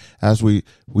stuff, and as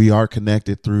we are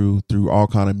connected through all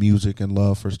kind of music and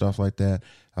love for stuff like that.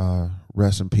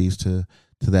 Rest in peace to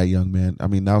that young man. I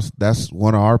mean, that's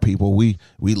one of our people we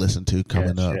listen to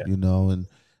coming up, and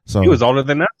so he was older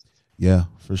than us. Yeah,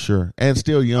 for sure, and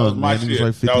still young, man. He was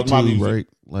like 52, right?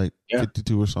 Like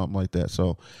 52 or something like that.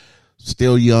 So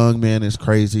still young, man. It's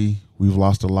crazy. We've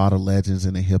lost a lot of legends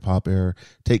in the hip hop era.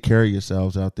 Take care of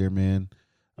yourselves out there, man.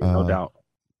 No doubt.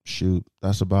 Shoot,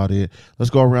 that's about it. Let's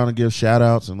go around and give shout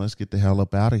outs and let's get the hell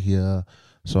up out of here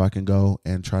so I can go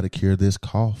and try to cure this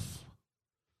cough.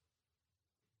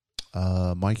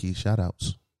 Mikey, shout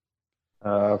outs.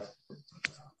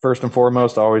 First and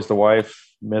foremost, always the wife.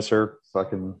 Miss her.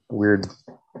 Fucking weird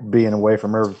being away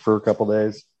from her for a couple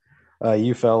days.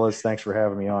 You fellas, thanks for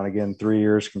having me on again. 3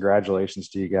 years. Congratulations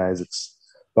to you guys. It's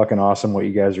fucking awesome what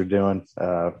you guys are doing.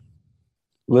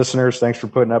 Listeners, thanks for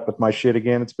putting up with my shit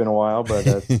again. It's been a while, but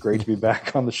it's great to be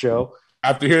back on the show. I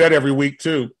have to hear that every week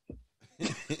too. You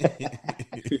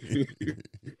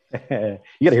got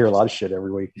to hear a lot of shit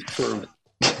every week.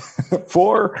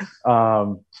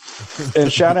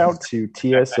 And shout out to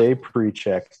TSA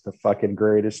PreCheck, the fucking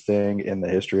greatest thing in the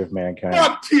history of mankind.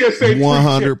 TSA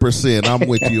 100%. I'm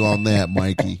with you on that,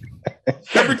 Mikey.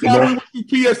 Every time we went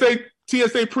to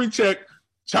TSA PreCheck,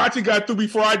 Chachi got through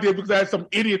before I did because I had some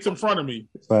idiots in front of me.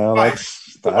 Well, I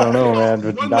don't know, man.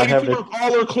 One lady took off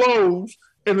all her clothes,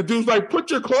 and the dude's like,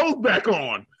 "Put your clothes back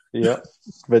on." Yep,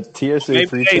 but TSA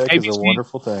PreCheck is a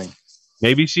wonderful thing.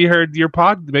 Maybe she heard your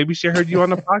Maybe she heard you on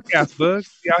the podcast, Bug.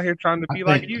 She out here trying to be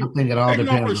like you. I think it all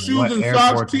depends on what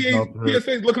airport you go through.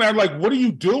 TSA's looking at her like, "What are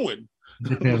you doing?" It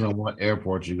depends on what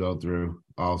airport you go through,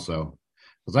 also.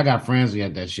 Because I got friends who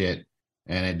get that shit,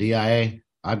 and at DIA,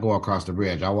 I go across the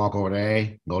bridge. I walk over to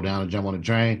A, go down and jump on the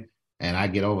train, and I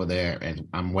get over there, and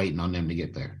I'm waiting on them to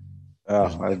get there.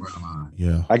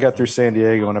 I got through San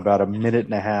Diego in about a minute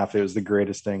and a half. It was the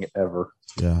greatest thing ever.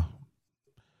 Yeah.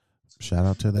 Shout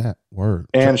out to that. Word.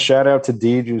 And shout out to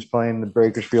Deej, who's playing the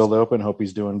Bakersfield Open. Hope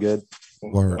he's doing good.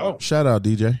 Word. Oh. Shout out,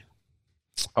 DJ.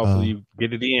 Hopefully you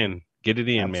get it in. Get it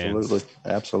in, absolutely. Man.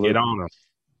 Absolutely. Get on them.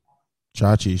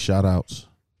 Chachi, shout outs.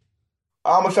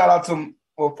 I'm going to shout out to,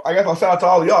 I guess I'll shout out to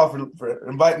all of y'all for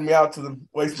inviting me out to the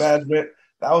Waste Management.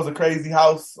 That was a crazy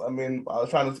house. I mean, I was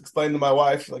trying to explain to my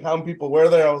wife, she's like, how many people were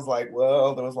there? I was like,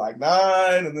 well, there was like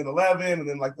 9 and then 11 and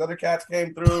then like the other cats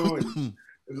came through and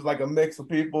it was like a mix of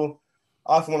people.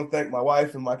 I also want to thank my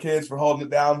wife and my kids for holding it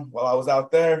down while I was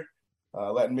out there,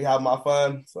 letting me have my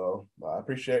fun. So I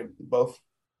appreciate both.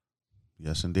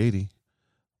 Yes, indeedy.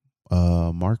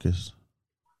 Marcus.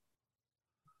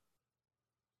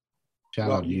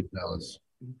 Shout out to you fellas.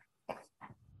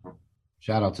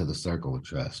 Shout out to the Circle of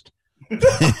Trust. Spot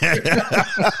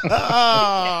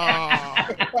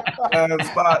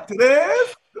to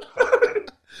this.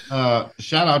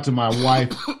 Shout out to my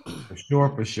wife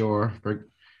for sure, for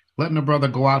letting her brother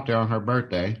go out there on her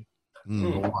birthday.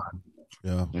 Yeah,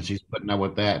 and she's putting up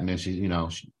with that, and then she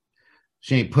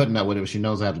ain't putting up with it, but she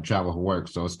knows I have to travel for work,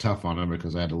 so it's tough on her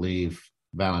because I had to leave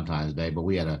Valentine's Day. But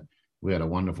we had a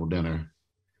wonderful dinner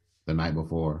the night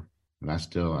before, and I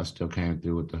still came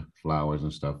through with the flowers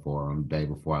and stuff for her on the day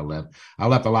before I left. I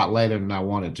left a lot later than I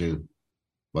wanted to,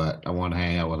 but I wanted to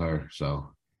hang out with her.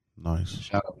 So nice.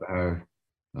 Shout out to her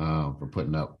for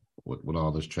putting up with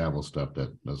all this travel stuff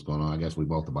that's going on. I guess we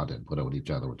both about to put up with each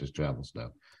other with this travel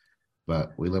stuff,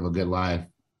 but we live a good life,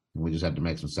 and we just have to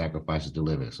make some sacrifices to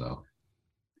live it. So,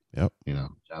 yep.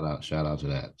 Shout out to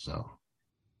that. So,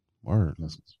 word.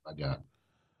 That's what I got.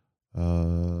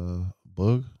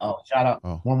 Bug. Oh, shout out.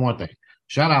 Oh. One more thing.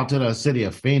 Shout out to the city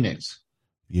of Phoenix.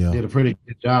 Yeah, did a pretty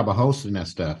good job of hosting that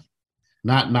stuff.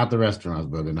 Not the restaurants,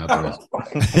 brother. Not the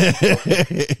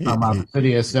restaurants. About the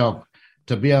city itself,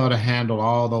 to be able to handle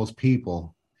all those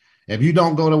people. If you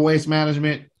don't go to Waste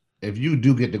Management, if you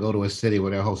do get to go to a city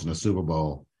where they're hosting a Super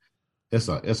Bowl, it's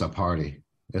a party.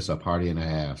 It's a party and a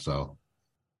half. So,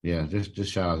 yeah, just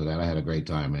shout out to that. I had a great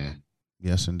time, man.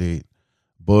 Yes, indeed.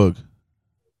 Bug.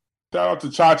 Shout out to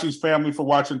Chachi's family for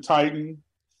watching Titan.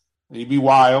 He be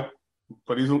wild,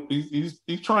 but he's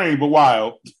trained but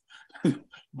wild.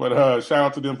 But shout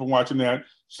out to them for watching that.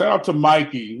 Shout out to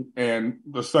Mikey and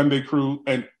the Sunday crew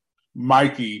and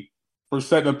Mikey for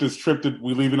setting up this trip that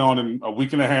we're leaving on in a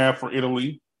week and a half for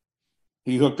Italy.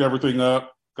 He hooked everything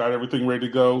up, got everything ready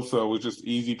to go, so it was just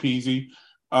easy peasy.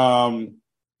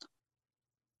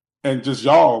 And just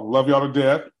y'all, love y'all to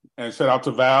death. And shout out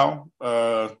to Val.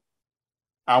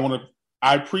 I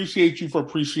appreciate you for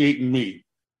appreciating me,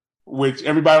 which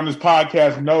everybody on this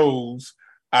podcast knows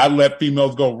I let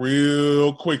females go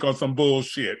real quick on some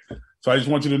bullshit. So I just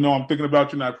want you to know I'm thinking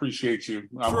about you and I appreciate you.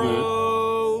 I'm good.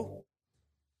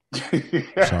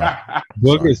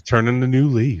 Book is turning the new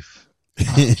leaf.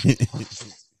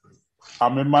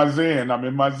 I'm in my zen.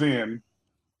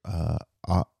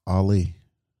 Ali.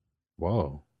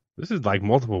 Whoa. This is like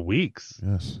multiple weeks.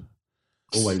 Yes.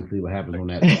 We'll wait and see what happens on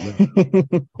that.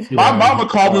 My mama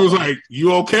called me and was like,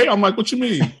 "You okay?" I'm like, "What you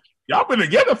mean? Y'all been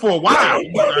together for a while."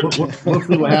 We'll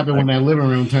see what happens when that living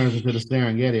room turns into the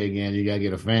Serengeti again. You got to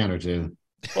get a fan or two.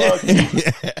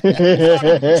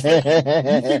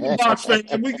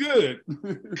 And we good.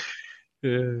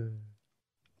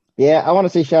 Yeah, I want to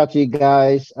say shout out to you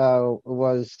guys. It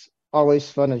was always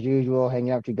fun as usual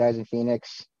hanging out with you guys in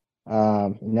Phoenix.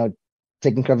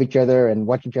 Taking care of each other and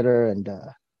watching each other and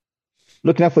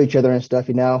looking out for each other and stuff.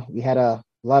 We had a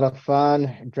lot of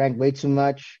fun, drank way too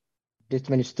much, did too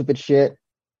many stupid shit,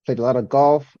 played a lot of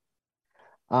golf.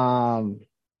 And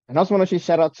I also want to say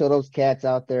shout out to those cats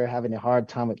out there having a hard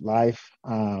time with life.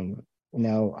 I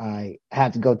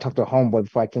had to go talk to a homeboy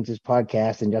before I came to this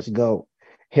podcast and just go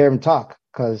hear him talk.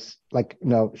 Because,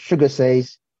 Sugar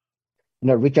says,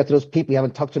 reach out to those people you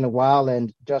haven't talked to in a while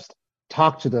and just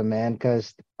talk to them, man.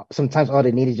 Because sometimes all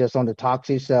they need is just someone to talk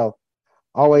to. So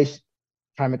always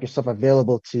try and make yourself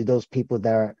available to those people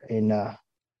that are in a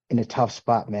tough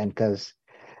spot, man. Because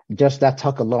just that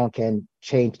talk alone can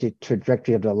change the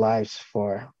trajectory of their lives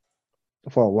for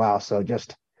a while. So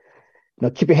just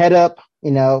keep your head up. I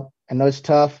know it's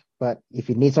tough, but if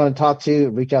you need someone to talk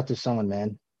to, reach out to someone,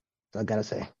 man. That's all I gotta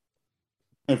say.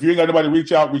 If you ain't got nobody to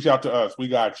reach out to us. We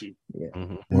got you. Yeah.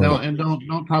 Mm-hmm. No, and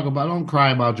don't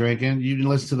cry about drinking. You didn't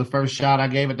listen to the first shot I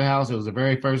gave at the house. It was the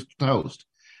very first toast.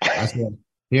 I said,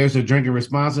 "Here's to drinking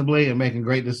responsibly and making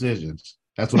great decisions."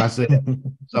 That's what I said.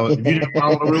 So if you didn't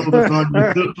follow the rules, it's on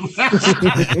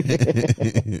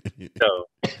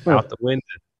you. Out the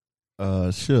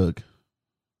window. Shug.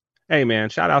 Hey man,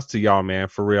 shout outs to y'all, man.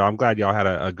 For real. I'm glad y'all had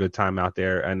a good time out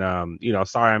there. And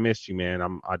sorry I missed you, man.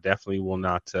 I definitely will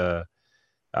not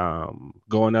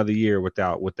go another year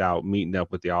without meeting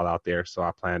up with y'all out there. So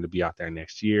I plan to be out there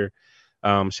next year.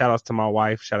 Shout outs to my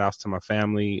wife, shout outs to my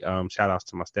family, shout outs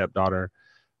to my stepdaughter.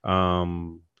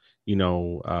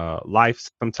 Life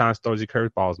sometimes throws you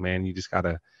curveballs, man. You just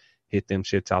gotta hit them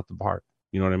shits out the park.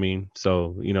 You know what I mean?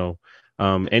 So,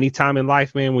 anytime in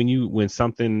life, man, when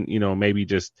something, maybe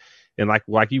just, and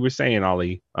like you were saying,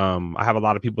 Ali, I have a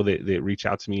lot of people that reach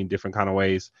out to me in different kind of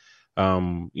ways,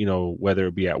 whether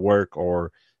it be at work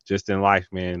or just in life,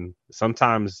 man.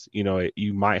 Sometimes,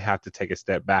 you might have to take a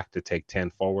step back to take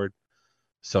 10 forward.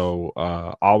 So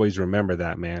always remember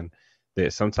that, man.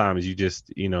 that sometimes you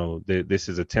just, this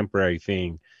is a temporary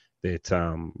thing that,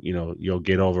 you'll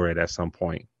get over it at some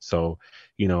point. So,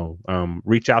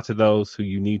 reach out to those who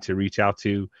you need to reach out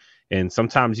to. And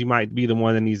sometimes you might be the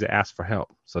one that needs to ask for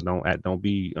help. So don't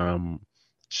be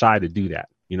shy to do that.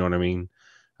 You know what I mean?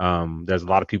 There's a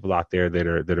lot of people out there that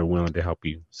are willing to help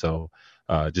you. So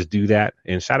just do that.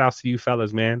 And shout outs to you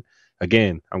fellas, man.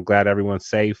 Again, I'm glad everyone's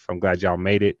safe. I'm glad y'all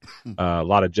made it. A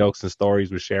lot of jokes and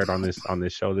stories were shared on this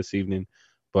show this evening,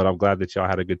 but I'm glad that y'all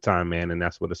had a good time, man. And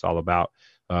that's what it's all about.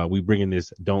 We bringing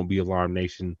this Don't Be Alarmed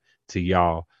Nation to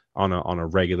y'all on a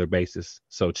regular basis.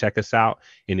 So check us out.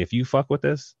 And if you fuck with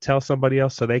us, tell somebody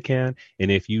else so they can.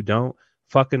 And if you don't,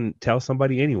 fucking tell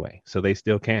somebody anyway, so they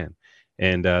still can.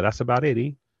 And that's about it,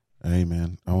 E. Hey,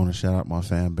 man, I want to shout out my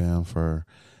fan band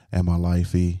and my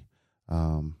lifey.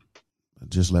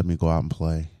 Just let me go out and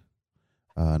play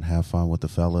and have fun with the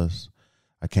fellas.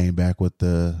 I came back with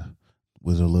a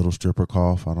little stripper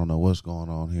cough. I don't know what's going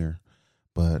on here,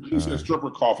 but you said stripper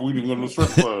cough. We didn't go to the strip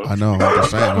club. I know. I'm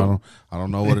just saying. I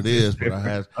don't know what it is, but I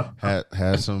had a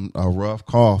rough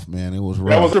cough, man. It was rough.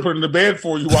 That was stripping in the bed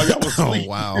for you while y'all was asleep. Oh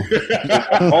wow!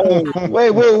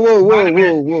 Wait, whoa!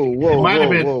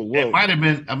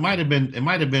 It might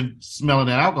have been smelling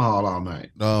that alcohol all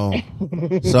night. No,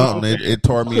 something it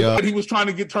tore me up. He was trying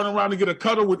to turn around and get a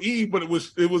cuddle with Eve, but it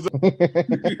was.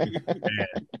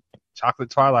 Chocolate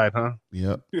Twilight, huh?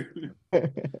 Yep.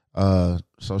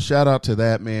 So shout out to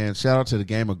that, man. Shout out to the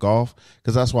game of golf,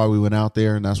 because that's why we went out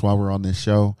there and that's why we're on this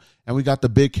show. And we got the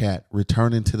Big Cat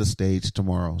returning to the stage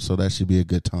tomorrow, so that should be a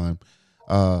good time.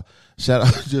 Shout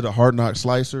out to the Hard Knock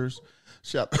Slicers.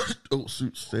 See,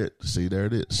 there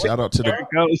it is. Shout out to the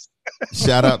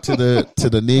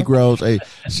Negroes. Hey,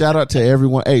 shout out to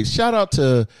everyone. Hey, shout out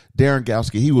to Darren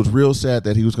Gowski. He was real sad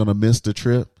that he was going to miss the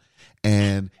trip.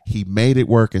 And he made it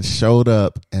work and showed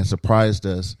up and surprised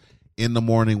us in the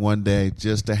morning one day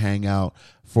just to hang out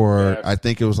for, I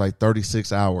think it was like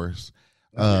 36 hours.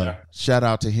 Shout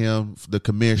out to him, the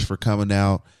commish, for coming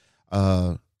out.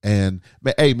 And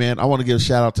hey, man, I want to give a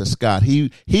shout out to Scott.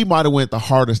 He might have went the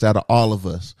hardest out of all of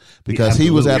us because he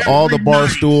was at all the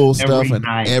Barstool stuff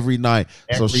every night.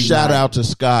 So shout out to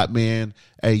Scott, man.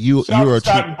 Hey, you are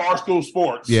Scott in Barstool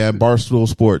Sports. Yeah, Barstool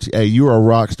Sports. Hey, you are a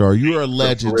rock star. You're a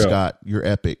legend, Scott. You're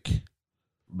epic.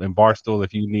 And Barstool,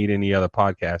 if you need any other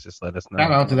podcasts, just let us know.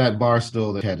 Shout out to that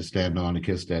Barstool that had to stand on to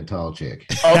kiss that tall chick.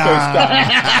 Okay, stop.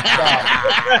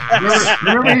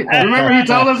 Remember he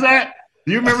told us that?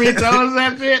 Do you remember he told us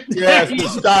that shit? Yes,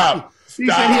 stop. He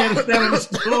said he had to stand on the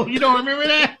stool. You don't remember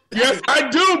that? Yes, I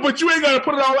do, but you ain't got to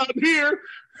put it all out here.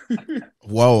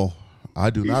 Whoa. I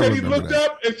do not remember. He looked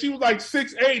up and she was like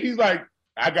 6'8". He's like,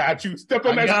 I got you. Step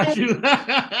on that stool. He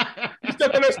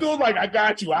stepped on that stool like, I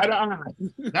got you.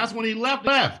 That's when he left.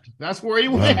 That's where he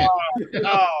went.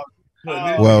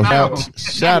 Well,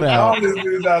 shout out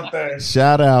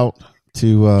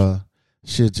to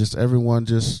just everyone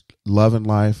just loving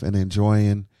life and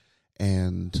enjoying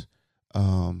and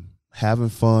having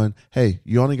fun. Hey,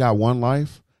 you only got one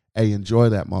life. Hey, enjoy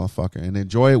that motherfucker and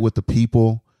enjoy it with the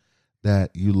people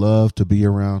that you love to be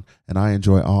around. And I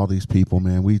enjoy all these people,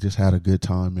 man. We just had a good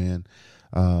time, man.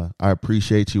 I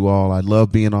appreciate you all. I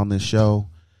love being on this show.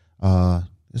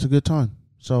 It's a good time.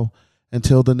 So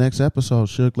until the next episode,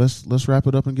 Shook, let's wrap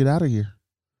it up and get out of here.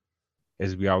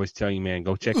 As we always tell you, man,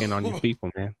 go check in on your people,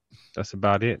 man. That's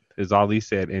about it. Is all he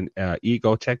said. And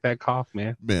go check that cough,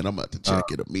 man. Man, I'm about to check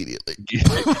it immediately.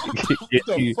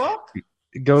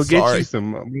 Go get you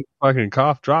some fucking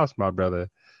cough drops, my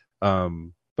brother.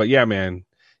 But yeah, man,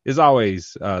 as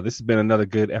always, this has been another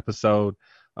good episode.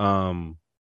 And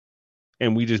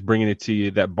we just bringing it to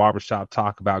you, that barbershop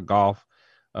talk about golf.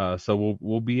 So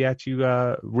we'll be at you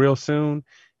real soon.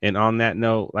 And on that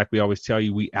note, like we always tell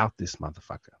you, we out this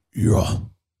motherfucker. Yeah.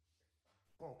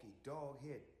 Funky dog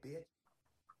head, bitch.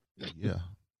 Yeah.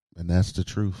 And that's the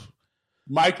truth.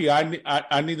 Mikey, I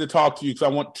need to talk to you because I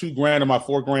want $2,000 of my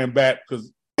 $4,000 back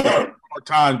because more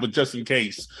time, but just in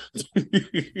case.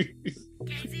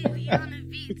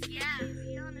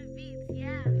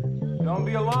 Don't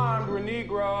be alarmed, we're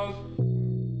Negroes.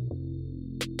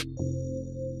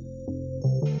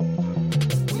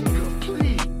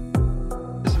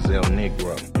 This is El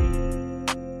Negro.